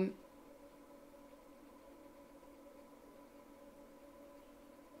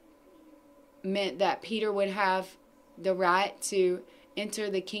meant that Peter would have the right to enter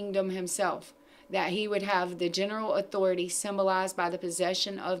the kingdom himself, that he would have the general authority symbolized by the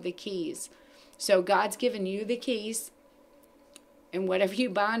possession of the keys. So God's given you the keys, and whatever you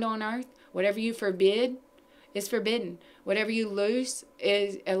bind on earth, whatever you forbid is forbidden. Whatever you loose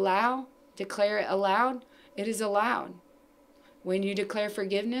is allowed, declare it aloud, it is allowed. When you declare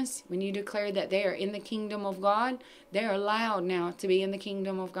forgiveness, when you declare that they are in the kingdom of God, they are allowed now to be in the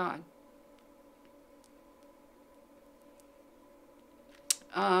kingdom of God.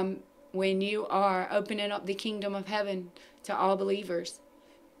 When you are opening up the kingdom of heaven to all believers,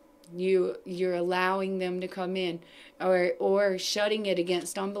 you're allowing them to come in, or shutting it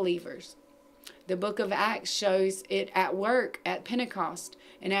against unbelievers. The book of Acts shows it at work at Pentecost.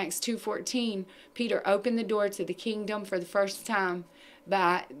 In Acts 2:14, Peter opened the door to the kingdom for the first time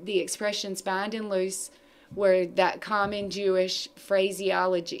by the expressions bind and loose, were that common Jewish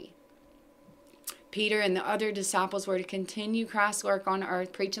phraseology. Peter and the other disciples were to continue Christ's work on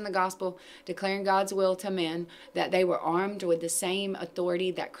earth, preaching the gospel, declaring God's will to men, that they were armed with the same authority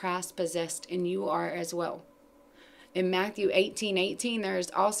that Christ possessed, and you are as well. In Matthew 18:18, there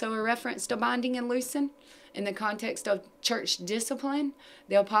is also a reference to binding and loosing. In the context of church discipline,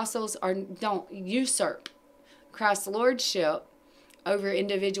 the apostles don't usurp Christ's lordship over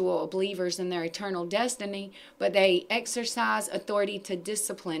individual believers and their eternal destiny, but they exercise authority to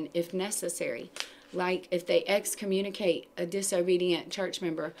discipline if necessary. Like if they excommunicate a disobedient church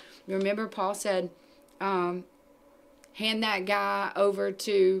member. Remember Paul said, hand that guy over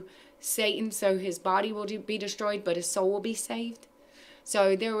to Satan so his body will be destroyed, but his soul will be saved.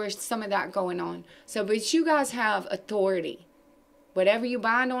 So there was some of that going on. So, but you guys have authority. Whatever you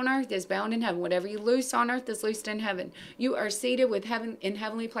bind on earth is bound in heaven. Whatever you loose on earth is loosed in heaven. You are seated with heaven in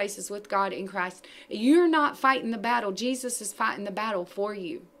heavenly places with God in Christ. You're not fighting the battle. Jesus is fighting the battle for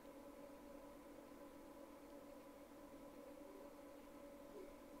you.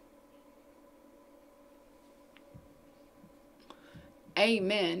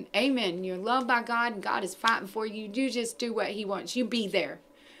 Amen. Amen. You're loved by God, and God is fighting for you. You just do what he wants. You be there.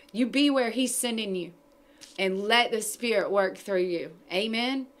 You be where he's sending you. and let the Spirit work through you.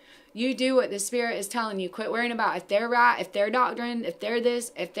 Amen. You do what the Spirit is telling you. Quit worrying about if they're right, if they're doctrine, if they're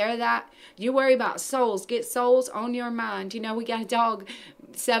this, if they're that. You worry about souls. Get souls on your mind. You know, we got a dog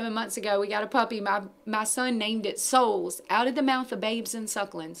 7 months ago. We got a puppy. My son named it Souls, out of the mouth of babes and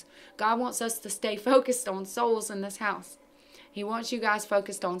sucklings. God wants us to stay focused on souls in this house. He wants you guys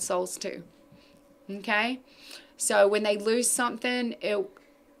focused on souls too. Okay? So when they lose something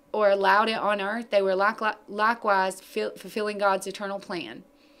or allowed it on earth, they were likewise fulfilling God's eternal plan.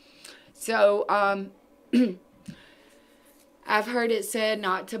 So, I've heard it said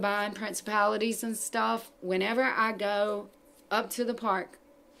not to bind principalities and stuff. Whenever I go up to the park,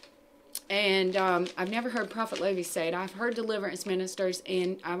 and I've never heard Prophet Lovey say it. I've heard deliverance ministers,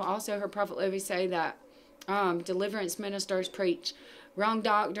 and I've also heard Prophet Lovey say that deliverance ministers preach wrong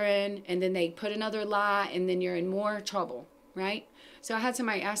doctrine, and then they put another lie, and then you're in more trouble, right? So I had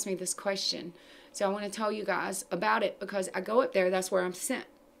somebody ask me this question. So I want to tell you guys about it, because I go up there, that's where I'm sent.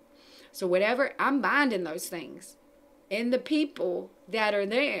 So whatever, I'm binding those things in the people that are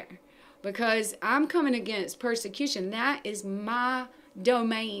there, because I'm coming against persecution. That is my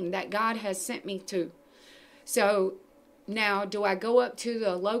domain that God has sent me to. So now, do I go up to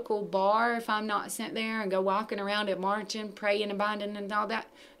the local bar if I'm not sent there and go walking around and marching, praying and binding and all that?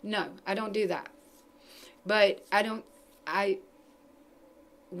 No, I don't do that. But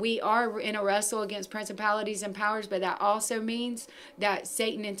we are in a wrestle against principalities and powers, but that also means that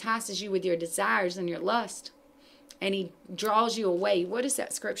Satan entices you with your desires and your lust, and he draws you away. What is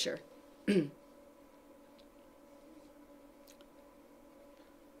that scripture? The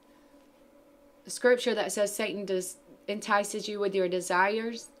scripture that says Satan entices you with your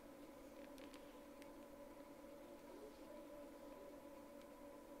desires.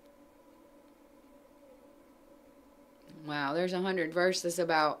 Wow, there's 100 verses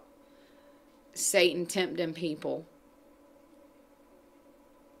about Satan tempting people.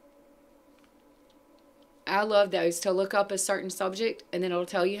 I love those, to look up a certain subject and then it'll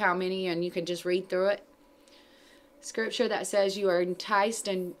tell you how many, and you can just read through it. Scripture that says you are enticed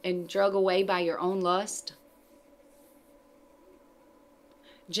and drug away by your own lust.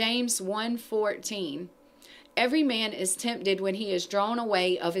 James 1:14. Every man is tempted when he is drawn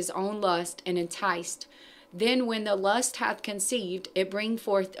away of his own lust and enticed. Then when the lust hath conceived, it bring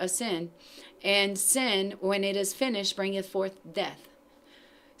forth a sin. And sin, when it is finished, bringeth forth death.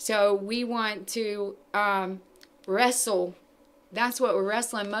 So we want to wrestle. That's what we're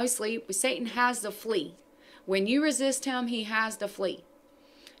wrestling mostly. Satan has to flee. When you resist him, he has to flee.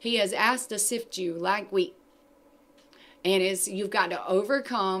 He has asked to sift you like wheat. And you've got to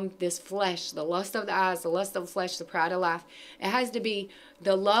overcome this flesh, the lust of the eyes, the lust of the flesh, the pride of life. It has to be,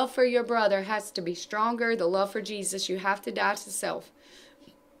 the love for your brother has to be stronger. The love for Jesus, you have to die to self.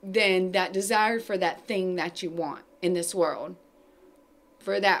 Then that desire for that thing that you want in this world.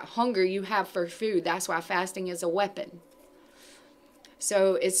 For that hunger you have for food. That's why fasting is a weapon.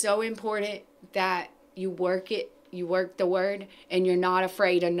 So it's so important that you work it. You work the word, and you're not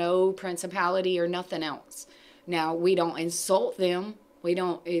afraid of no principality or nothing else. Now, we don't insult them. We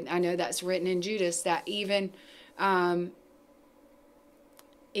don't, I know that's written in Judas, that even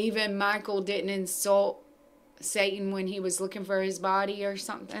Michael didn't insult Satan when he was looking for his body or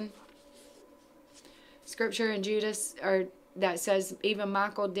something. Scripture in Judas, or that says even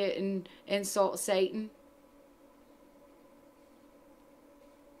Michael didn't insult Satan.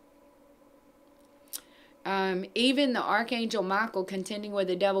 Even the archangel Michael, contending with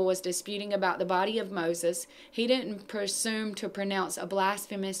the devil, was disputing about the body of Moses. He didn't presume to pronounce a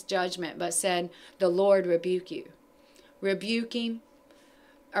blasphemous judgment, but said, "The Lord rebuke you." Rebuke him,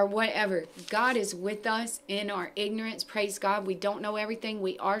 or whatever. God is with us in our ignorance. Praise God. We don't know everything.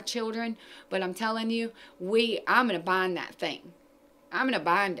 We are children. But I'm telling you, I'm going to bind that thing. I'm going to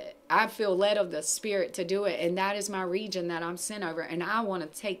bind it. I feel led of the Spirit to do it. And that is my region that I'm sent over. And I want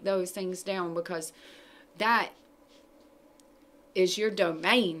to take those things down, because that is your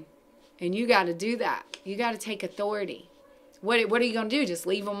domain. And you got to do that. You got to take authority. What are you going to do? Just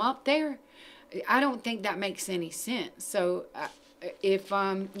leave them up there? I don't think that makes any sense. So if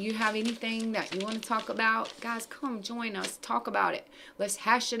you have anything that you want to talk about, guys, come join us. Talk about it. Let's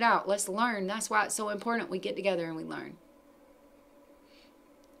hash it out. Let's learn. That's why it's so important we get together and we learn.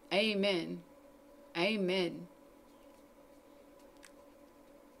 Amen. Amen.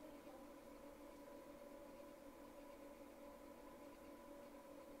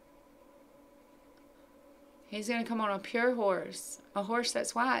 He's going to come on a pure horse. A horse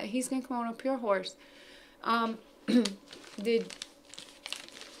that's white. He's going to come on a pure horse. Did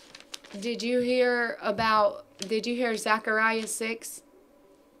you hear Zechariah 6?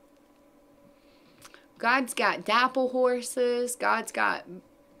 God's got dapple horses. God's got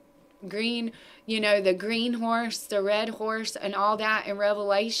green, you know, the green horse, the red horse, and all that in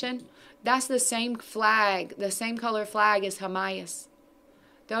Revelation. That's the same flag, the same color flag as Emmaus.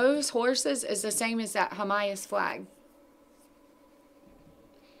 Those horses is the same as that Emmaus flag.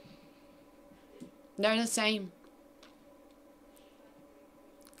 They're the same.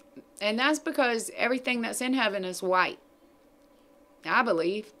 And that's because everything that's in heaven is white. I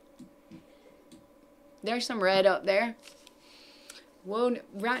believe. There's some red up there. Well,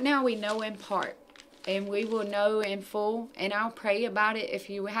 right now we know in part. And we will know in full. And I'll pray about it. If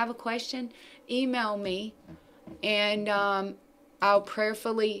you have a question, email me. And I'll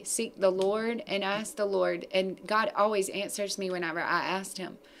prayerfully seek the Lord and ask the Lord. And God always answers me whenever I ask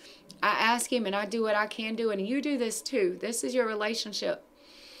Him. I ask Him and I do what I can do. And you do this too. This is your relationship.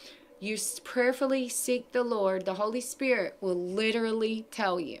 You prayerfully seek the Lord. The Holy Spirit will literally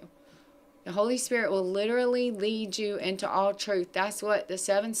tell you. The Holy Spirit will literally lead you into all truth. That's what the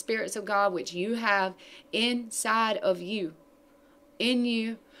 7 spirits of God, which you have inside of you, in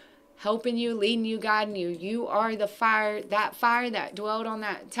you, helping you, leading you, guiding you. You are the fire that dwelled on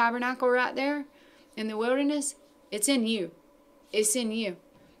that tabernacle right there in the wilderness. It's in you. It's in you.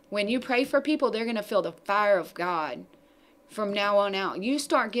 When you pray for people, they're going to feel the fire of God from now on out. You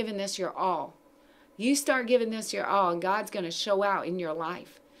start giving this your all. You start giving this your all, and God's going to show out in your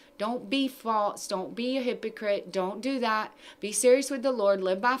life. Don't be false. Don't be a hypocrite. Don't do that. Be serious with the Lord.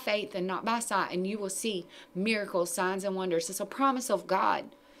 Live by faith and not by sight, and you will see miracles, signs, and wonders. It's a promise of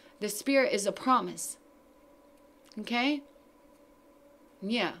God. The Spirit is a promise. Okay?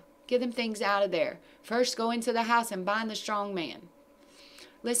 Yeah. Get them things out of there. First, go into the house and bind the strong man.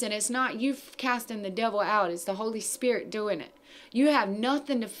 Listen, it's not you casting the devil out. It's the Holy Spirit doing it. You have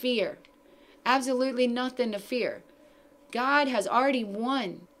nothing to fear. Absolutely nothing to fear. God has already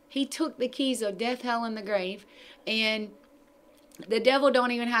won. He took the keys of death, hell, and the grave. And the devil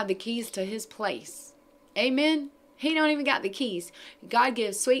don't even have the keys to his place. Amen? He don't even got the keys. God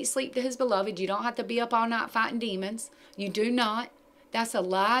gives sweet sleep to His beloved. You don't have to be up all night fighting demons. You do not. That's a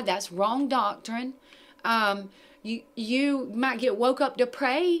lie. That's wrong doctrine. You might get woke up to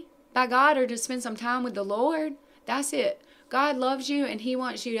pray by God or to spend some time with the Lord. That's it. God loves you and He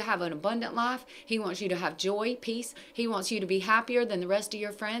wants you to have an abundant life. He wants you to have joy, peace. He wants you to be happier than the rest of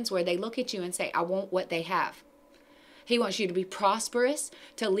your friends, where they look at you and say, I want what they have. He wants you to be prosperous,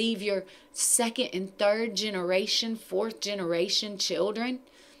 to leave your 2nd and 3rd generation, 4th generation children.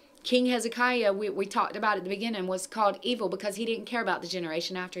 King Hezekiah, we talked about at the beginning, was called evil because he didn't care about the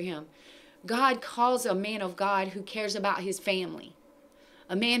generation after him. God calls a man of God who cares about his family.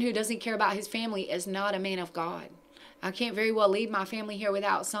 A man who doesn't care about his family is not a man of God. I can't very well leave my family here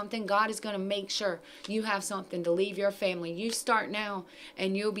without something. God is going to make sure you have something to leave your family. You start now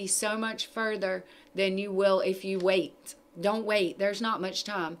and you'll be so much further than you will if you wait. Don't wait. There's not much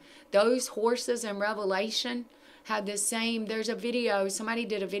time. Those horses in Revelation had the same. There's a video. Somebody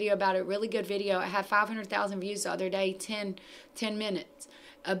did a video about it. Really good video. It had 500,000 views the other day. 10 minutes.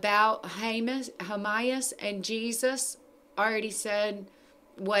 About Emmaus and Jesus already said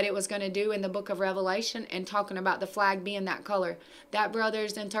what it was going to do in the book of Revelation, and talking about the flag being that color. That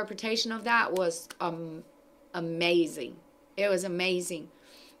brother's interpretation of that was amazing. It was amazing.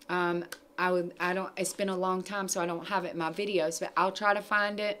 It's been a long time, so I don't have it in my videos, but I'll try to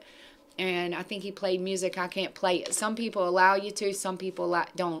find it. And I think he played music. I can't play it. Some people allow you to, some people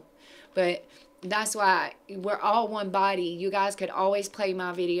don't. But that's why we're all one body. You guys could always play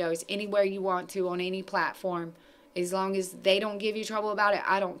my videos anywhere you want to on any platform. As long as they don't give you trouble about it,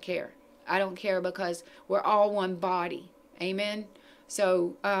 I don't care. I don't care, because we're all one body. Amen?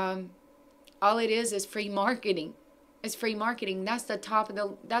 So, all it is free marketing. It's free marketing. That's the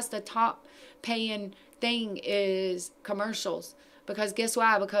top paying thing, is commercials. Because guess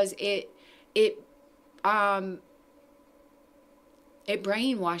why? Because it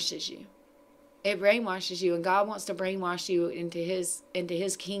brainwashes you. It brainwashes you, and God wants to brainwash you into His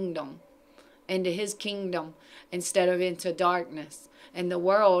kingdom. Into His kingdom instead of into darkness. And the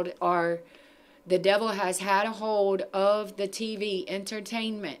devil has had a hold of the TV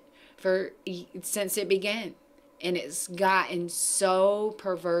entertainment since it began. And it's gotten so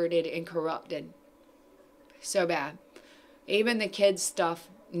perverted and corrupted. So bad. Even the kids' stuff,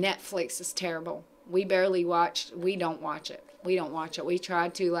 Netflix is terrible. We don't watch it. We don't watch it. We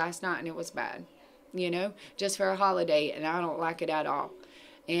tried to last night and it was bad. Just for a holiday, and I don't like it at all.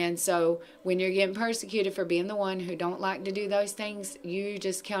 And so when you're getting persecuted for being the one who don't like to do those things, you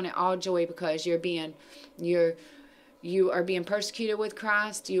just count it all joy, because you are being persecuted with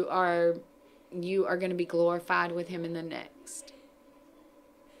Christ. You are going to be glorified with Him in the next.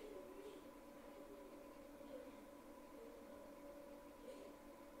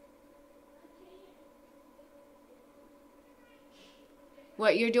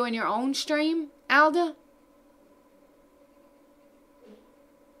 What, you're doing your own stream, Alda?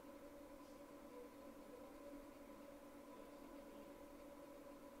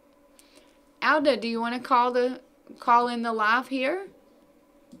 Alda, do you want to call in the live here?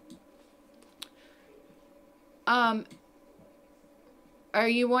 Are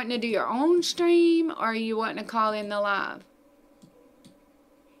you wanting to do your own stream, or are you wanting to call in the live?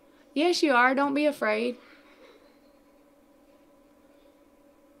 Yes, you are. Don't be afraid.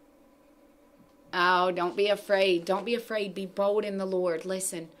 Oh, don't be afraid. Don't be afraid. Be bold in the Lord.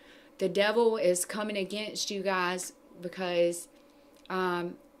 Listen, the devil is coming against you guys because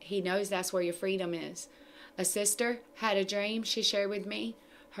he knows that's where your freedom is. A sister had a dream. She shared with me.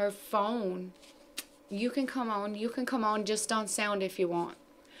 Her phone, you can come on just on sound if you want.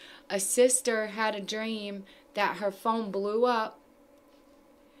 A sister had a dream that her phone blew up.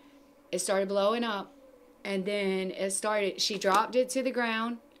 It started blowing up, and then she dropped it to the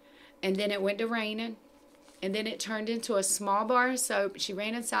ground, and then it went to raining, and then it turned into a small bar of soap. She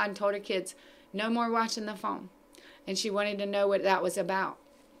ran inside and told her kids, no more watching the phone. And she wanted to know what that was about.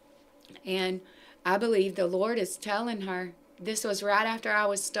 And I believe the Lord is telling her, this was right after I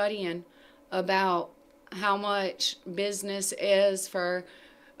was studying about how much business is for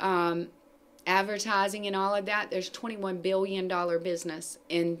advertising and all of that. There's $21 billion business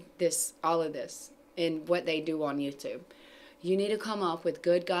in all of this, in what they do on YouTube. You need to come up with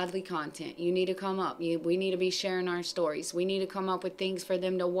good, godly content. You need to come up. We need to be sharing our stories. We need to come up with things for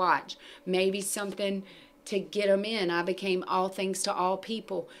them to watch. Maybe something to get them in. I became all things to all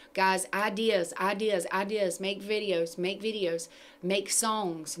people. Guys, ideas. Make videos. Make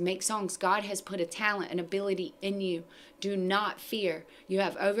songs. God has put a talent and ability in you. Do not fear. You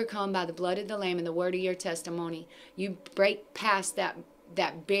have overcome by the blood of the Lamb and the word of your testimony. You break past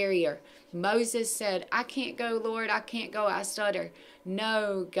that barrier. Moses said, I can't go, Lord, I can't go, I stutter.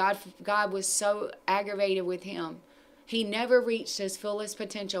 No, God was so aggravated with him. He never reached his fullest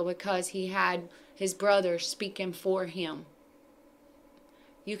potential because he had his brother speaking for him.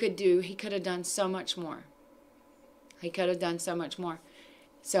 He could have done so much more. He could have done so much more.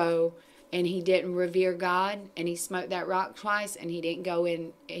 So, and he didn't revere God, and he smoked that rock twice, and he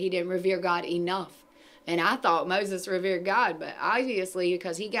didn't revere God enough. And I thought Moses revered God, but obviously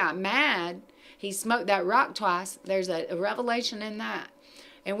because he got mad, he smoked that rock twice. There's a revelation in that.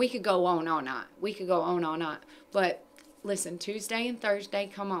 And we could go on all night. But listen, Tuesday and Thursday,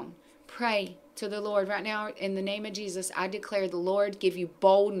 come on. Pray to the Lord right now. In the name of Jesus, I declare the Lord give you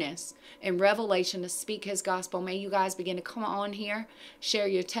boldness and revelation to speak his gospel. May you guys begin to come on here, share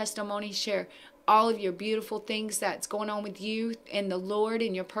your testimony, share all of your beautiful things that's going on with you and the Lord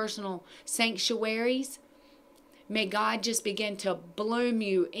in your personal sanctuaries. May God just begin to bloom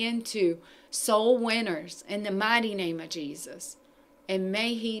you into soul winners in the mighty name of Jesus. And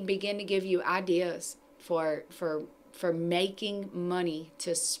may he begin to give you ideas for making money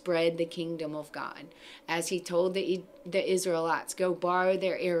to spread the kingdom of God. As he told the Israelites, go borrow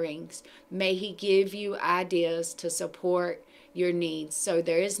their earrings. May he give you ideas to support your needs, so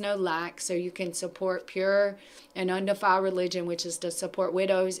there is no lack, so you can support pure and undefiled religion, which is to support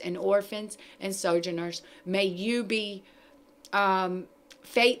widows and orphans and sojourners. May you be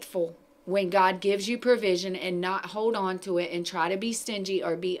faithful when God gives you provision, and not hold on to it and try to be stingy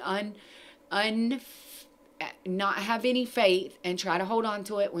or be not have any faith and try to hold on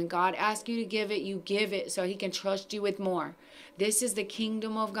to it. When God asks you to give it, you give it so he can trust you with more. This is the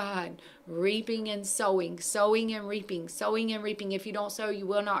kingdom of God. Reaping and sowing, sowing and reaping, sowing and reaping. If you don't sow, you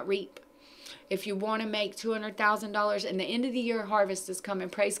will not reap. If you want to make $200,000, and the end of the year harvest is coming,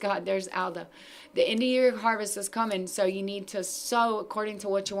 praise God, there's Alda. The end of the year harvest is coming, so you need to sow according to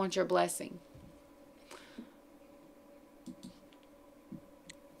what you want your blessing.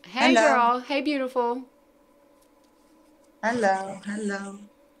 Hey, Hello. girl. Hey, beautiful. Hello.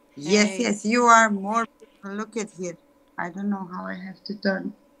 Hey. Yes, you are more beautiful. Look at here. I don't know how I have to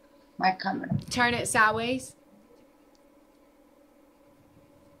turn my camera. Turn it sideways.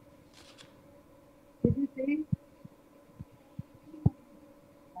 Did you see?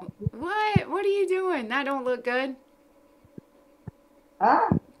 What? What are you doing? That don't look good. Ah,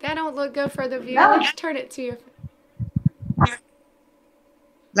 That don't look good for the no. viewers. Turn it to your...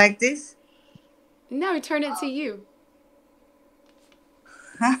 Like this? No, turn it to you.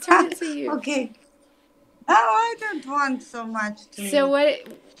 Turn it to you. Okay. No, I don't want so much to So me.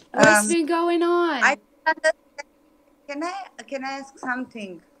 what's been going on? I can I ask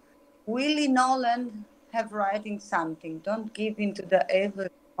something? Willie Nolan have writing something. Don't give into the evil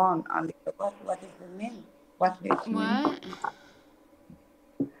one. What does it mean? What does it mean? What?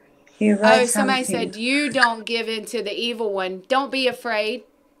 He Oh, writes somebody something said, you don't give in to the evil one. Don't be afraid.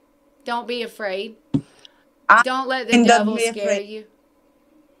 Don't be afraid. Don't let the and don't devil be scare afraid. you.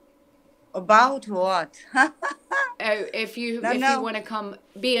 About what? Oh, if you No. want to come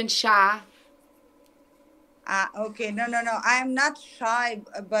being shy. Okay, no. I'm not shy,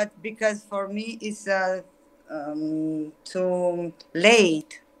 but because for me it's too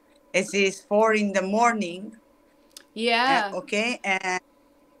late. It is 4 in the morning. Yeah. Okay, and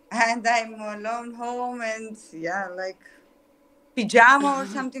I'm alone home, and yeah, like pajama or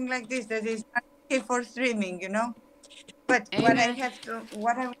something like this. That is not okay for streaming, you know. But Amen.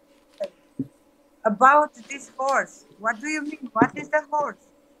 what I about this horse? What do you mean? What is the horse?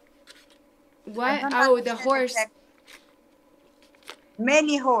 I What? don't Oh, the understand horse. exactly.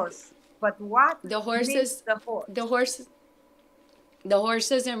 Many horse, but what The means horses. the horse? The horse. The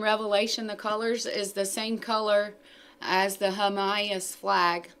horses in Revelation, the colors is the same color as the Hamas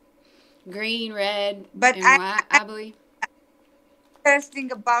flag. Green, red, But and white, I believe.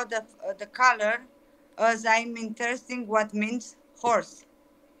 interesting about the color, as I'm interesting what means horse.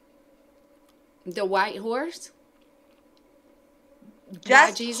 The white horse. Why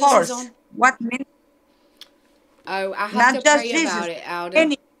Just Jesus is horse. on. What means? Oh, I have to Not just pray Jesus. about it, Alda.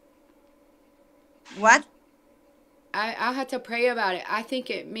 Any what? I have to pray about it. I think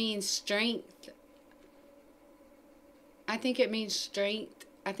it means strength. I think it means strength.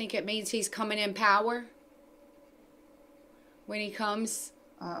 I think it means he's coming in power when he comes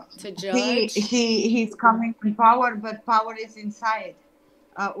to judge. He's coming in power, but power is inside,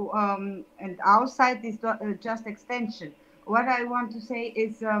 and outside is just extension. What I want to say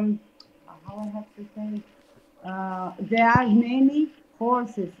is, how I have to say, there are many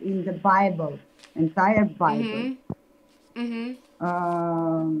horses in the Bible, entire Bible. Mm-hmm.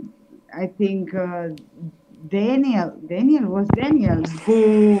 I think Daniel was Daniel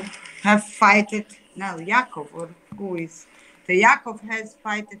who have fighted now Jacob, or who is the Jacob has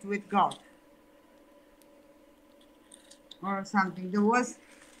fighted with God or something. There was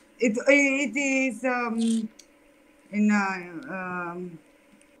it is in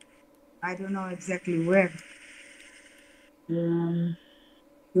I don't know exactly where. Um,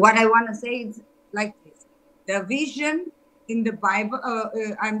 what I want to say is like this: the vision in the Bible.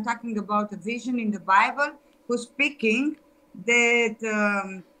 I'm talking about a vision in the Bible who's speaking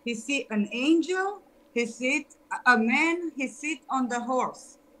that he see an angel, he sit a man, he sit on the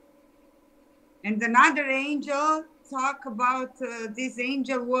horse, and another angel talk about this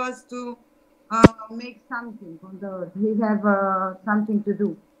angel was to make something on the earth. He have something to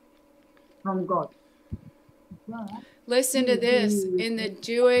do from God. But Listen to this. In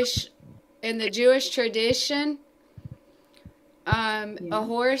the Jewish tradition, a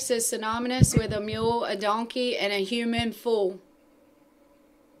horse is synonymous with a mule, a donkey, and a human fool.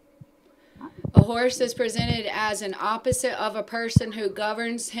 A horse is presented as an opposite of a person who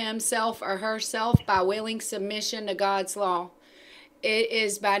governs himself or herself by willing submission to God's law. It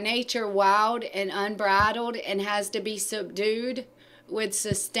is by nature wild and unbridled and has to be subdued with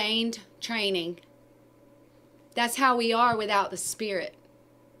sustained training. That's how we are without the Spirit.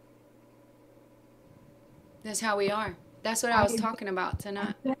 That's how we are. That's what I was talking about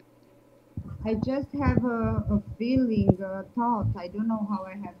tonight. I just have a feeling, a thought. I don't know how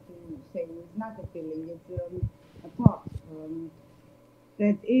I have to say. It's not a feeling. It's a thought.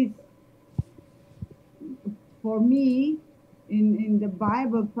 That is, for me, in the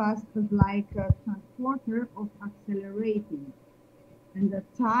Bible, passed as like a transporter of accelerating, and the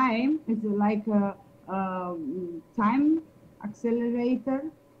time is like a time accelerator,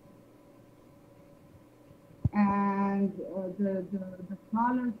 and the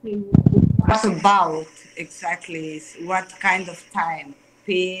color thing. What about exactly is what kind of time?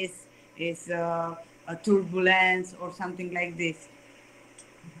 Peace is a turbulence or something like this.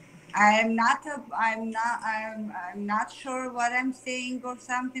 I'm not sure what I'm saying or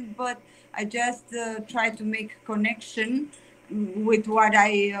something, but I just try to make a connection with what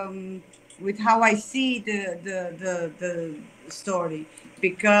with how I see the story,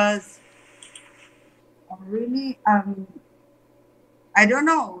 because really I don't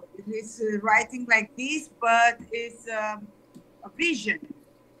know. It's writing like this, but it's a vision,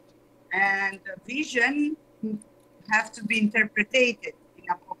 and a vision have to be interpreted in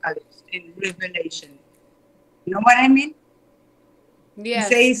Apocalypse, in Revelation. You know what I mean? He Yes,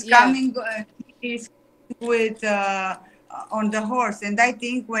 says yeah. coming, is with on the horse, and I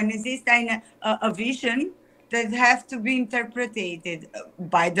think when is this kind of a vision that have to be interpreted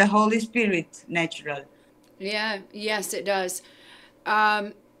by the Holy Spirit, natural. Yeah, yes, it does.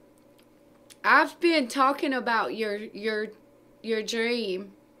 Um, I've been talking about your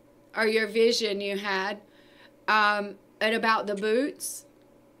dream or your vision you had, and about the boots.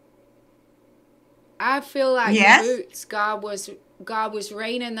 I feel like the Yes. boots, God was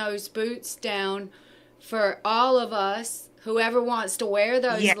raining those boots down for all of us. Whoever wants to wear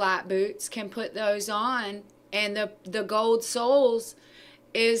those Yes. light boots can put those on, and the gold soles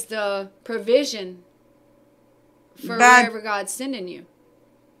is the provision for But wherever God's sending you.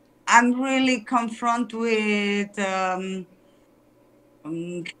 I'm really confronted with um,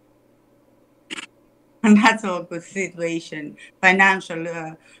 not so good situation, financial.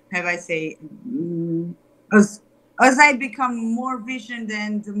 Have I say, as I become more visioned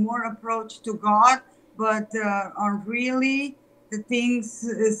and more approach to God, but are really the things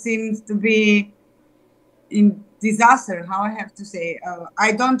seems to be in disaster. How I have to say,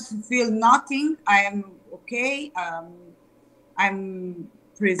 I don't feel nothing. I am okay. I'm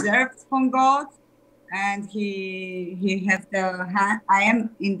preserved from God, and he have the hand. I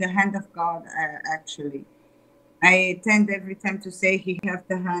am in the hand of God. Actually, I tend every time to say he have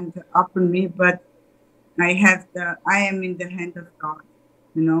the hand upon me, but I am in the hand of God.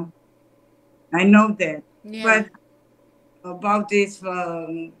 You know, I know that. Yeah. But about this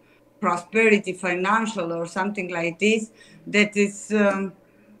prosperity, financial or something like this, that is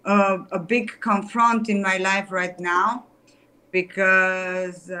a big confront in my life right now,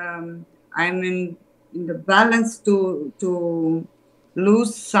 because I'm in the balance to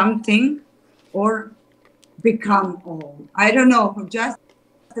lose something or become all. I don't know, just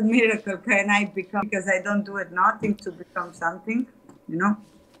a miracle can I become, because I don't do it nothing to become something, you know.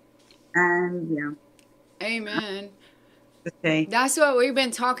 And yeah, Amen. to say That's what we've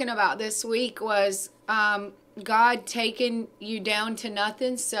been talking about this week was God taking you down to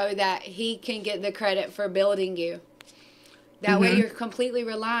nothing so that he can get the credit for building you. That way mm-hmm. you're completely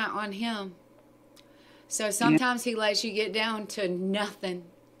reliant on him. So Yeah. sometimes he lets you get down to nothing,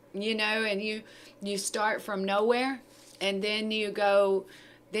 and you start from nowhere, and then you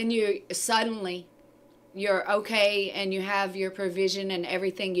suddenly you're okay, and you have your provision and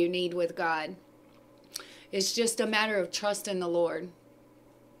everything you need with God. It's just a matter of trusting the Lord.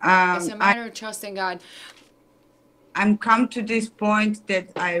 It's a I matter of trusting God. I'm come to this point that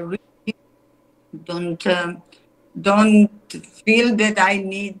I really don't feel that I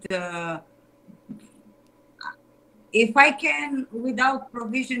need if I can without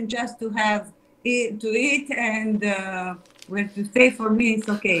provision just to have to eat and where to stay, for me it's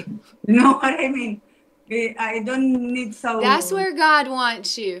okay. You know what I mean? I don't need That's so, where God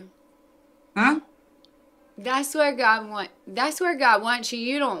wants you. huh? That's where God wants you.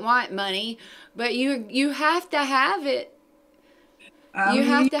 You don't want money, but you have to have it. You Um,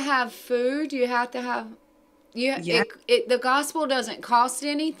 have to have food. You have to have yeah, the gospel doesn't cost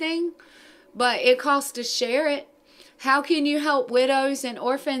anything, but it costs to share it. How can you help widows and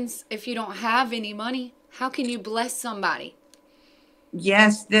orphans if you don't have any money? How can you bless somebody?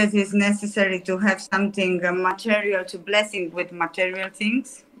 yes, that is necessary to have something material to blessing with material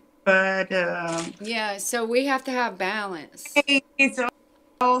things, but Yeah, so we have to have balance. it's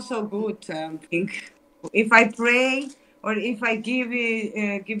also good thing. If I pray or if I give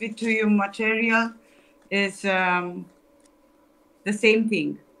it to you material, is the same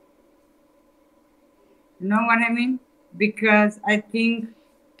thing. You know what I mean? Because I think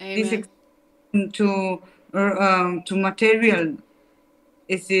this Amen. to material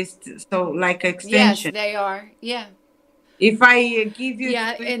is just so like Yes, extension. they are. Yeah. If I give you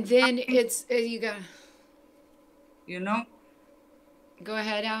Yeah, to and then something, it's you got you know, go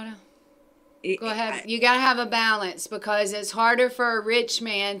ahead, Alda. Go it, ahead. You got to have a balance because it's harder for a rich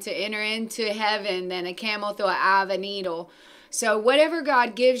man to enter into heaven than a camel through an eye of a needle. So whatever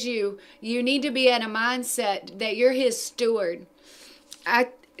God gives you, you need to be in a mindset that you're his steward. I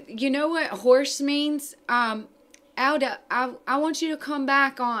you know what horse means? Alda, I want you to come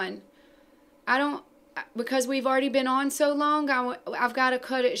back on. I don't because we've already been on so long. I've got to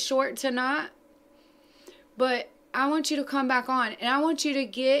cut it short tonight. But I want you to come back on and I want you to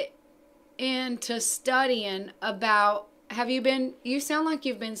get into studying about you sound like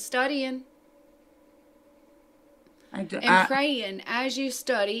you've been studying I do, and praying as you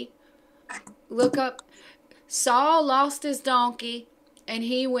study. Look up Saul lost his donkey and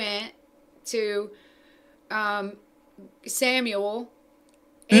he went to Samuel,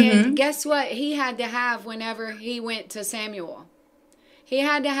 and mm-hmm. guess what he had to have whenever he went to Samuel? He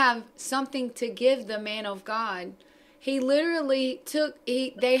had to have something to give the man of God. He literally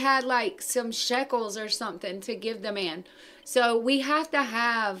they had like some shekels or something to give the man. So we have to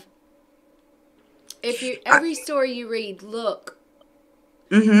have, if you, every story you read,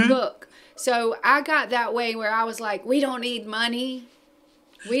 Mm-hmm. look. So I got that way where I was like, we don't need money.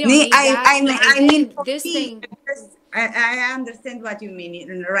 We don't need that. And I mean, then for this me, thing, I understand what you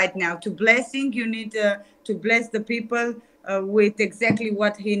mean right now. To blessing, you need to bless the people with exactly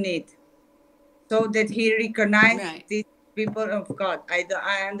what he needs, so that he recognize right. these people of God. I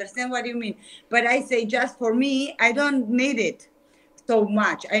understand what you mean, but I say just for me, I don't need it so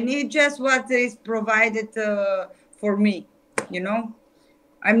much. I need just what is provided for me. You know,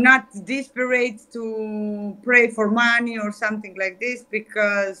 I'm not desperate to pray for money or something like this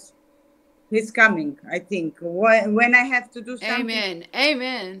because he's coming. I think when I have to do something, Amen.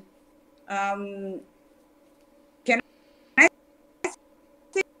 Amen. um, can I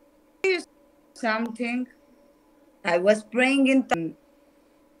say you something? I was praying in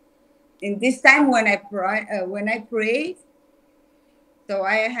this time when I prayed. So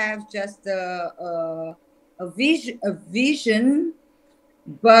I have just a vision,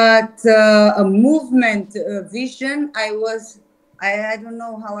 but a movement vision. I don't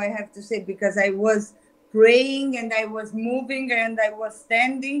know how I have to say, because I was praying and I was moving and I was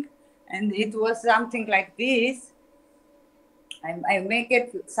standing, and it was something like this. I make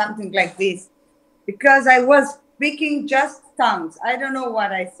it something like this because I was speaking just tongues. I don't know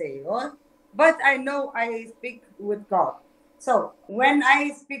what I say, but I know I speak with God. So when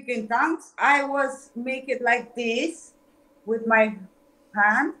I speak in tongues, I was make it like this with my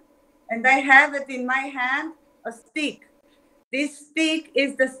hand, and I have it in my hand, a stick. This stick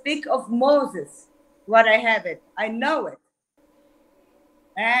is the stick of Moses. What I have it, I know it,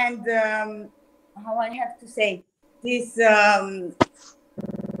 and how I have to say this.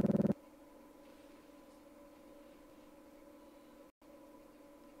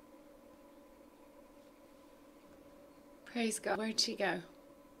 Praise God. Where'd she go?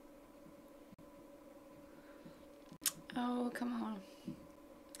 Oh, come on.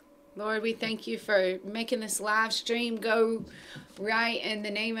 Lord, we thank you for making this live stream go right in the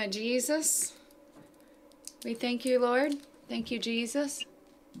name of Jesus. We thank you, Lord. Thank you, Jesus.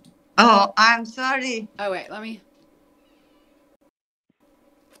 Oh, I'm sorry. Oh, wait, let me.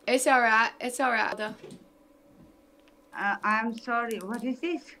 It's all right. It's all right, though. I'm sorry. What is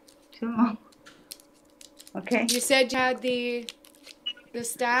this? Okay. You said you had the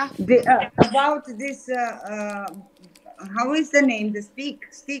staff? About this, how is the name? The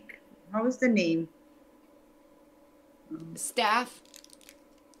stick. How is the name? Staff?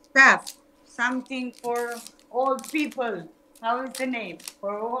 Staff. Something for old people. How is the name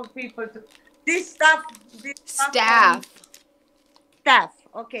for old people? This stuff. This stuff from Staff. staff.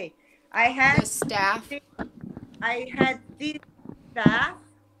 Okay. I The had. staff. I had this staff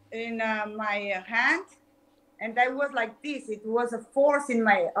in my hand, and I was like this. It was a force in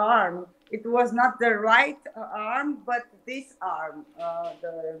my arm. It was not the right arm, but this arm,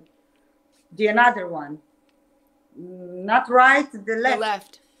 the another one, not right, the The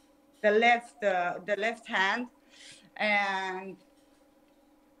left, left. the left hand. And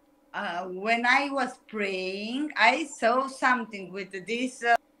when I was praying, I saw something with this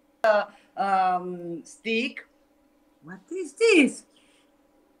stick. What is this?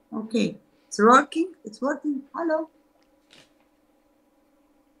 Okay, it's working. It's working. Hello.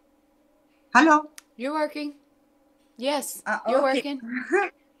 Hello. You're working. Yes, you're Okay. working.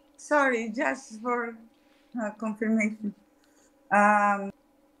 Sorry, just for confirmation. I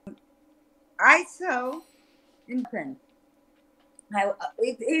saw in pen.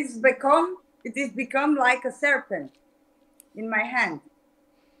 It is become like a serpent in my hand,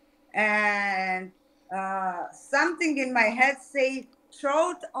 and something in my head say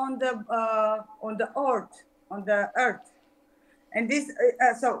throw it on the earth, and this.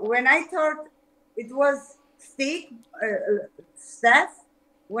 So when I thought it was staff,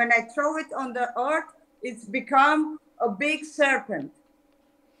 when I throw it on the earth, it's become a big serpent,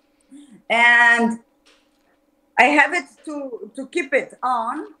 and I have it to keep it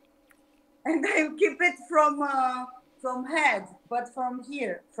on, and I keep it from head, but from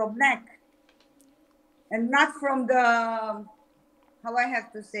here, from neck, and not from the, how I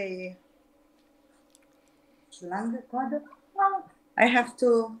have to say, SLANDER. I have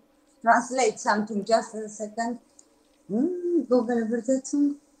to translate something. Just a second. Google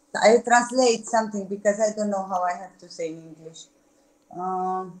Übersetzung. I translate something because I don't know how I have to say in English.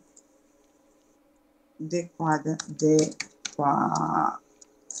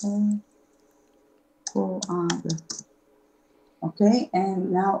 Okay,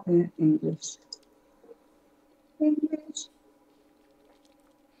 and now in English.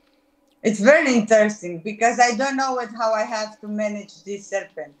 It's very interesting because I don't know how I have to manage this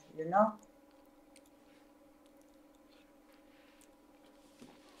serpent, you know?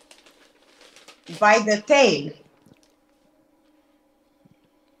 By the tail.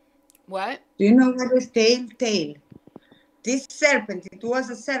 What? Do you know what is tail? Tail. This serpent, it was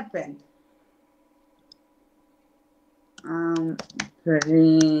a serpent.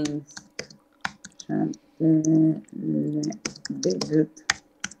 Prince.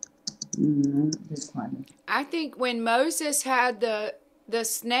 This one. I think when Moses had the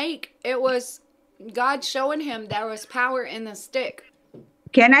snake, it was God showing him there was power in the stick.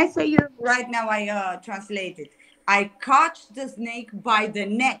 Can I say you right now? I translate it. I caught the snake by the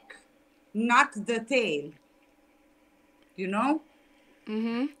neck, not the tail. You know?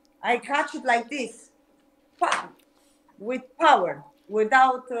 Mm-hmm. I catch it like this, with power,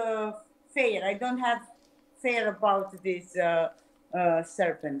 without fear. I don't have fear about this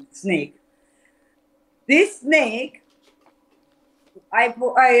serpent, snake. This snake, I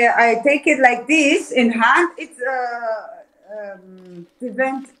take it like this in hand. It's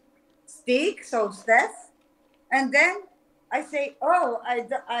prevent stick, so staff. And then I say, oh,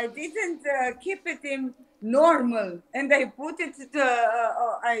 I didn't keep it in normal, and I put it.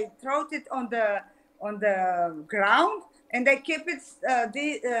 I throw it on the ground, and I keep it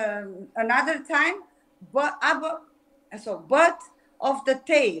another time, but of the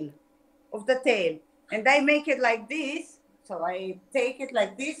tail, and I make it like this. So I take it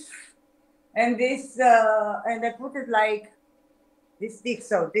like this, and this, and I put it like this stick.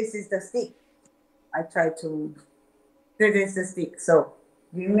 So this is the stick. I try to. This is the stick. So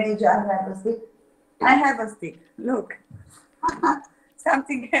you imagine I have a stick. I have a stick. Look,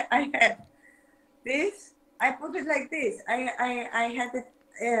 something I have. This I put it like this. I had it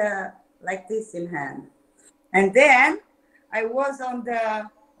like this in hand, and then I was on the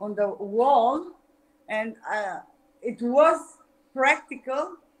wall, and it was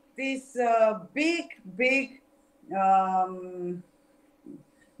practical. This big.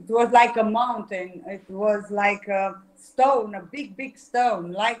 It was like a mountain. It was like a stone, a big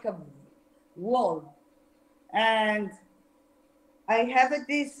stone, like a wall. And I have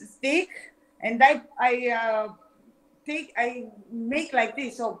this stick, and I make like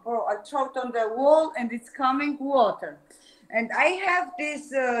this. So I throw it on the wall, and it's coming water. And I have this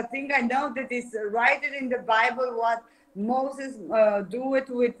thing. I know that is written in the Bible what Moses do it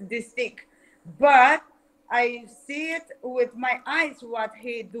with this stick, but I see it with my eyes what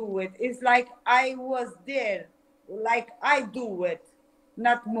he do it. It's like I was there, like I do it,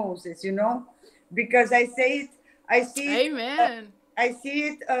 not Moses, you know, because I say it, I see it, Amen. I see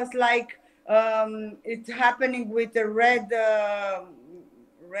it as like it's happening with the red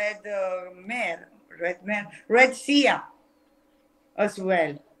sea as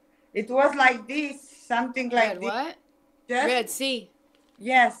well. It was like this, something like Red this. what? Just, Red Sea.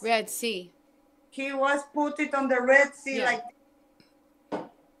 yes. Red Sea. He was put it on the Red Sea, Yeah. like.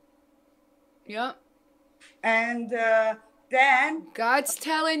 Yep. And then God's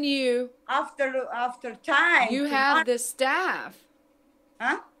telling you after time you have the staff.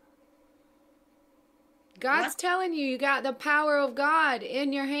 huh? God's What? telling you got the power of God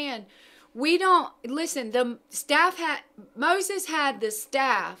in your hand. We don't listen. The staff Moses had the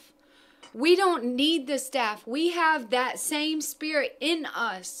staff. We don't need the staff. We have that same spirit in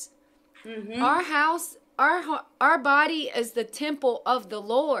us. Mm-hmm. Our house, our body is the temple of the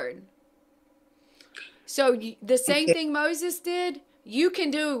Lord. So the same thing Moses did, you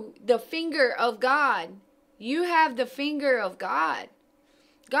can do the finger of God. You have the finger of God.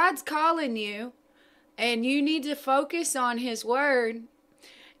 God's calling you, and you need to focus on His word.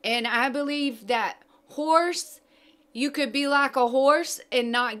 And I believe that you could be like a horse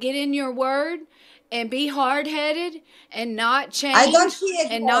and not get in your word, and be hard-headed and not change. I don't see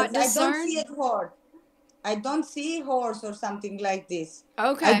it and horse. not discern. I don't see it horse. I don't see horse or something like this.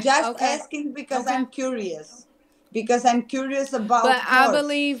 Okay. I just asking because I'm curious. Because I'm curious about But horse. I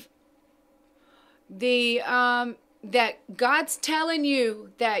believe that God's telling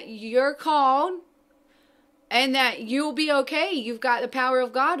you that you're called and that you'll be okay. You've got the power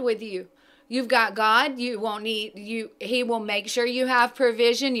of God with you. You've got God. You won't need He will make sure you have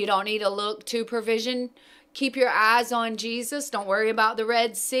provision. You don't need to look to provision. Keep your eyes on Jesus. Don't worry about the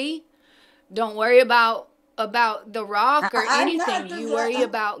Red Sea. Don't worry about the rock or anything. You worry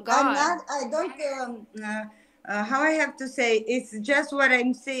about God. I don't how I have to say, it's just what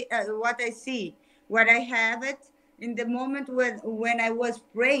I see, what I have it in the moment when I was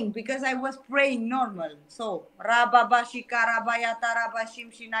praying, because I was praying normal. So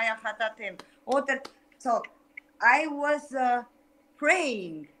so I was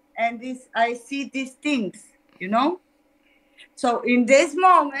praying, and I see these things, you know. So in this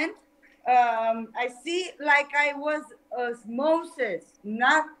moment, I see like I was Moses,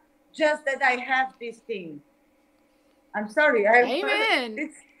 not just that I have this thing. I'm sorry. Amen.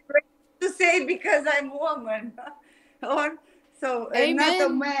 It's to say because I'm woman, or so not a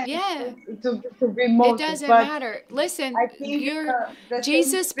Amen. man Yeah. to be It Moses, doesn't but matter. Listen, I think the same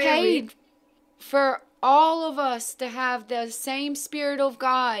Jesus spirit. paid for all of us to have the same Spirit of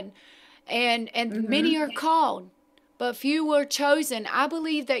God, and Mm-hmm. many are called, but few were chosen. I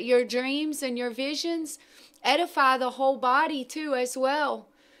believe that your dreams and your visions edify the whole body too as well.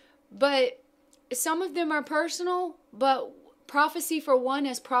 But some of them are personal, but prophecy for one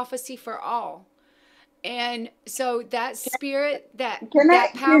is prophecy for all. And so that spirit, Can I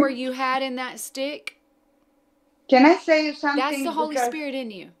that power can you had in that stick, can I say you that's the something? Holy Because Spirit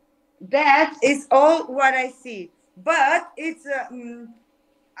in you. that is all what I see. But it's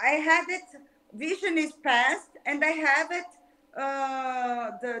I had it. Vision is past, and I have it.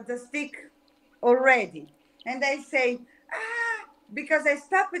 The stick already, and I say because I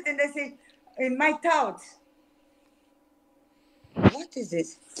stop it and I say in my thoughts. What is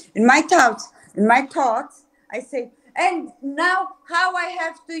this? In my thoughts, I say, and now how I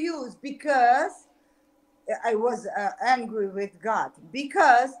have to use, because I was angry with God,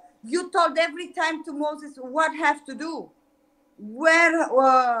 because you told every time to Moses what have to do, where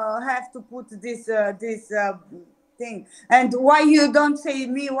have to put this thing, and why you don't say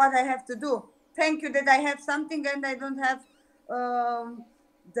me what I have to do. Thank you that I have something and I don't have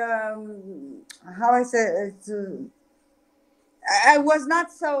the how I say it, I was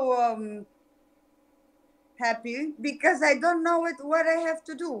not so happy because I don't know what I have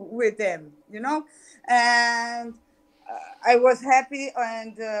to do with them, and I was happy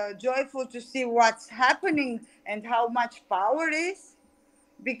and joyful to see what's happening and how much power is,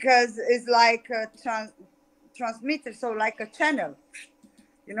 because it's like a transmitter, so like a channel,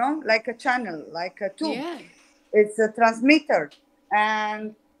 like a channel, like a tube. Yeah. It's a transmitter,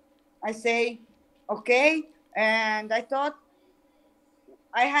 and I say, okay, and I thought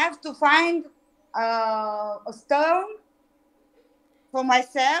I have to find a stone for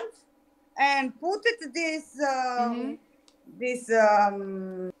myself and put it Mm-hmm. this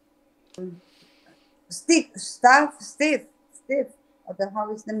stiff stiff.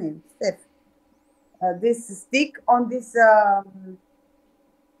 How is the name? Stiff. This stick on this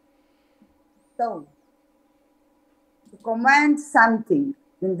stone to command something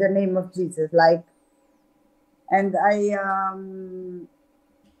in the name of Jesus, like, and I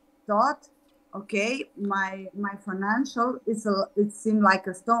thought, okay, my financial it seemed like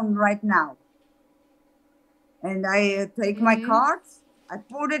a stone right now, and I take my Mm-hmm. cards, I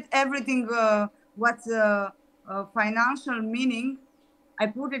put it everything what's financial meaning, I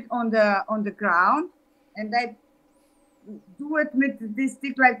put it on the ground, and I do it with this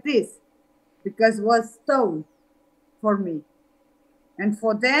stick like this, because it was stone for me, and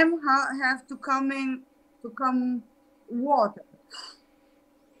for them have to come water.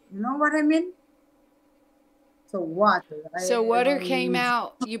 You know what I mean? So water. So water came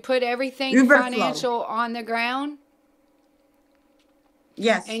out. You put everything Überflow. financial on the ground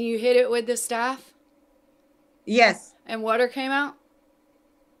Yes. and you hit it with the staff Yes. and water came out?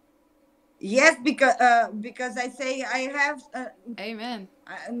 Yes, because I say I have Amen.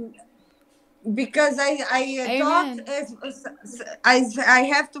 because I thought Amen. I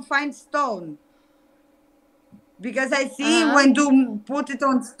have to find stone, because I see Uh-huh. when to put it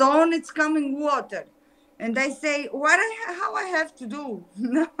on stone it's coming water, and I say how I have to do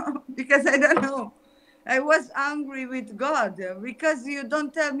no, because I don't know. I was angry with God because you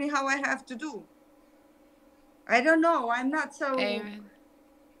don't tell me how I have to do. I don't know. I'm not so Amen.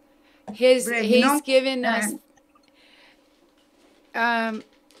 brave, He's given us um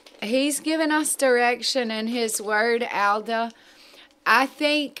he's given us direction in his word, Alda. I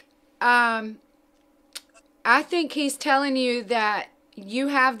think um I think he's telling you that you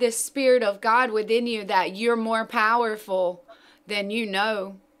have this spirit of God within you, that you're more powerful than you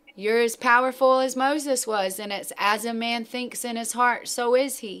know. You're as powerful as Moses was, and it's as a man thinks in his heart, so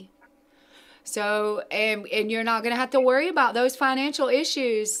is he. So, and you're not going to have to worry about those financial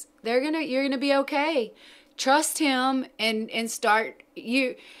issues. You're going to be okay. Trust him and start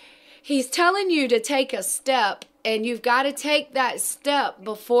you. He's telling you to take a step, and you've got to take that step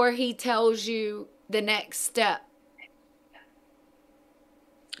before he tells you the next step.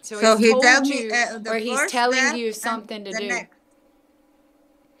 So So he's he tell told me you, the or he's first telling step you and something to the do. next.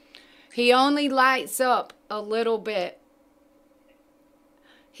 He only lights up a little bit.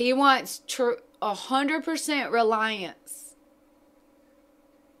 He wants 100% reliance.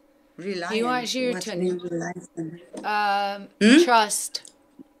 He wants Reliance. you What to mean reliance? trust.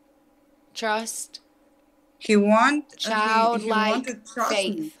 Trust. He want he Childlike wanted to trust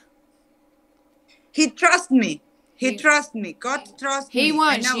me. faith. He trust me. He trusts me. God trusts He me. I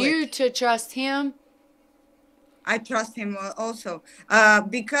wants know you it. to trust him. I trust him also.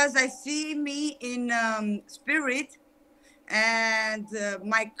 Because I see me in spirit, and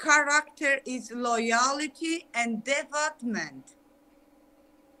my character is loyalty and devotement.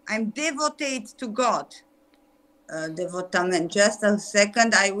 I'm devoted to God. Devotement. Just a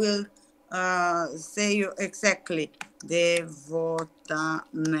second, I will say you exactly.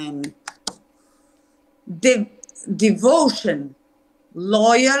 Devotement. Devotion.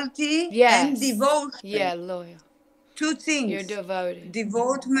 Loyalty and Yes. devotion. Yeah, loyal. Two things. You're devoted.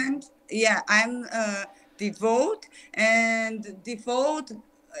 Devotement. Yeah, I'm devote, and devote,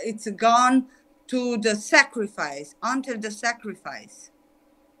 it's gone to the sacrifice, until the sacrifice.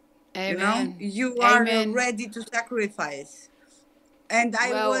 Amen. You are Amen. ready to sacrifice. And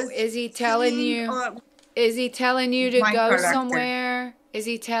I was is he telling seeing you? Is he telling you to my go character. somewhere? Is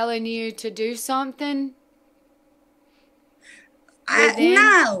he telling you to do something?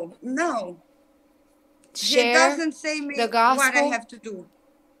 No. Share he doesn't say me the gospel? what I have to do.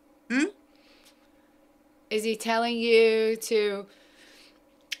 Is he telling you to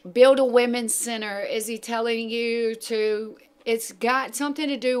build a women's center? Is he telling you to... It's got something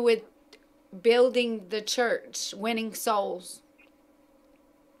to do with building the church, winning souls.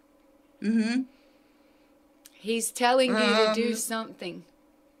 He's telling you to do something.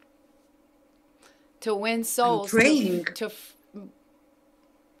 To win souls. I'm praying.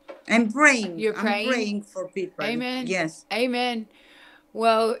 I'm praying. You're praying? I'm praying for people. Amen. Yes. Amen.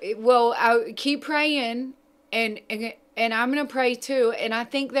 Well, I keep praying, and I'm going to pray too, and I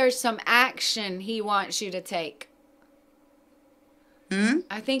think there's some action he wants you to take.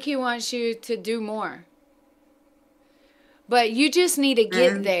 I think he wants you to do more. But you just need to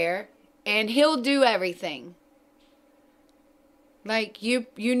get there, and he'll do everything. Like you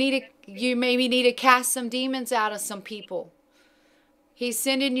maybe need to cast some demons out of some people. He's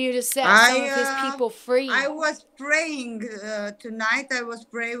sending you to set some of his people free. I was praying tonight. I was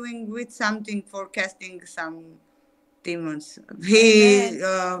praying with something for casting some demons. He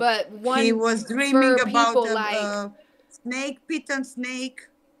was dreaming about a snake, python snake.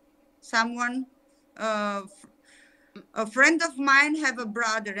 Someone, a friend of mine, have a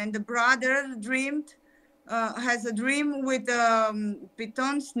brother, and the brother has a dream with a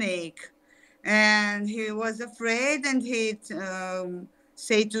python snake. And he was afraid, and he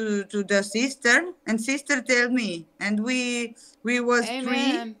say to the sister, and sister tell me, and we was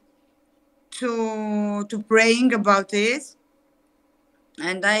free to praying about this,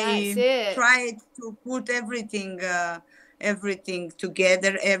 and I tried to put everything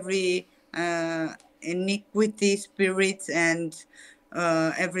together, every iniquity spirits and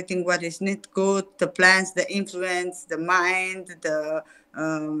everything what is not good, the plans, the influence, the mind, the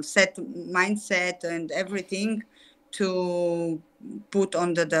mindset, and everything to put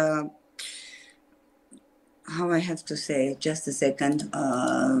under the, how I have to say, just a second,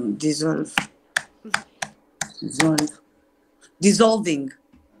 dissolving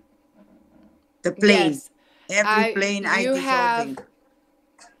the plane. Yes. Every plane dissolving.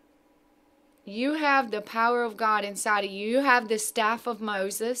 You have the power of God inside of you. You have the staff of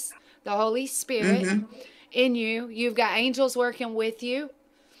Moses, the Holy Spirit in you. You've got angels working with you.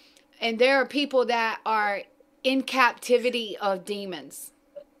 And there are people that are in captivity of demons.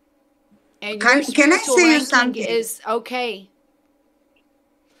 And your spiritual ranking is okay.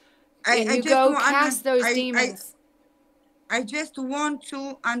 And you go cast those demons. I just want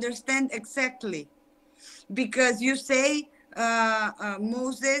to understand exactly. Because you say,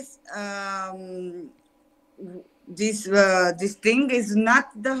 Moses, this thing is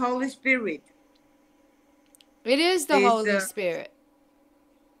not the Holy Spirit. It is the Holy Spirit.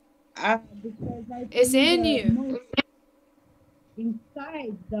 It's in you.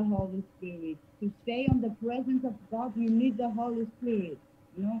 Inside the Holy Spirit. To stay on the presence of God, you need the Holy Spirit.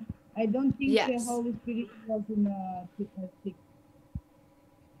 You know, I don't think the Holy Spirit was in a stick.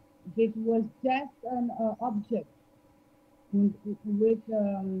 It was just an object. With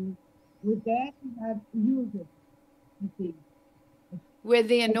that, you have used it. With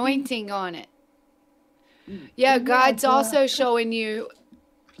the anointing on it. Yeah, God's also showing you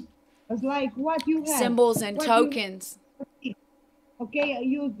it's like what you have. Symbols and tokens. Okay, I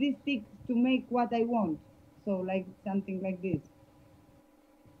use this stick to make what I want. So like something like this.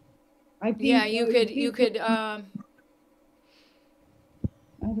 I think you could I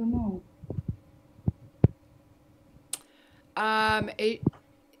don't know.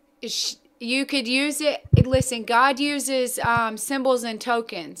 You could use it. Listen, God uses symbols and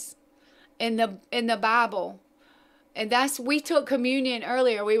tokens in the Bible. And we took communion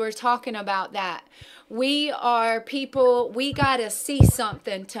earlier. We were talking about that. We are people, we got to see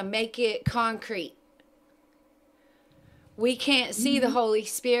something to make it concrete. We can't see the Holy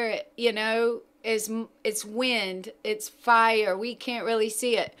Spirit, you know, it's wind, it's fire. We can't really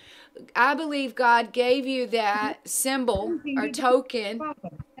see it. I believe God gave you that symbol or token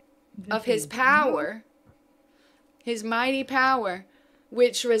of his power, his mighty power,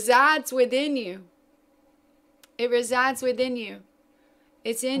 which resides within you. It resides within you.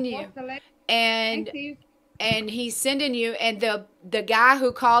 It's in you. And he's sending you. And the guy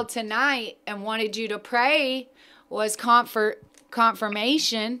who called tonight and wanted you to pray was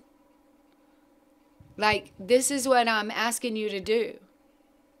confirmation. Like, this is what I'm asking you to do.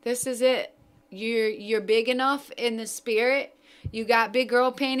 This is it. You're big enough in the spirit. You got big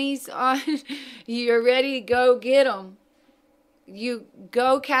girl panties on. You're ready to go get them. You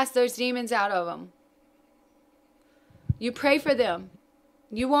go cast those demons out of them. You pray for them.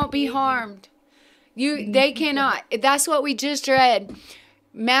 You won't be harmed. They cannot. That's what we just read.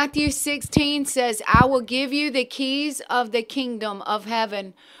 Matthew 16 says, I will give you the keys of the kingdom of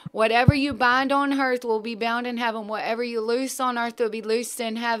heaven. Whatever you bind on earth will be bound in heaven. Whatever you loose on earth will be loosed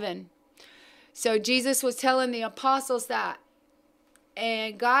in heaven. So Jesus was telling the apostles that.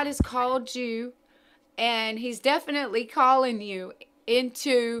 And God has called you, and he's definitely calling you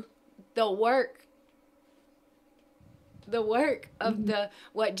into the work. The work of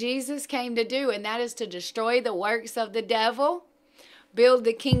what Jesus came to do, and that is to destroy the works of the devil, build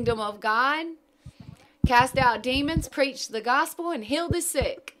the kingdom of God, cast out demons, preach the gospel, and heal the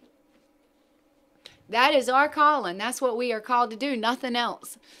sick. That is our calling. That's what we are called to do, nothing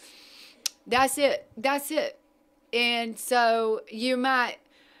else. That's it. That's it. And so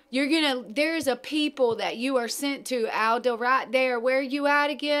there's a people that you are sent to, Alda, right there. Where are you at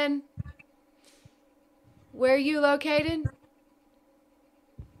again? Where are you located?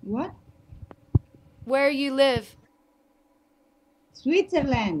 What? Where you live?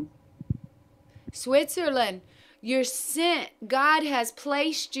 Switzerland. Switzerland. You're sent. God has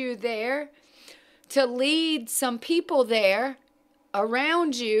placed you there to lead some people there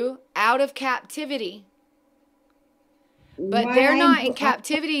around you out of captivity. But they're not in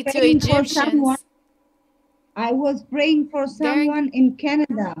captivity to Egyptians. I was praying for someone in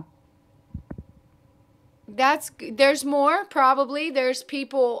Canada. There's more, probably. There's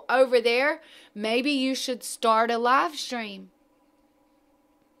people over there. Maybe you should start a live stream.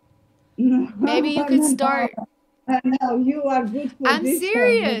 Maybe you could start. No, you are good for I'm this.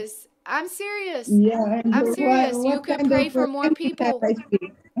 Serious. I'm serious. Yeah, I'm serious. You could pray for more people.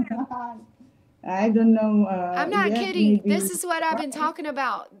 I don't know. I'm not kidding. Maybe. This is what I've been talking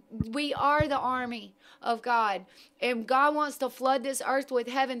about. We are the army of God. And God wants to flood this earth with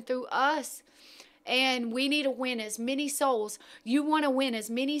heaven through us. And we need to win as many souls. You want to win as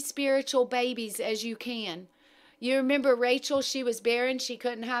many spiritual babies as you can. You remember Rachel, she was barren. She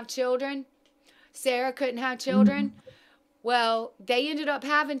couldn't have children. Sarah couldn't have children. Well, they ended up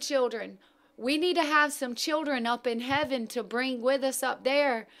having children. We need to have some children up in heaven to bring with us up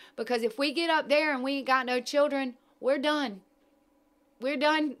there. Because if we get up there and we ain't got no children, we're done. We're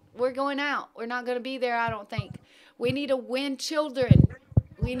done. We're going out. We're not going to be there, I don't think. We need to win children.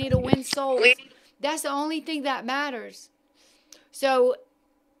 We need to win souls. That's the only thing that matters. So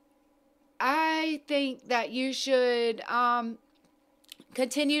I think that you should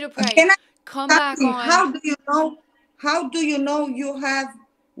continue to pray. Come back on. How do you know you have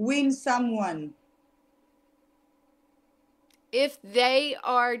win someone? If they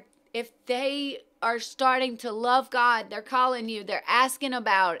are starting to love God, they're calling you, they're asking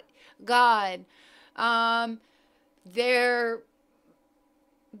about God.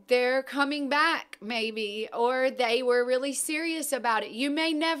 They're coming back, maybe, or they were really serious about it. You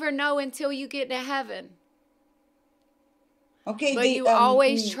may never know until you get to heaven. Okay, but you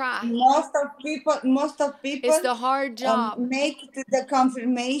always try. Most of people. It's the hard job. Make the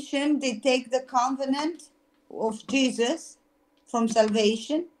confirmation. They take the covenant of Jesus from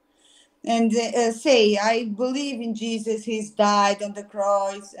salvation, and they say, "I believe in Jesus. He's died on the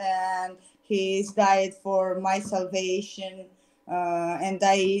cross, and He's died for my salvation." And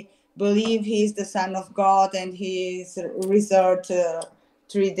I believe he's the Son of God, and he is resurrected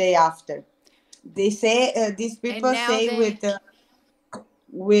 3 days after. They say these people say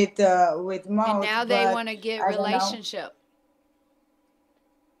with mouth. And now they want to get relationship.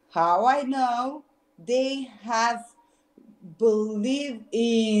 How I know? They have believed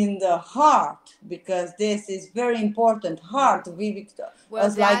in the heart, because this is very important. Heart. Well,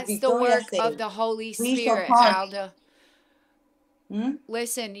 that's the work of the Holy Spirit, Alda.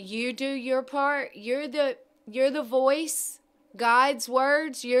 Listen, you do your part. You're the voice, God's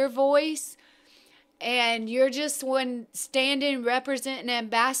words, your voice. and you're just one standing representing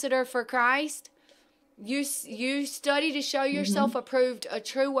ambassador for Christ. You study to show yourself approved, a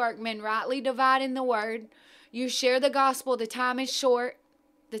true workman, rightly dividing the word. You share the gospel. The time is short.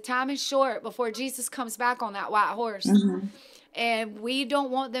 The time is short before Jesus comes back on that white horse. And we don't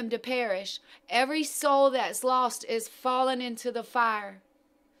want them to perish. Every soul that's lost is fallen into the fire.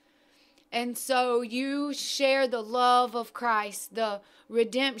 And so you share the love of Christ, the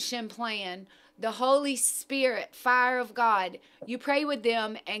redemption plan, the Holy Spirit, fire of God. You pray with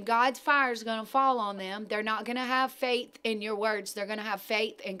them, and God's fire is going to fall on them. They're not going to have faith in your words. They're going to have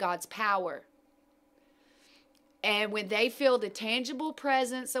faith in God's power. And when they feel the tangible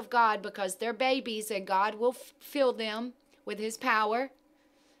presence of God, because they're babies and God will fill them with his power.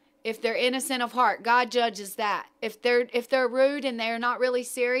 If they're innocent of heart, God judges that. If they're rude and they're not really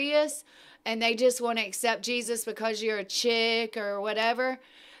serious and they just want to accept Jesus because you're a chick or whatever,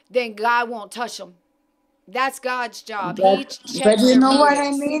 then God won't touch them. That's God's job. He checks But you their know what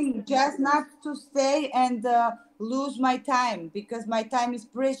I motives. mean? Just not to stay and lose my time, because my time is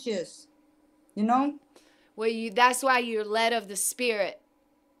precious. You know? Well, that's why you're led of the Spirit.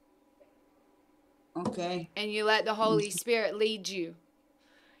 Okay. And you let the Holy Spirit lead you.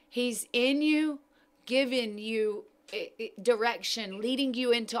 He's in you, giving you direction, leading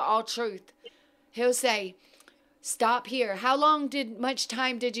you into all truth. He'll say, stop here. How much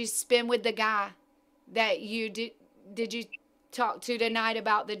time did you spend with the guy that you did you talk to tonight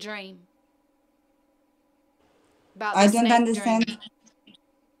about the dream? About the I don't snake understand. dream.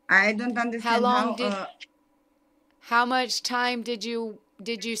 I don't understand how much time did you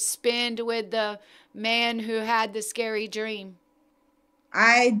spend with the man who had the scary dream?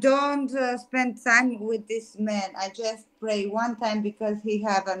 I don't spend time with this man. I just pray one time because he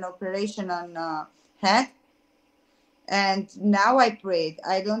have an operation on head, and now I prayed.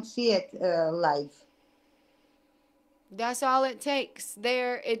 I don't see it live. That's all it takes.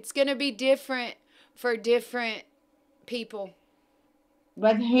 It's gonna be different for different people.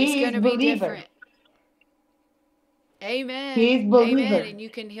 But he is believer. Different. Amen. He is believer. Amen. And you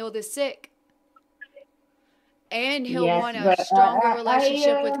can heal the sick. And he'll want a stronger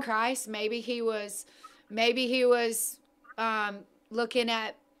relationship with Christ. Maybe he was looking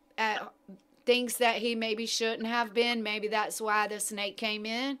at things that he maybe shouldn't have been. Maybe that's why the snake came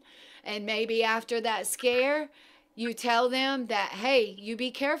in. And maybe after that scare, you tell them that, hey, you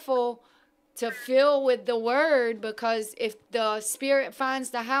be careful to fill with the word, because if the spirit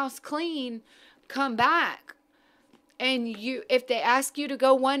finds the house clean, come back. And if they ask you to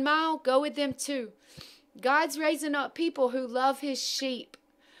go 1 mile, go with them 2. God's raising up people who love his sheep.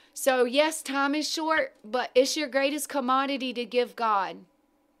 So yes, time is short, but it's your greatest commodity to give God.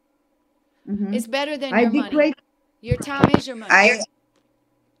 It's better than your money. Your time is your money.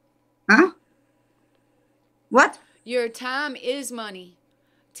 Huh? What? Your time is money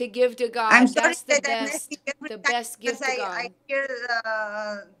to give to God. I'm sorry. That's the best gift to God. I hear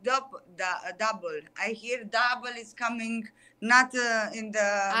double. I hear double is coming, not in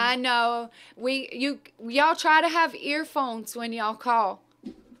the. I know. Y'all try to have earphones when y'all call.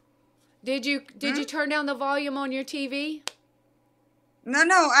 Did you turn down the volume on your TV?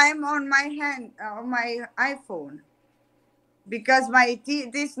 No, I'm on my hand, on my iPhone. Because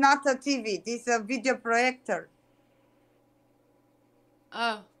this is not a TV, this is a video projector.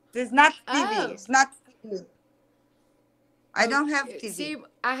 Oh. This is not TV. Oh. It's not TV. I don't have TV. See,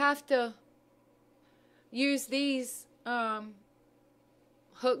 I have to use these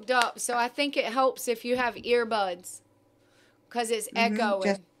hooked up. So I think it helps if you have earbuds, because it's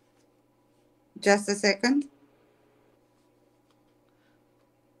echoing. Just a second.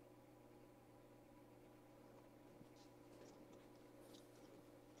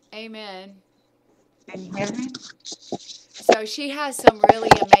 Amen. Can you hear me? So she has some really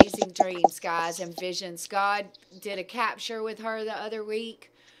amazing dreams, guys, and visions. God did a capture with her the other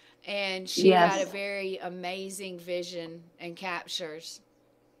week, and she had a very amazing vision and captures.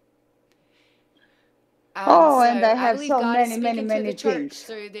 And I have so God many things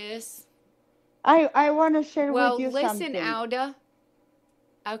through this. I want to share with you Well, listen, something. Alda.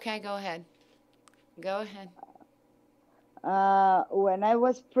 Okay, go ahead. Go ahead. When I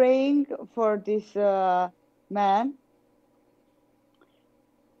was praying for this man,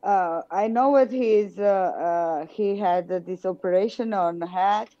 I know what he had this operation on the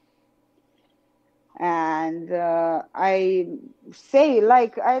head, and I say,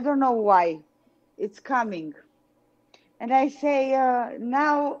 like, I don't know why it's coming, and I say,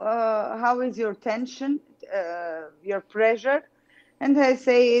 now how is your tension, your pressure? And I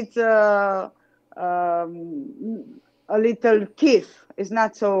say it's a little kiss. It's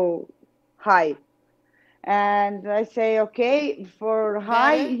not so high. And I say, okay, for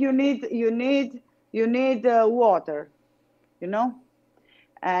high, Better? you need water, you know.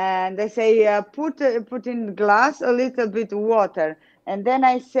 And they say, put in glass a little bit water. And then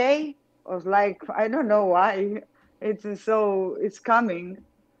I say, was like, I don't know why, it's coming.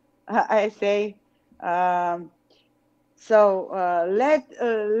 I say, um, so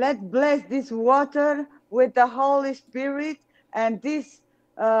let bless this water with the Holy Spirit, and this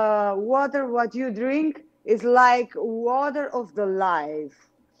water what you drink is like water of the life,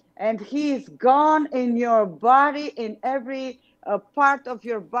 and He is gone in your body, in every part of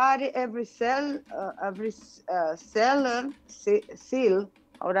your body, every cell, cell,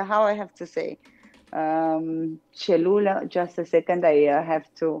 or how I have to say, cellula. Just a second, I have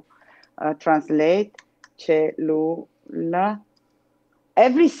to translate cellula.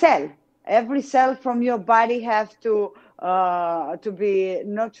 Every cell from your body have to be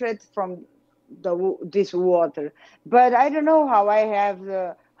nurtured from this water. But I don't know how I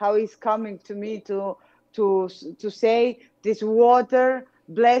have how it's coming to me to say this water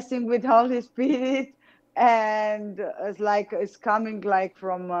blessing with Holy Spirit, and it's coming like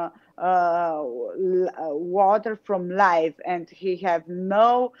from water from life, and He have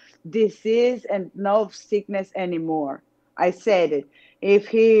no disease and no sickness anymore. I said it. If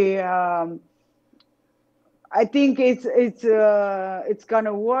he I think it's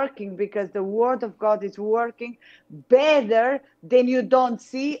gonna working, because the word of God is working better than you don't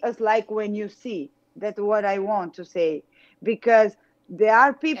see, as like when you see. That's what I want to say. Because there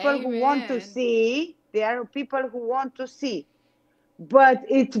are people who want to Amen. see, but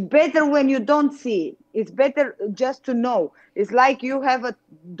it's better when you don't see. It's better just to know. It's like you have a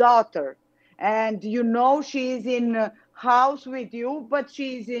daughter, and you know she is in a house with you, but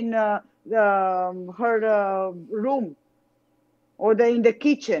she's in her room, or in the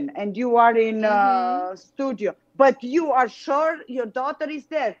kitchen, and you are in Mm-hmm. a studio, but you are sure your daughter is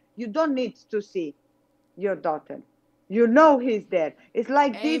there. You don't need to see your daughter. You know He's there. It's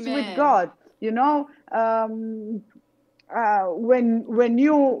like this with Amen. God. You know, when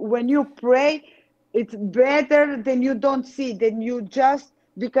you pray, it's better than you don't see, than you just,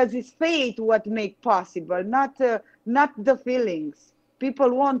 because it's faith what make possible, not the feelings.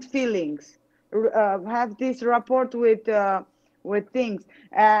 People want feelings, have this rapport with things.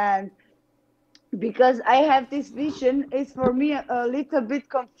 And because I have this vision, it's for me a little bit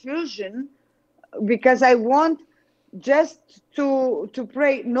confusion, because I want just to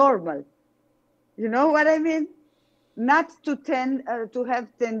pray normal. You know what I mean? Not to have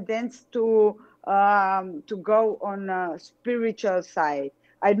tendency to go on a spiritual side.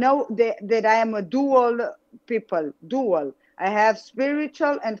 I know that I am a dual. I have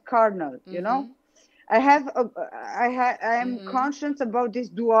spiritual and carnal. Mm-hmm. I have I am Mm-hmm. conscious about this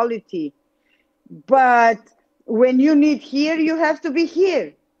duality. But when you need here, you have to be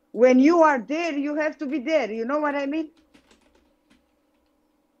here. When you are there, you have to be there. You know what I mean?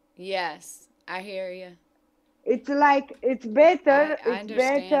 Yes, I hear you. It's like I it's understand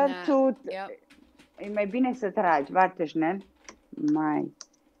better that. to. Yep. E mai bine să tragi, Varteșnen. Mai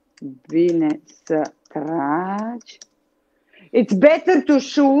bine să tragi. It's better to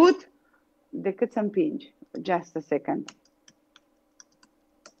shoot decât să împingi. Just a second.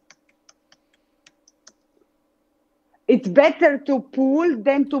 It's better to pull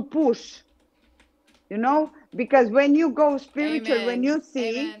than to push. Because when you go spiritual, when Amen. you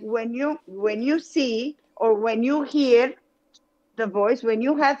see, Amen. when you see, or when you hear the voice, when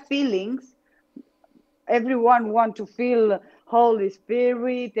you have feelings, everyone want to feel Holy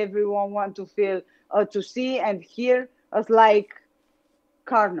Spirit. Everyone want to feel, to see and hear us like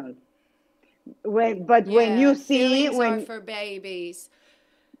carnal. When you Yeah, see, feelings are for babies.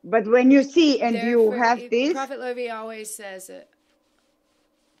 when you see and They're you for have this. Prophet Lovey always says it.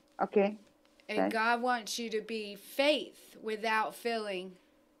 Okay, And say. God wants you to be faith without feeling.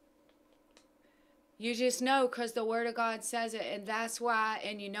 You just know because the Word of God says it, and that's why,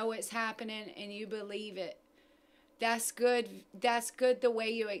 and you know it's happening, and you believe it. That's good. That's good the way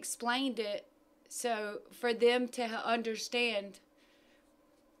you explained it. So for them to understand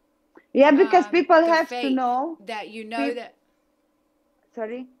Yeah, because people the have to faith know. that you know People, that.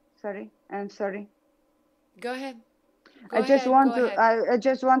 sorry, I'm sorry. Go ahead. Go I just ahead. Go want to ahead. I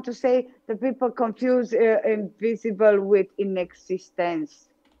just want to say the people confuse invisible with inexistence.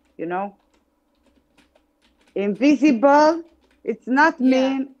 You know, invisible. It's not Yeah.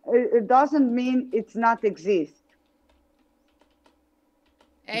 mean. It doesn't mean it's not exist.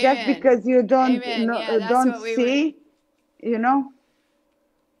 Just Amen. because you Amen. Yeah, that's don't what we were. see, you know.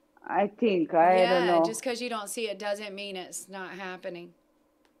 I don't Yeah, just know. because you don't see it doesn't mean it's not happening.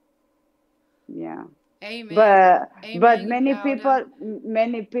 Yeah. Amen. But Amen, many Alda. people,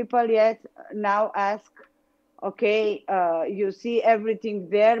 many people yet now ask, okay, you see everything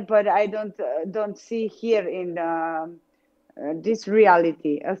there, but I don't see here in this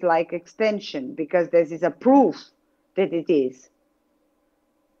reality as like extension, because this is a proof that it is.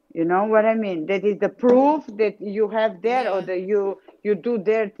 You know what I mean? That is the proof that you have there, or Yeah. that you do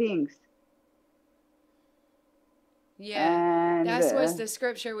their things. Yeah. And That was the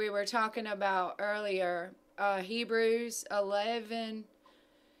scripture we were talking about earlier. Hebrews 11,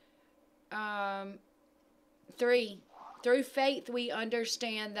 3. Through faith we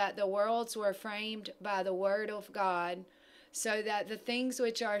understand that the worlds were framed by the word of God, so that the things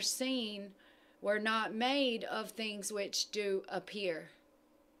which are seen were not made of things which do appear.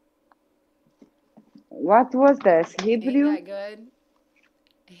 what was this? Ain't Hebrew? that good?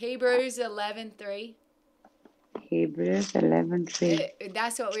 Hebrews 11:3. Hebrews 11:3.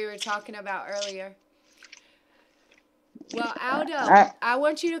 That's what we were talking about earlier. Well, Aldo, Uh, I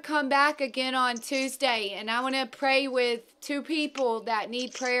want you to come back again on Tuesday, and I want to pray with 2 people that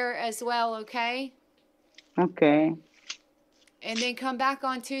need prayer as well, okay? okay. And then come back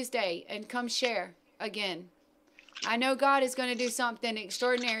on Tuesday and come share again. I know God is going to do something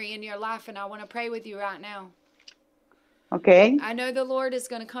extraordinary in your life, and I want to pray with you right now. Okay. I know the Lord is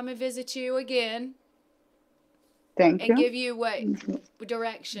going to come and visit you again Thank and you. give you what?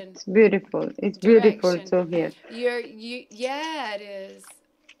 Direction. It's beautiful. It's beautiful Direction. to hear. Yeah, it is.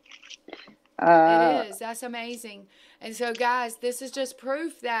 It Uh, is. That's amazing. And so, guys, this is just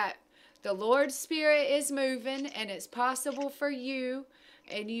proof that the Lord's Spirit is moving and it's possible for you.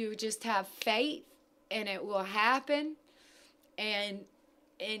 And you just have faith and it will happen. And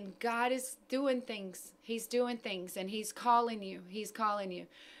God is doing things. He's doing things and He's calling you. He's calling you.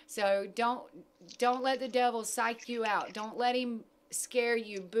 So don't let the devil psych you out. Don't let him scare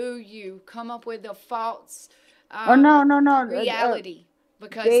you, boo you, come up with a false oh no, no, no. reality.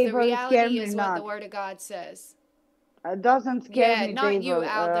 Because the Devil scare reality me is what the not. Word of God says. Doesn't scare Yeah, me, not you, devil.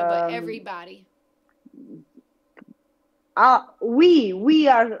 Alda, but everybody. We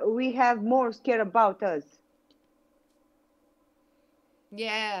have more scare about us.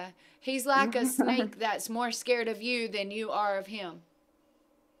 Yeah, he's like a snake that's more scared of you than you are of him.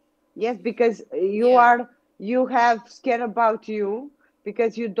 Yes, because Yeah, you have scare about you,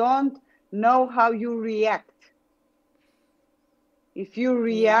 because you don't know how you react. If you yeah.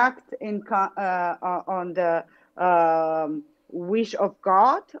 react on the wish of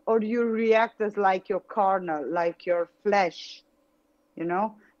God, or you react as like your carnal, like your flesh,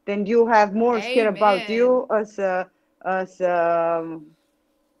 then you have more scare about Amen. you as as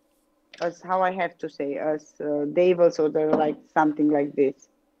how I have to say, as devils, or they're like something like this.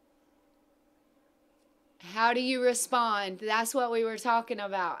 How do you respond? That's what we were talking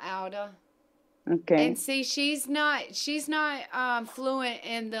about, Alda. And Okay. see, she's not fluent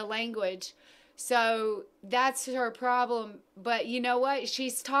in the language, so that's her problem. But you know what?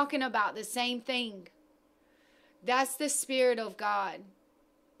 She's talking about the same thing. That's the Spirit of God.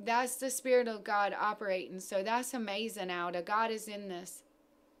 That's the Spirit of God operating. So that's amazing, Alda. God is in this.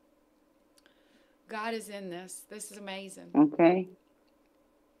 God is in this. This is amazing. Okay.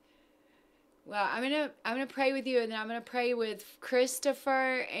 Well, I'm gonna pray with you, and then I'm gonna pray with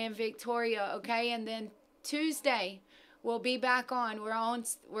Christopher and Victoria, okay? And then Tuesday we'll be back on. We're on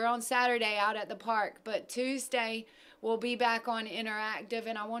Saturday out at the park, but Tuesday we'll be back on Interactive,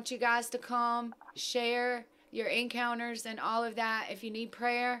 and I want you guys to come share your encounters and all of that. If you need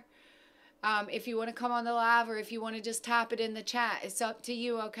prayer, if you want to come on the live, or if you want to just type it in the chat, it's up to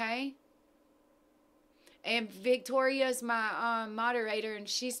you, okay? And Victoria's my moderator, and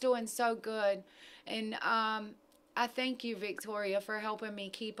she's doing so good. And I thank you, Victoria, for helping me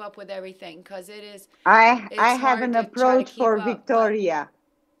keep up with everything, because I it's have hard an to try to approach keep for up. But Victoria.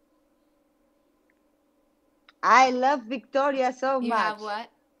 I love Victoria so you have much. what?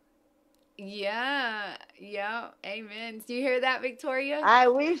 Yeah, yeah, amen. Do you hear that, Victoria? I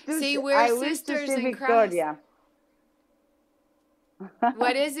wish to See, see, we're I wish to sisters see in Christ. Victoria.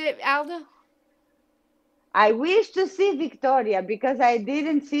 What is it, Alda? I wish to see Victoria, because I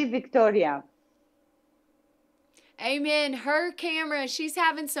didn't see Victoria. Amen. Her camera, she's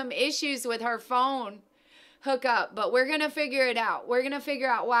having some issues with her phone hookup, but we're going to figure it out. We're going to figure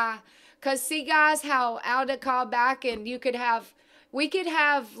out why. Because see, guys, how Alda called back, and we could have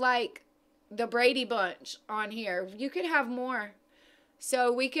like the Brady Bunch on here. You could have more.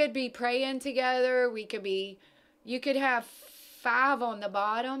 So we could be praying together. You could have 5 on the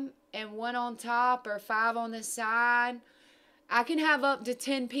bottom and 1 on top, or 5 on the side. I can have up to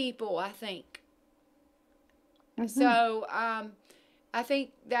 10 people, I think. Mm-hmm. So, I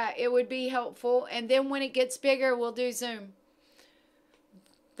think that it would be helpful. And then when it gets bigger, we'll do Zoom.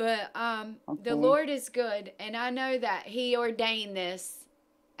 But the Okay. Lord is good, and I know that He ordained this,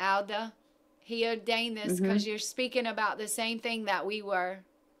 Alda. He ordained this because you're speaking about the same thing that we were.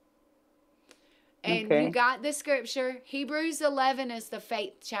 And you Okay. got the scripture. Hebrews 11 is the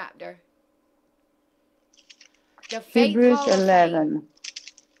faith chapter. The faith Hebrews hall of fame. 11.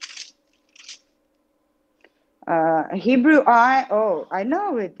 I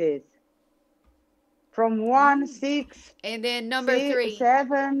know it is. From 1, 6, And then number 3.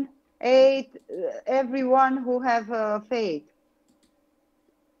 7, 8, everyone who have faith.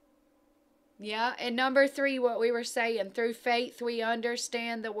 Yeah, and number 3, what we were saying, through faith we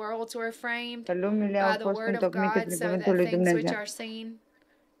understand the worlds were framed by the word of God, so that things which are seen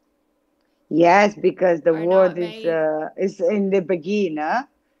Yes, because the are word not made. is in the beginning,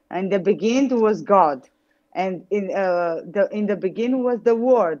 and the beginning was God, and in the beginning was the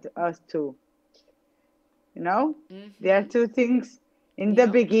word, us too. You know, there are two things. In the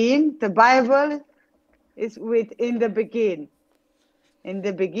Yep. beginning, the Bible is with in the beginning. In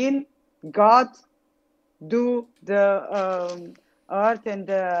the beginning, God do the earth and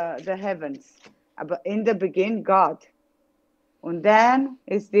the heavens. But in the beginning, God. And then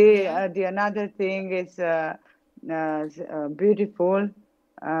is the another thing is beautiful.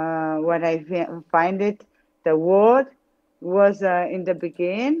 When I find it, the word was in the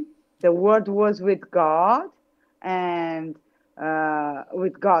beginning. The word was with God, and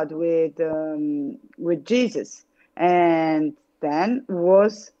with Jesus, and then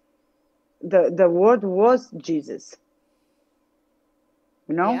was the word was Jesus.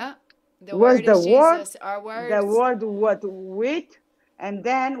 You know, Yeah. The was word the is word, Jesus. Our the words. word what with, and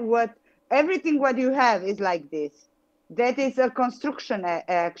then what everything what you have is like this. That is a construction.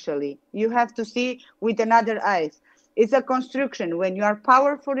 Actually, you have to see with another eyes. It's a construction. When you are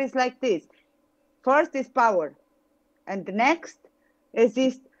powerful, it's like this. First is power, and the next is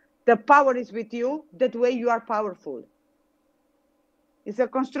this. The power is with you. That way you are powerful. It's a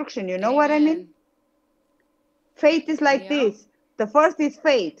construction. You know what I mean? Amen. Faith is like Yep. this. The first is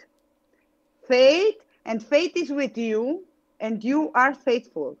faith. Faith, and faith is with you, and you are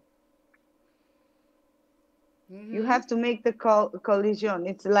faithful. You have to make the collision.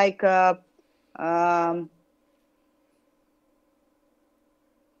 It's like I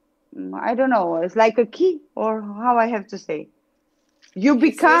don't know. It's like a key, or how I have to say. You It's a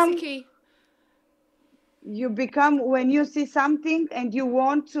become key. when you see something and you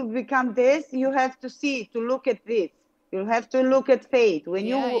want to become this. You have to see, to look at this. You have to look at faith.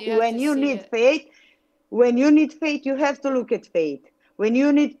 Yeah, you have to see Need it. faith, when you need faith, you have to look at faith. When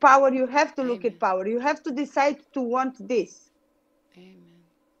you need power, you have to look at Amen. power. You have to decide to want this. Amen.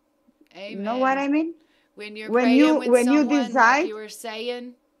 You know what Amen. I mean? When you're When praying you with someone, like decide, you were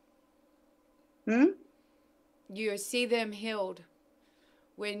saying, you see them healed.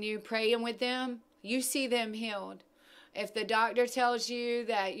 When you're praying with them, you see them healed. If the doctor tells you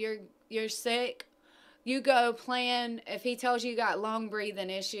that you're sick, you go plan. If he tells you got lung breathing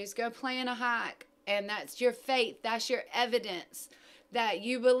issues, go plan a hike. And that's your faith. That's your evidence that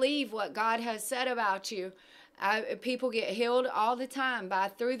you believe what God has said about you. People get healed all the time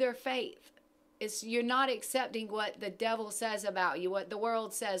through their faith. You're not accepting what the devil says about you, what the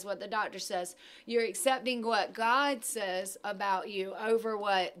world says, what the doctor says. You're accepting what God says about you over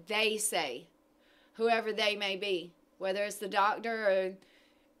what they say, whoever they may be, whether it's the doctor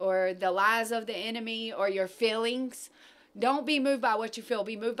or the lies of the enemy or your feelings. Don't be moved by what you feel.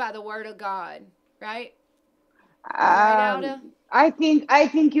 Be moved by the word of God. Right? Right, Alda? I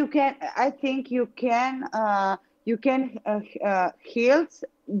think you can. I think you can. You can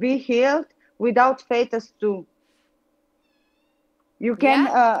be healed without faith as too. You can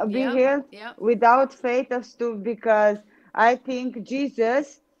Yeah. be Yep. healed Yep. without faith as too, because I think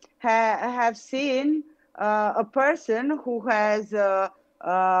Jesus have seen a person who has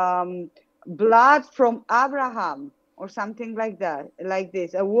blood from Abraham or something like that, like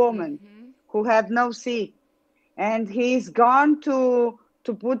this, a woman who had no seed, and he's gone to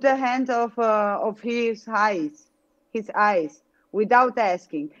put the hand of his eyes without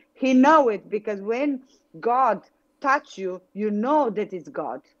asking. He know it, because when God touch you, you know that it's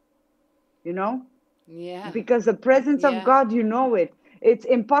God, you know, Yeah. because the presence of Yeah. God, you know it. It's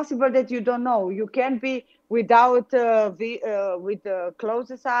impossible that you don't know. You can be without with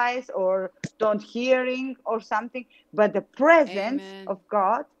closed eyes or don't hearing or something, but the presence Amen. of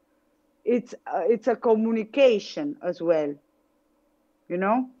God, it's a communication as well, you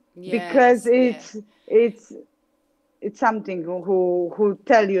know, because Yes. Yes. it's something who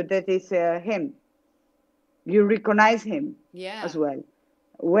tell you that it's him. You recognize him Yeah. as well.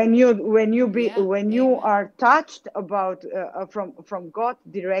 When you Amen. are touched about from God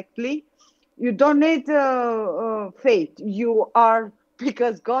directly, you don't need faith. You are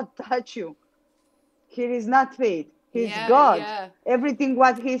because God touched you. Here is not faith. He's Yeah, God. yeah. Everything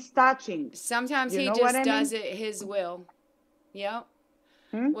what he's touching. Sometimes You he know what just I does mean? it his will. Yep.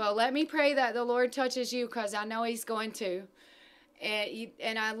 Hmm? Well, let me pray that the Lord touches you because I know he's going to.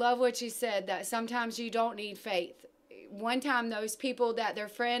 And I love what you said that sometimes you don't need faith. One time, those people that their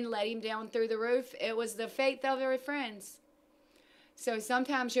friend let him down through the roof, it was the faith of their friends. So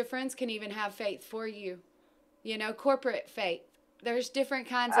sometimes your friends can even have faith for you. You know, corporate faith. There's different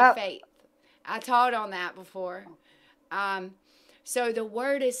kinds of Uh, faith. I taught on that before. Um, so the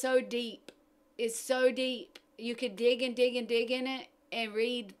word is so deep. It's so deep. You could dig and dig and dig in it and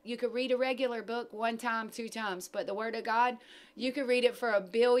read. You could read a regular book one time, two times, but the word of God, you could read it for a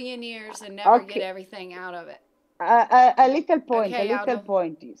billion years and never get okay. everything out of it. A little point, a Okay, little Aldo.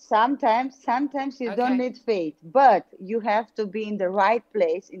 point. Sometimes you don't Okay. need faith, but you have to be in the right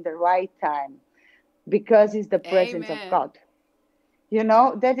place in the right time because it's the presence of Amen. God. You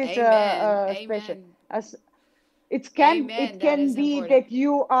know that is Amen. a special. Amen. As Amen. it That can is be important. that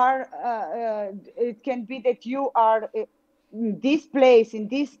you are it can be that you are in this place in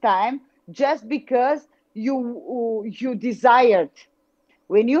this time just because you desired.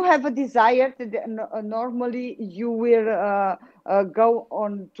 When you have a desire, normally you will go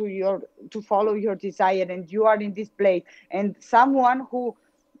on to follow your desire, and you are in this place. And someone who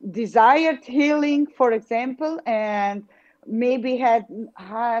desired healing, for example, and maybe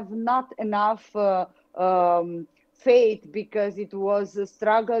have not enough faith because it was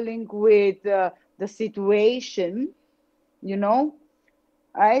struggling with the situation, you know,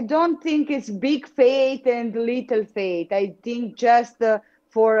 I don't think it's big faith and little faith. I think just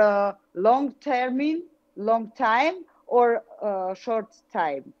for a long time or short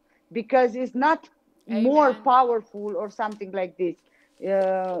time, because it's not more Amen. powerful or something like this.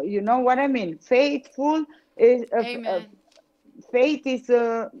 You know what I mean? Faithful is Amen. faith is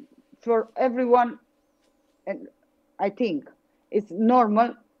for everyone, and I think it's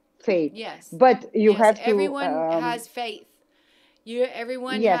normal faith, Yes. but you Yes. have to Everyone has faith.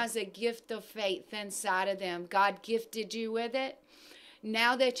 Everyone yes. has a gift of faith inside of them. God gifted you with it.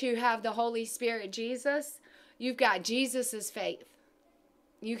 Now that you have the Holy Spirit, Jesus, you've got Jesus's faith.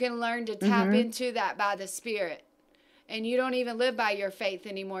 You can learn to tap Hmm. into that by the Spirit. And you don't even live by your faith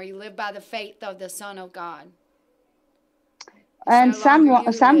anymore. You live by the faith of the Son of God. It's And no longer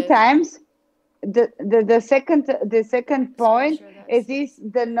you who live. sometimes the second point Scripture that is says. this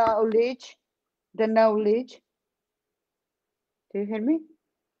the knowledge. Do you hear me?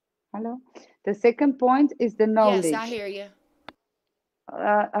 Hello. The second point is the Yes, I knowledge. hear you.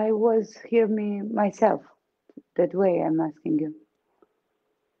 I was hear me myself that way. I'm asking you.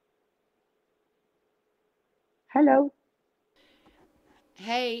 Hello.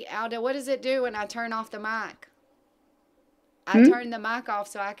 Hey, Alda, what does it do when I turn off the mic? I Hmm? turned the mic off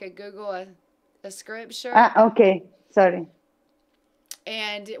so I could Google a scripture. Ah, okay. Sorry.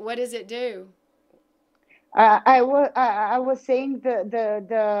 And what does it do? I was saying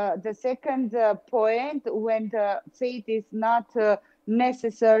the second point when the faith is not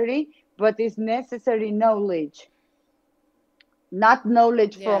necessary, but is necessary knowledge, not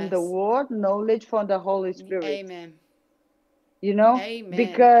knowledge from the Yes. word, knowledge from the Holy Spirit. Amen. You know, Amen.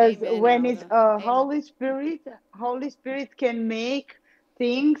 because Amen, when it's Alda. a Amen. Holy Spirit can make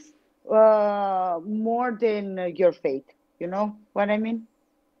things more than your faith. You know what I mean?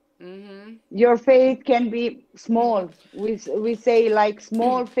 Mm-hmm. Your faith can be Mm-hmm. small. We say like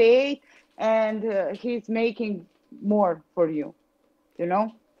small faith, and he's making more for you. You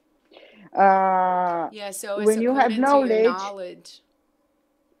know, uh, Yeah, so it's when you have according to your knowledge knowledge.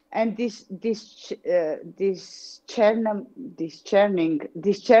 and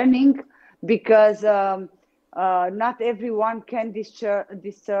discerning, because not everyone can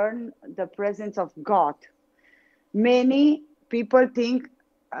discern the presence of God. Many people think,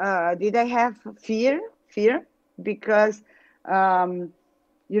 did I have fear because um,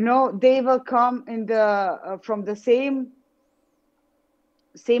 they will come in the from the same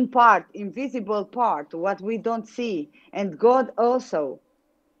part, invisible part, what we don't see, and God also,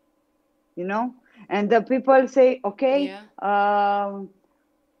 you know. And the people say, okay, Yeah.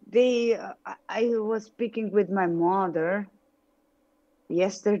 they I was speaking with my mother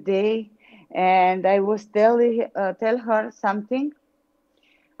yesterday, and I was tell her something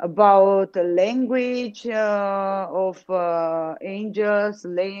about the language of angels,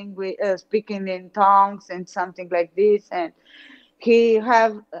 language speaking in tongues and something like this. And he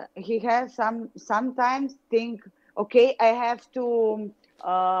has sometimes think, okay, I have to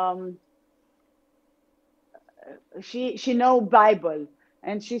she know Bible,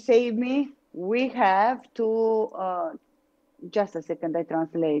 and she say me, we have to just a second, I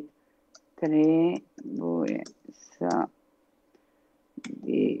translate. Trebuința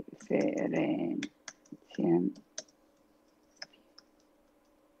diferențiem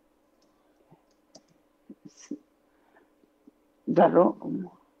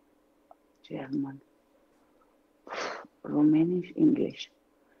German, Romanish, English.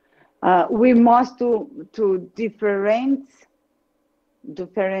 We must to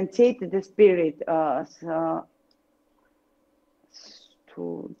differentiate the spirit.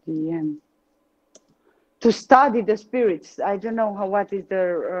 To study the spirits. I don't know what is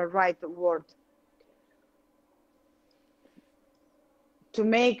the right word. To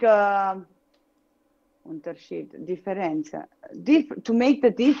make difference, to make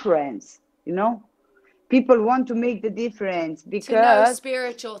the difference, you know. People want to make the difference because to know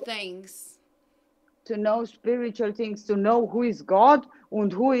spiritual things. To know spiritual things, to know who is God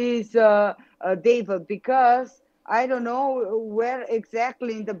and who is devil. Because I don't know where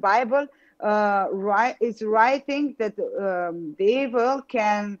exactly in the Bible it's writing that devil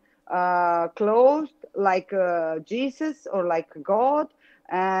can close like Jesus or like God.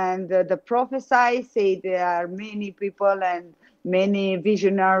 And the prophesy say there are many people and many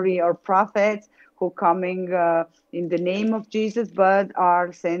visionary or prophets who coming in the name of Jesus, but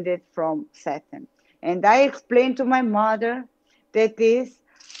are sent from Satan. And I explained to my mother that this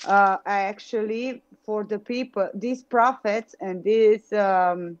actually for the people, these prophets and these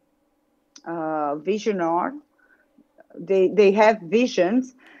visionary, they have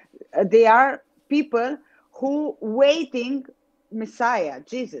visions. They are people who waiting Messiah,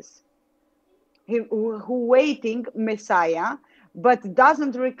 Jesus, who waiting Messiah, but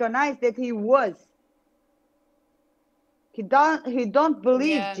doesn't recognize that he was. He don't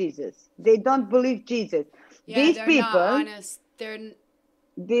believe Jesus. They don't believe Jesus. Yeah, These they're people, not honest.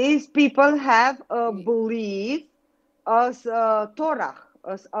 These people have a belief as Torah,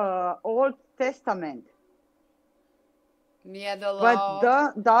 as Old Testament. Yeah, the law.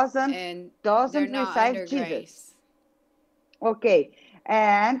 But doesn't they're not under Jesus. grace. Okay,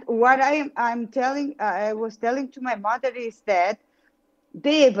 and what I was telling to my mother is that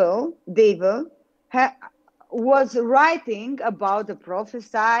devil was writing about the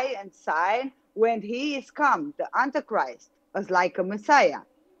prophesy and sign when he is come, the Antichrist, as like a Messiah.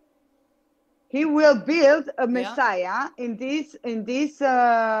 He will build a Messiah in this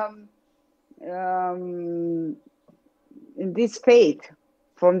faith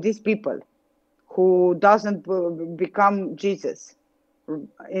from these people who doesn't become Jesus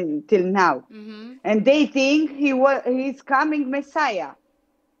until now. And they think he's coming Messiah.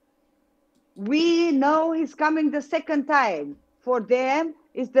 We know he's coming the second time. For them,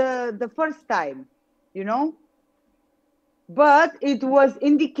 it's the first time, you know. But it was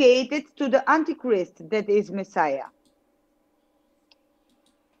indicated to the Antichrist that is Messiah.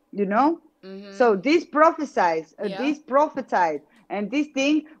 You know? So this prophesies, and this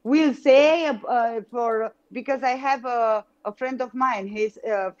thing will say because I have a friend of mine, he's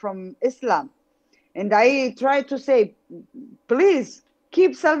from Islam, and I try to say, please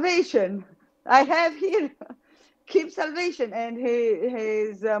keep salvation. I have here, keep salvation, and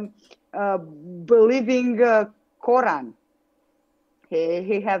he's believing Quran.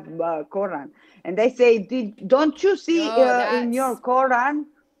 He have Quran, and I say, don't you see in your Quran?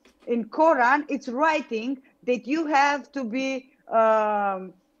 In Quran, it's writing that you have to be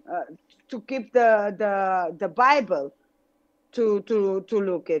to keep the Bible to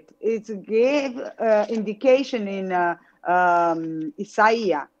look at. It's gave indication in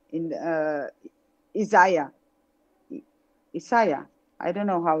Isaiah Isaiah. I don't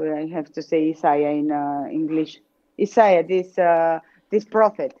know how I have to say Isaiah in English. Isaiah, this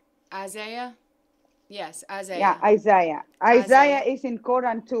prophet. Isaiah. Yes, Isaiah. Yeah, Isaiah. Isaiah is in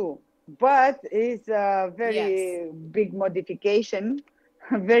Quran too, but it's a very big modification,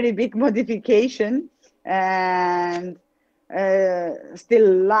 very big modification, and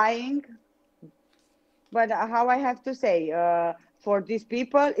still lying. But how I have to say, for these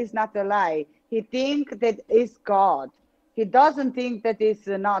people, it's not a lie. He think that it's God. He doesn't think that it's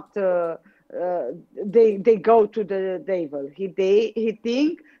not. They go to the devil. He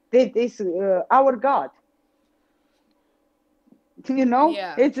think that is our God. You know,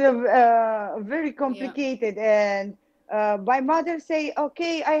 it's a very complicated. And my mother say,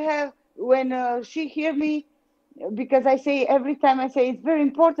 okay, I have, when she hear me, because I say every time I say it's very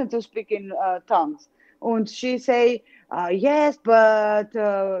important to speak in tongues, And she say, yes, but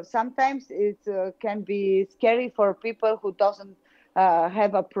sometimes it can be scary for people who doesn't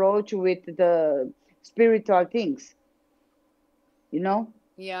have approach with the spiritual things, you know.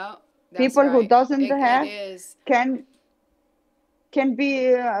 Yeah, that's People who right. doesn't It have is. can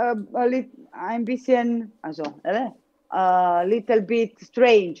be a little ambition, also, a little bit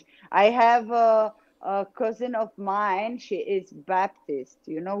strange. I have a cousin of mine. She is Baptist.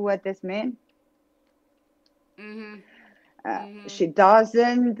 You know what this means? Mhm. She Mhm.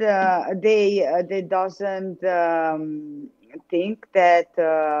 doesn't. They doesn't think that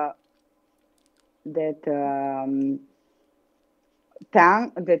that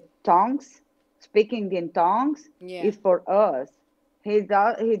the tongues, speaking in tongues, Yeah. is for us. He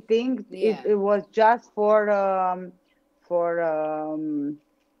thinks Yeah. it was just for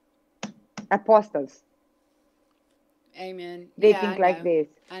apostles. Amen. They Yeah, I think like know. this,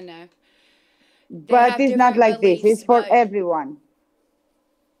 I know. They but have it's not different like this. beliefs, It's for but everyone.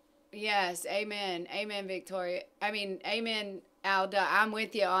 yes, amen. Amen, Victoria. I mean, amen, Alda. I'm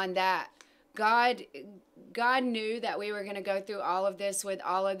with you on that. God God knew that we were going to go through all of this with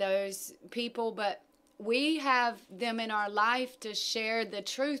all of those people, but we have them in our life to share the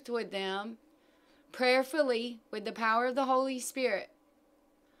truth with them prayerfully with the power of the Holy Spirit.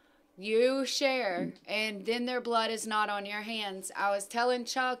 You share, and then their blood is not on your hands. I was telling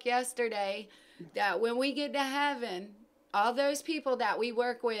Chuck yesterday that when we get to heaven, all those people that we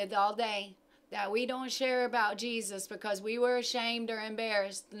work with all day, that we don't share about Jesus because we were ashamed or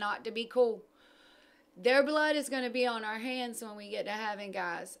embarrassed not to be cool, their blood is going to be on our hands when we get to heaven,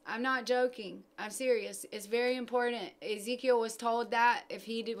 guys. I'm not joking. I'm serious. It's very important. Ezekiel was told that if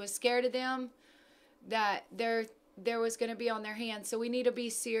he was scared of them, that there was going to be on their hands. So we need to be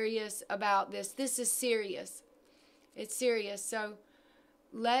serious about this. This is serious. It's serious. So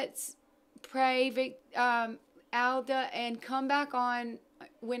let's pray, Alda, and come back on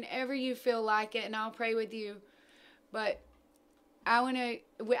whenever you feel like it, and I'll pray with you. But I want to.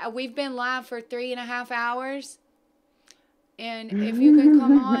 We've been live for 3.5 hours, and if you could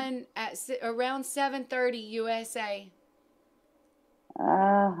come on at around 7:30 USA,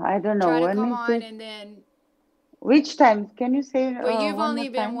 I don't know try to when come is on, it. and then Which time? Can you say well, you've one more only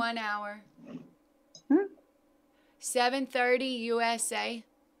been time? 1 hour. Hmm? 7:30 USA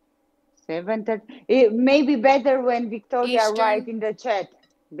 7:30. It may be better when Victoria write Eastern. in the chat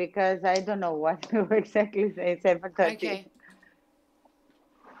because I don't know what to exactly say. 7:30. Okay.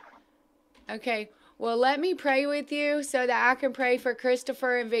 Okay. Well, let me pray with you so that I can pray for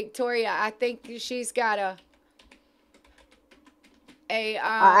Christopher and Victoria. I think she's got a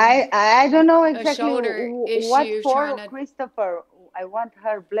I don't know a exactly shoulder what issue trying for to. Christopher. I want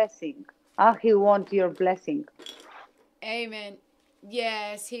her blessing. Ah, he want your blessing. Amen.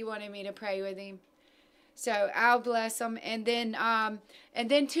 Yes, he wanted me to pray with him. So I'll bless them, and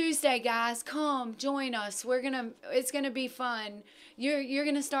then Tuesday, guys, come join us. It's gonna be fun. You're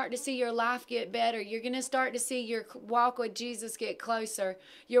gonna start to see your life get better. You're gonna start to see your walk with Jesus get closer.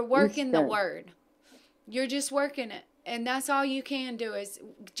 You're working the Easter. word. You're just working it, and that's all you can do. Is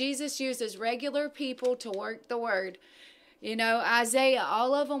Jesus uses regular people to work the word. You know, Isaiah,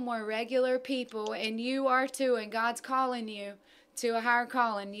 all of them were regular people, and you are too, and God's calling you to a higher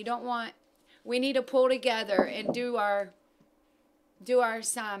calling. We need to pull together and do our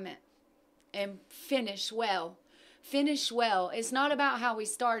assignment and finish well. Finish well. It's not about how we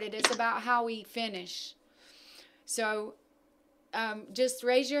started, it's about how we finish. So just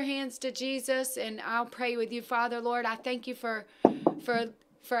raise your hands to Jesus, and I'll pray with you. Father, Lord, I thank you for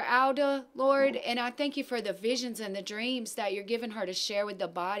Alda, Lord, and I thank you for the visions and the dreams that you're giving her to share with the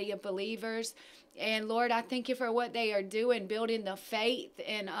body of believers. And Lord, I thank you for what they are doing, building the faith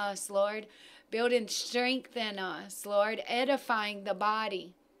in us, Lord, building strength in us, Lord, edifying the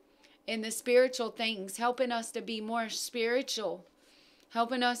body in the spiritual things, helping us to be more spiritual,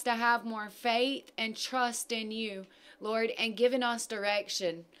 helping us to have more faith and trust in you, Lord, and giving us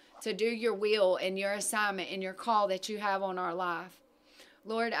direction to do your will and your assignment and your call that you have on our life.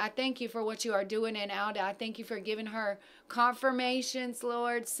 Lord, I thank you for what you are doing in Alda. I thank you for giving her confirmations,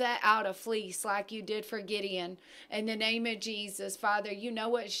 Lord. Set out a fleece like you did for Gideon. In the name of Jesus, Father, you know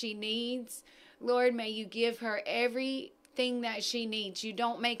what she needs. Lord, may you give her everything that she needs. You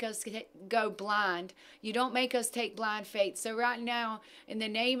don't make us go blind. You don't make us take blind faith. So right now, in the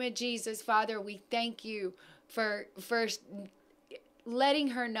name of Jesus, Father, we thank you for letting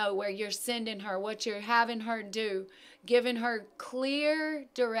her know where you're sending her, what you're having her do, giving her clear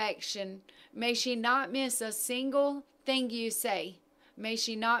direction. May she not miss a single thing you say. May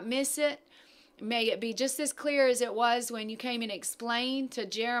she not miss it. May it be just as clear as it was when you came and explained to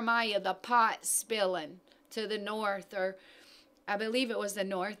Jeremiah the pot spilling to the north, or I believe it was the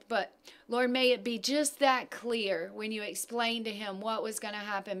north. But Lord, may it be just that clear when you explained to him what was going to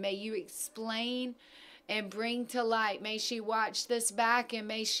happen. May you explain and bring to light. May she watch this back, and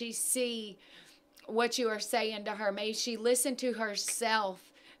may she see what you are saying to her. May she listen to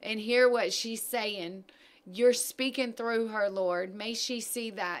herself and hear what she's saying. You're speaking through her, Lord. May she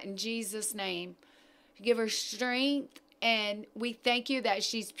see that in Jesus' name. Give her strength, and we thank you that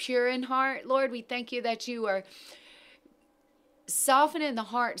she's pure in heart. Lord, we thank you that you are softening the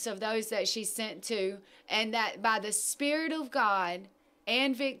hearts of those that she sent to, and that by the Spirit of God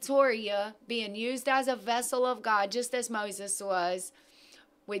and Victoria being used as a vessel of God, just as Moses was,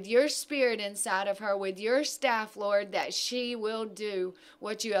 with your Spirit inside of her, with your staff, Lord, that she will do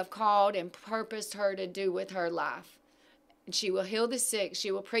what you have called and purposed her to do with her life. And she will heal the sick.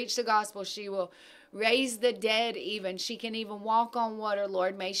 She will preach the gospel. She will raise the dead even. She can even walk on water,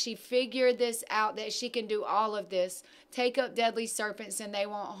 Lord. May she figure this out, that she can do all of this. Take up deadly serpents and they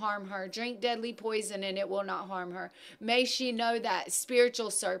won't harm her. Drink deadly poison and it will not harm her. May she know that spiritual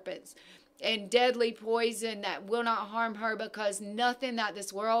serpents and deadly poison that will not harm her, because nothing that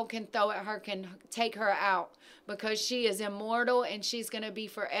this world can throw at her can take her out, because she is immortal and she's going to be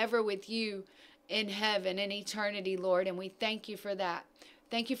forever with you in heaven in eternity, Lord. And we thank you for that.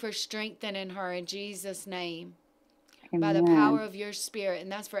 Thank you for strengthening her in Jesus' name. Amen. By the power of your Spirit.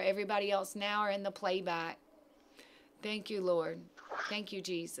 And that's for everybody else now or in the playback. Thank you, Lord. Thank you,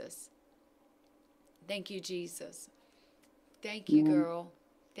 Jesus. Thank you, Jesus. Thank you, girl.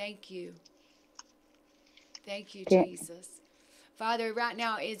 Thank you. Thank you, Jesus. Father, right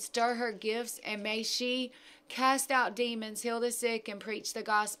now, stir her gifts, and may she cast out demons, heal the sick, and preach the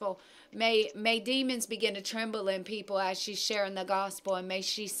gospel. May demons begin to tremble in people as she's sharing the gospel, and may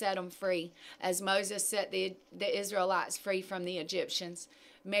she set them free, as Moses set the Israelites free from the Egyptians.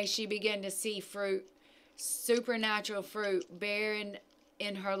 May she begin to see fruit, supernatural fruit, bearing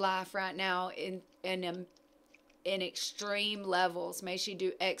in her life right now in extreme levels. May she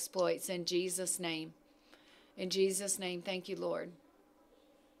do exploits in Jesus' name. In Jesus' name, thank you, Lord.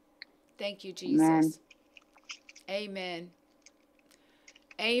 Thank you, Jesus. Amen.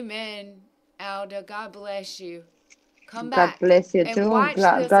 Amen. Alda, God bless you. Come back. God bless you and too. watch this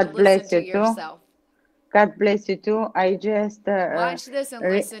God and bless listen you to too. yourself. God bless you too. I just watch this and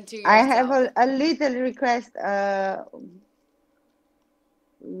listen to I yourself. have a little request. A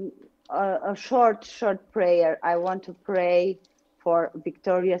short prayer. I want to pray for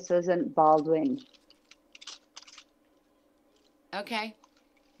Victoria Susan Baldwin. Okay.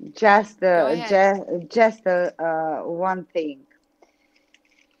 Just Go ahead. one thing.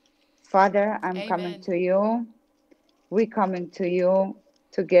 Father, I'm Amen. coming to you. We're coming to you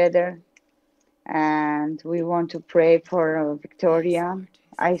together, and we want to pray for Victoria. Yes,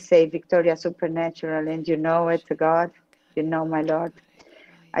 I say Victoria supernatural, and you know it, God. You know, my Lord.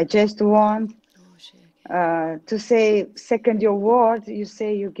 I just want to say, second your word, you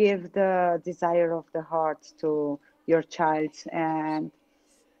say you give the desire of the heart to your child, and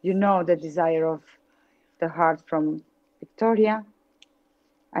you know the desire of the heart from Victoria.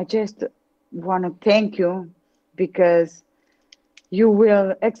 I just want to thank you, because you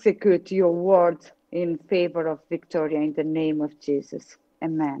will execute your word in favor of Victoria in the name of Jesus.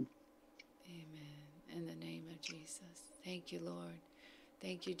 Amen. Amen. In the name of Jesus. Thank you, Lord.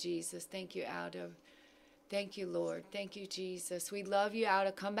 Thank you, Jesus. Thank you, Alda. Thank you, Lord. Thank you, Jesus. We love you,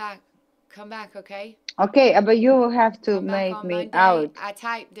 Alda. Come back. Come back, okay? Okay, but you have to Come back make on me Monday. out. I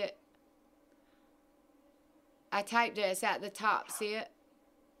typed it. It's at the top. See it?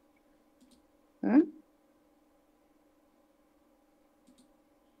 Hmm?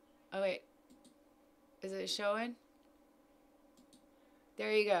 Oh, wait. Is it showing?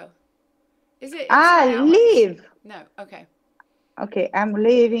 There you go. Is it? Leave. No. Okay. Okay, I'm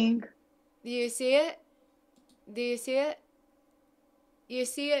leaving. Do you see it? Do you see it? You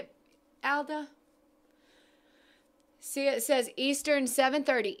see it, Alda? See, it says Eastern,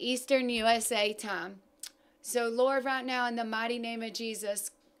 7:30 Eastern USA time. So, Lord, right now, in the mighty name of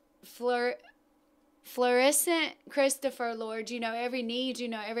Jesus, Fluorescent Christopher, Lord, you know every need, you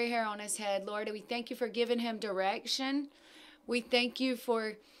know every hair on his head, Lord. And we thank you for giving him direction. We thank you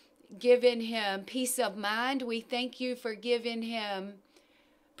for giving him peace of mind. We thank you for giving him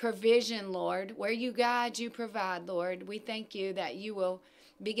provision, Lord. Where you guide, you provide, Lord. We thank you that you will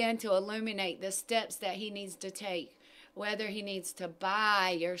begin to illuminate the steps that he needs to take, whether he needs to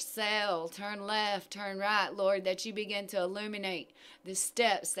buy or sell, turn left, turn right, Lord, that you begin to illuminate the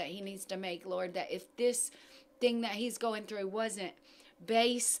steps that he needs to make, Lord, that if this thing that he's going through wasn't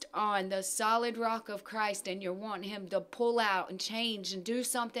based on the solid rock of Christ, and you're wanting him to pull out and change and do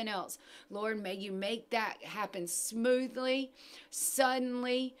something else, Lord, may you make that happen smoothly,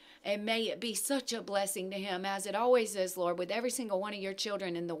 suddenly, and may it be such a blessing to him, as it always is, Lord, with every single one of your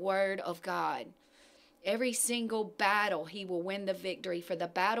children in the Word of God. Every single battle, he will win the victory, for the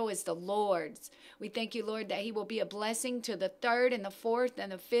battle is the Lord's. We thank you, Lord, that he will be a blessing to the third and the fourth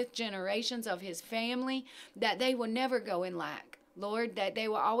and the fifth generations of his family, that they will never go in lack. Lord, that they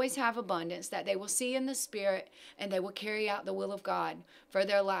will always have abundance, that they will see in the Spirit, and they will carry out the will of God for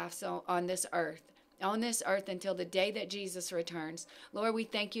their lives on this earth. On this earth until the day that Jesus returns. Lord, we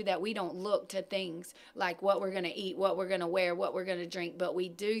thank you that we don't look to things like what we're going to eat, what we're going to wear, what we're going to drink, but we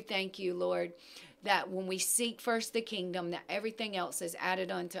do thank you, Lord, that when we seek first the kingdom, that everything else is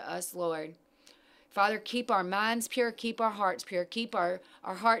added unto us, Lord. Father, keep our minds pure, keep our hearts pure, keep our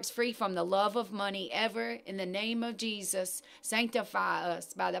hearts free from the love of money ever. In the name of Jesus, sanctify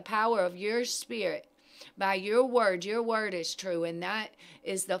us by the power of your Spirit. By your word is true, and that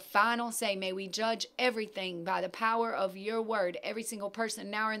is the final say. May we judge everything by the power of your word. Every single person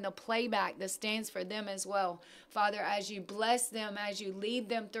now in the playback, that stands for them as well. Father, as you bless them, as you lead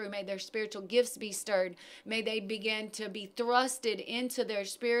them through, may their spiritual gifts be stirred. May they begin to be thrusted into their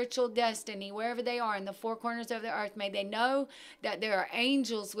spiritual destiny, wherever they are in the four corners of the earth. May they know that there are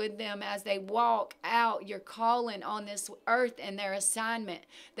angels with them as they walk out your calling on this earth and their assignment,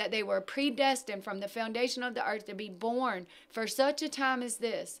 that they were predestined from the foundation of the earth to be born for such a time as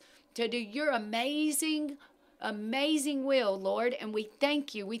this, to do your amazing will, Lord. And we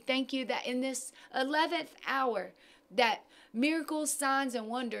thank you. We thank you that in this 11th hour, that miracles, signs, and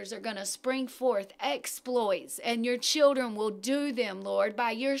wonders are going to spring forth, exploits, and your children will do them, Lord,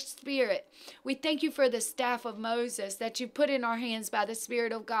 by your Spirit. We thank you for the staff of Moses that you put in our hands by the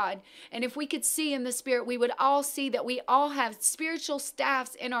Spirit of God. And if we could see in the Spirit, we would all see that we all have spiritual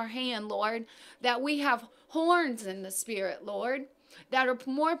staffs in our hand, Lord, that we have horns in the Spirit, Lord, that are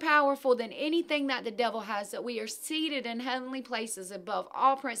more powerful than anything that the devil has, that we are seated in heavenly places above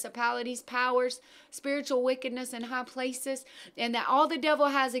all principalities, powers, spiritual wickedness in high places, and that all the devil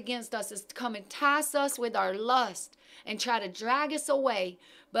has against us is to come and entice us with our lust and try to drag us away.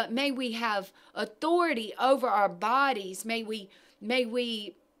 But may we have authority over our bodies. May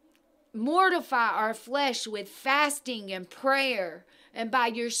we mortify our flesh with fasting and prayer, and by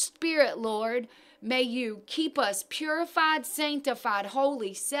your Spirit, Lord, may you keep us purified, sanctified,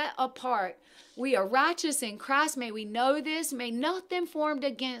 holy, set apart. We are righteous in Christ. May we know this. May nothing formed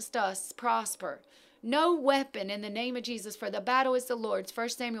against us prosper. No weapon in the name of Jesus, for the battle is the Lord's.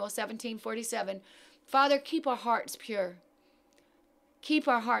 1 Samuel 17:47. Father, keep our hearts pure. Keep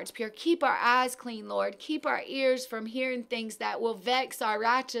our hearts pure. Keep our eyes clean, Lord. Keep our ears from hearing things that will vex our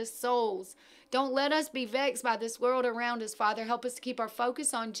righteous souls. Don't let us be vexed by this world around us, Father. Help us to keep our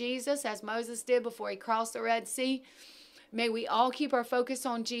focus on Jesus as Moses did before he crossed the Red Sea. May we all keep our focus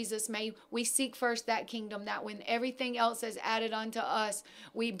on Jesus. May we seek first that kingdom, that when everything else is added unto us,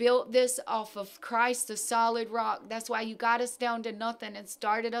 we built this off of Christ, the solid rock. That's why you got us down to nothing and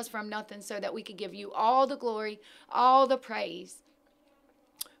started us from nothing, so that we could give you all the glory, all the praise.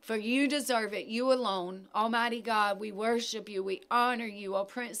 For you deserve it, you alone. Almighty God, we worship you, we honor you, O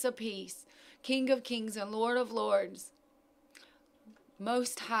Prince of Peace, King of kings and Lord of lords.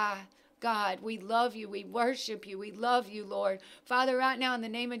 Most high God, we love you, we worship you, we love you, Lord. Father, right now in the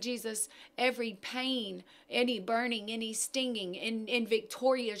name of Jesus, every pain, any burning, any stinging in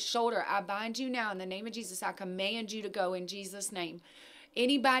Victoria's shoulder, I bind you now in the name of Jesus. I command you to go in Jesus' name.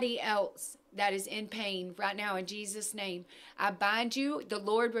 Anybody else that is in pain right now in Jesus' name, I bind you, the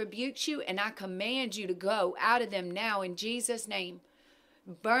Lord rebukes you, and I command you to go out of them now in Jesus' name.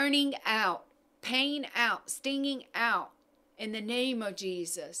 Burning out, pain out, stinging out in the name of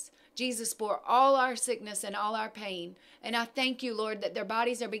Jesus. Jesus bore all our sickness and all our pain. And I thank you, Lord, that their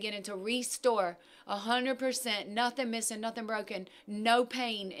bodies are beginning to restore 100%, nothing missing, nothing broken, no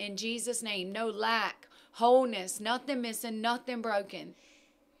pain in Jesus' name, no lack, wholeness, nothing missing, nothing broken.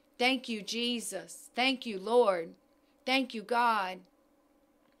 Thank you, Jesus. Thank you, Lord. Thank you, God.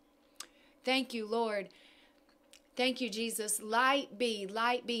 Thank you, Lord. Thank you, Jesus. Light be,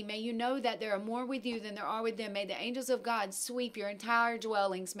 light be. May you know that there are more with you than there are with them. May the angels of God sweep your entire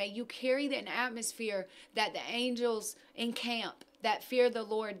dwellings. May you carry an atmosphere that the angels encamp, that fear the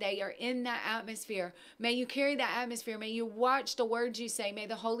Lord. They are in that atmosphere. May you carry that atmosphere. May you watch the words you say. May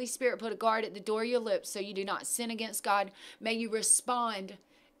the Holy Spirit put a guard at the door of your lips so you do not sin against God. May you respond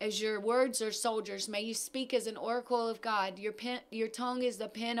as your words are soldiers. May you speak as an oracle of God. Your tongue is the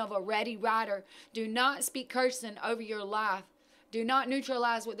pen of a ready writer. Do not speak cursing over your life. Do not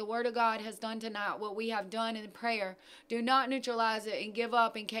neutralize what the Word of God has done tonight, what we have done in prayer. Do not neutralize it and give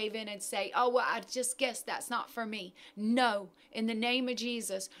up and cave in and say, oh, well, I just guess that's not for me. No, in the name of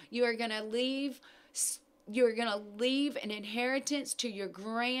Jesus, you are going to leave an inheritance to your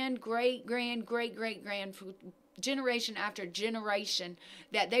great generation after generation,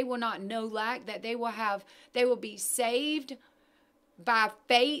 that they will not know lack, that they will be saved by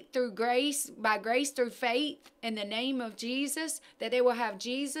faith through grace, by grace through faith in the name of Jesus, that they will have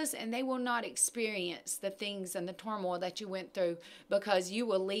Jesus and they will not experience the things and the turmoil that you went through, because you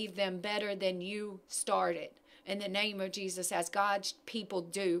will leave them better than you started in the name of Jesus, as God's people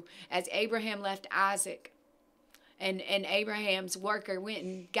do, as Abraham left Isaac. And Abraham's worker went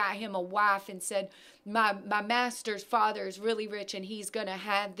and got him a wife and said, my master's father is really rich and he's going to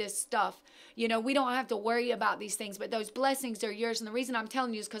have this stuff. You know, we don't have to worry about these things, but those blessings are yours. And the reason I'm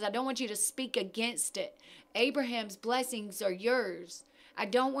telling you is because I don't want you to speak against it. Abraham's blessings are yours. I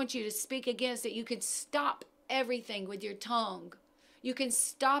don't want you to speak against it. You can stop everything with your tongue. You can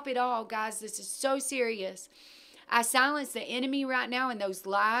stop it all, guys. This is so serious. I silence the enemy right now and those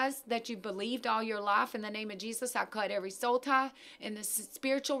lies that you believed all your life in the name of Jesus. I cut every soul tie in the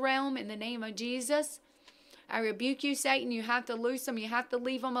spiritual realm in the name of Jesus. I rebuke you, Satan. You have to loose them. You have to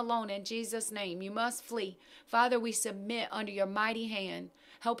leave them alone in Jesus' name. You must flee. Father, we submit under your mighty hand.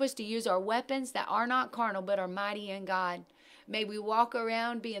 Help us to use our weapons that are not carnal but are mighty in God. May we walk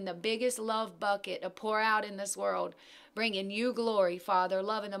around being the biggest love bucket to pour out in this world, bringing you glory, Father,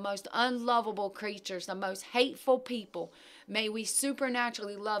 loving the most unlovable creatures, the most hateful people. May we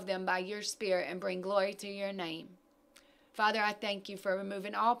supernaturally love them by your Spirit and bring glory to your name. Father, I thank you for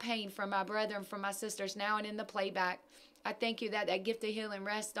removing all pain from my brethren, from my sisters now and in the playback. I thank you that that gift of healing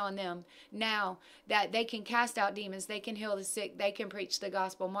rests on them now, that they can cast out demons, they can heal the sick, they can preach the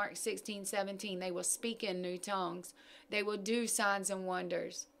gospel. Mark 16:17, they will speak in new tongues. They will do signs and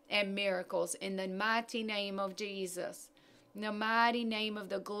wonders and miracles in the mighty name of Jesus, in the mighty name of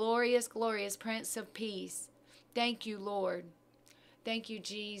the glorious, glorious Prince of Peace. Thank you, Lord. Thank you,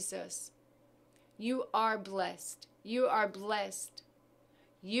 Jesus. You are blessed. You are blessed.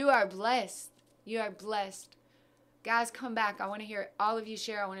 You are blessed. You are blessed. Guys, come back. I want to hear all of you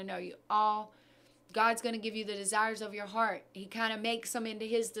share. I want to know you all. God's going to give you the desires of your heart. He kind of makes them into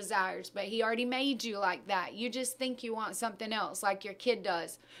his desires, but he already made you like that. You just think you want something else, like your kid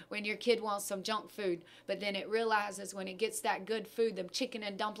does when your kid wants some junk food, but then it realizes when it gets that good food, the chicken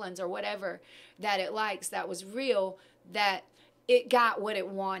and dumplings or whatever that it likes, that was real, that it got what it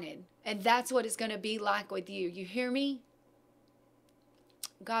wanted. And that's what it's going to be like with you. You hear me?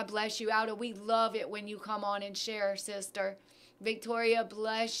 God bless you, Alda. We love it when you come on and share, sister. Victoria,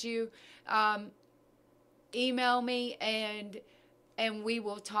 bless you. Email me and we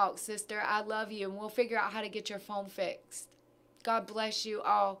will talk, sister. I love you, and we'll figure out how to get your phone fixed. God bless you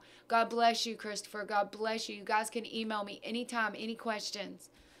all. God bless you, Christopher. God bless you. You guys can email me anytime, any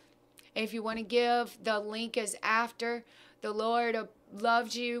questions. If you want to give, the link is after. The Lord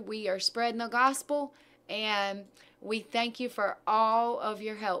loves you. We are spreading the gospel, and we thank you for all of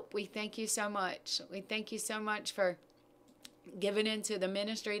your help. We thank you so much. We thank you so much for giving into the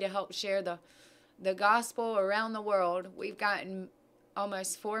ministry to help share the gospel around the world. We've gotten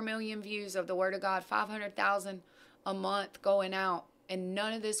almost 4 million views of the Word of God, 500,000 a month going out, and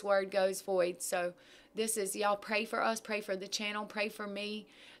none of this word goes void. So this is, y'all pray for us, pray for the channel, pray for me,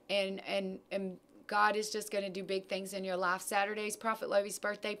 and God is just going to do big things in your life. Saturday's Prophet Lovey's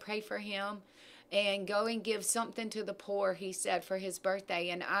birthday. Pray for him. And go and give something to the poor, he said, for his birthday.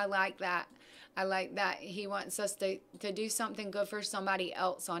 And I like that. I like that. He wants us to do something good for somebody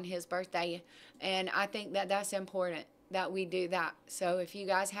else on his birthday. And I think that that's important, that we do that. So if you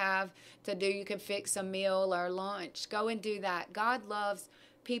guys have to do, you can fix a meal or lunch. Go and do that. God loves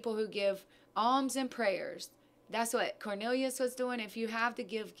people who give alms and prayers. That's what Cornelius was doing. If you have to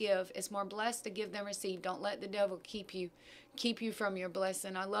give, give. It's more blessed to give than receive. Don't let the devil keep you from your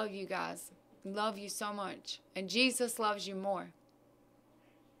blessing. I love you guys. Love you so much. And Jesus loves you more.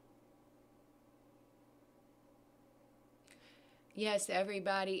 Yes,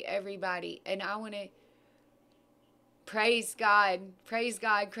 everybody. And I want to praise God. Praise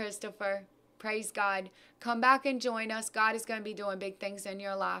God, Christopher. Praise God. Come back and join us. God is going to be doing big things in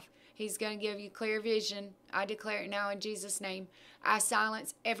your life. He's going to give you clear vision. I declare it now in Jesus' name. I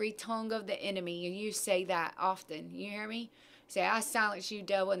silence every tongue of the enemy. And you say that often. You hear me? Say, I silence you,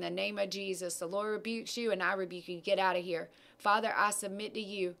 devil, in the name of Jesus. The Lord rebukes you, and I rebuke you. Get out of here. Father, I submit to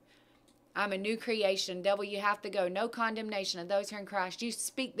you. I'm a new creation. Devil, you have to go. No condemnation of those who are in Christ. You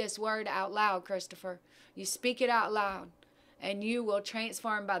speak this word out loud, Christopher. You speak it out loud. and you will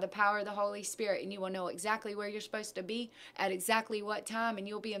transform by the power of the Holy Spirit, and you will know exactly where you're supposed to be at exactly what time, and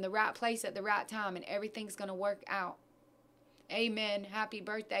you'll be in the right place at the right time, and everything's going to work out. Amen. Happy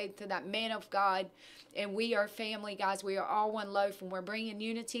birthday to that man of God. And we are family, guys. We are all one loaf, and we're bringing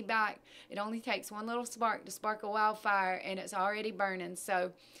unity back. It only takes one little spark to spark a wildfire, and it's already burning.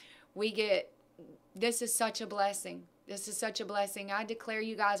 So this is such a blessing. This is such a blessing. I declare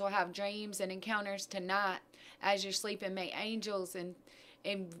you guys will have dreams and encounters tonight as you're sleeping. May angels and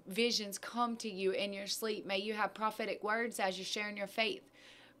visions come to you in your sleep. May you have prophetic words as you're sharing your faith.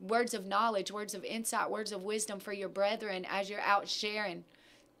 Words of knowledge, words of insight, words of wisdom for your brethren as you're out sharing.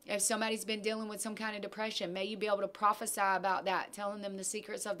 If somebody's been dealing with some kind of depression, may you be able to prophesy about that, telling them the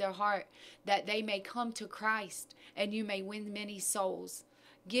secrets of their heart, that they may come to Christ and you may win many souls.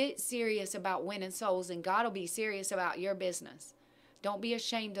 Get serious about winning souls, and God will be serious about your business. Don't be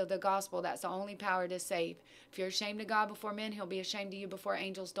ashamed of the gospel. That's the only power to save. If you're ashamed of God before men, he'll be ashamed of you before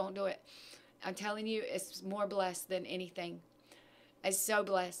angels. Don't do it. I'm telling you, it's more blessed than anything. It's so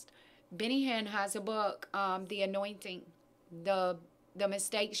blessed. Benny Hinn has a book, The Anointing, the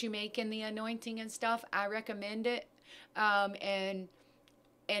mistakes you make in the anointing and stuff. I recommend it. And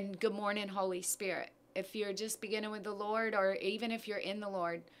Good Morning, Holy Spirit. If you're just beginning with the Lord, or even if you're in the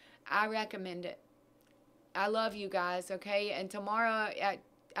Lord, I recommend it. I love you guys, okay? And tomorrow at,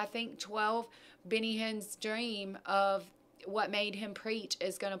 I think, 12, Benny Hinn's dream of what made him preach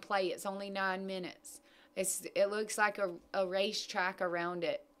is going to play. It's only 9 minutes. It looks like a racetrack around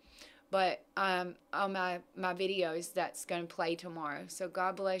it. But on my videos, that's going to play tomorrow. So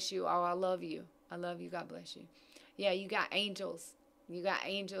God bless you all. I love you. I love you. God bless you. Yeah, you got angels. You got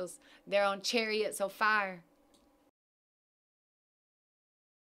angels. They're on chariots of fire.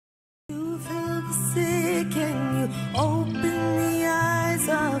 You feel the sick and you open the eyes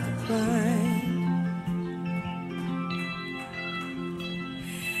of the blind.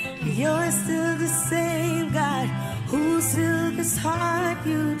 You're still the same God who sealed this heart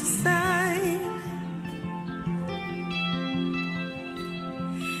you designed.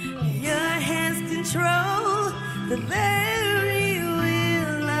 Your hands control the very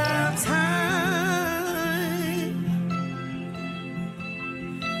wheel of time.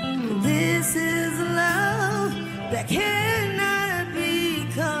 This is love that cannot be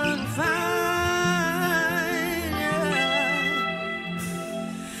confined.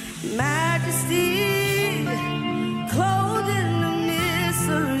 Majesty, clothed in the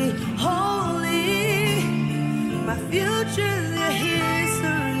mystery, holy, my future, the here.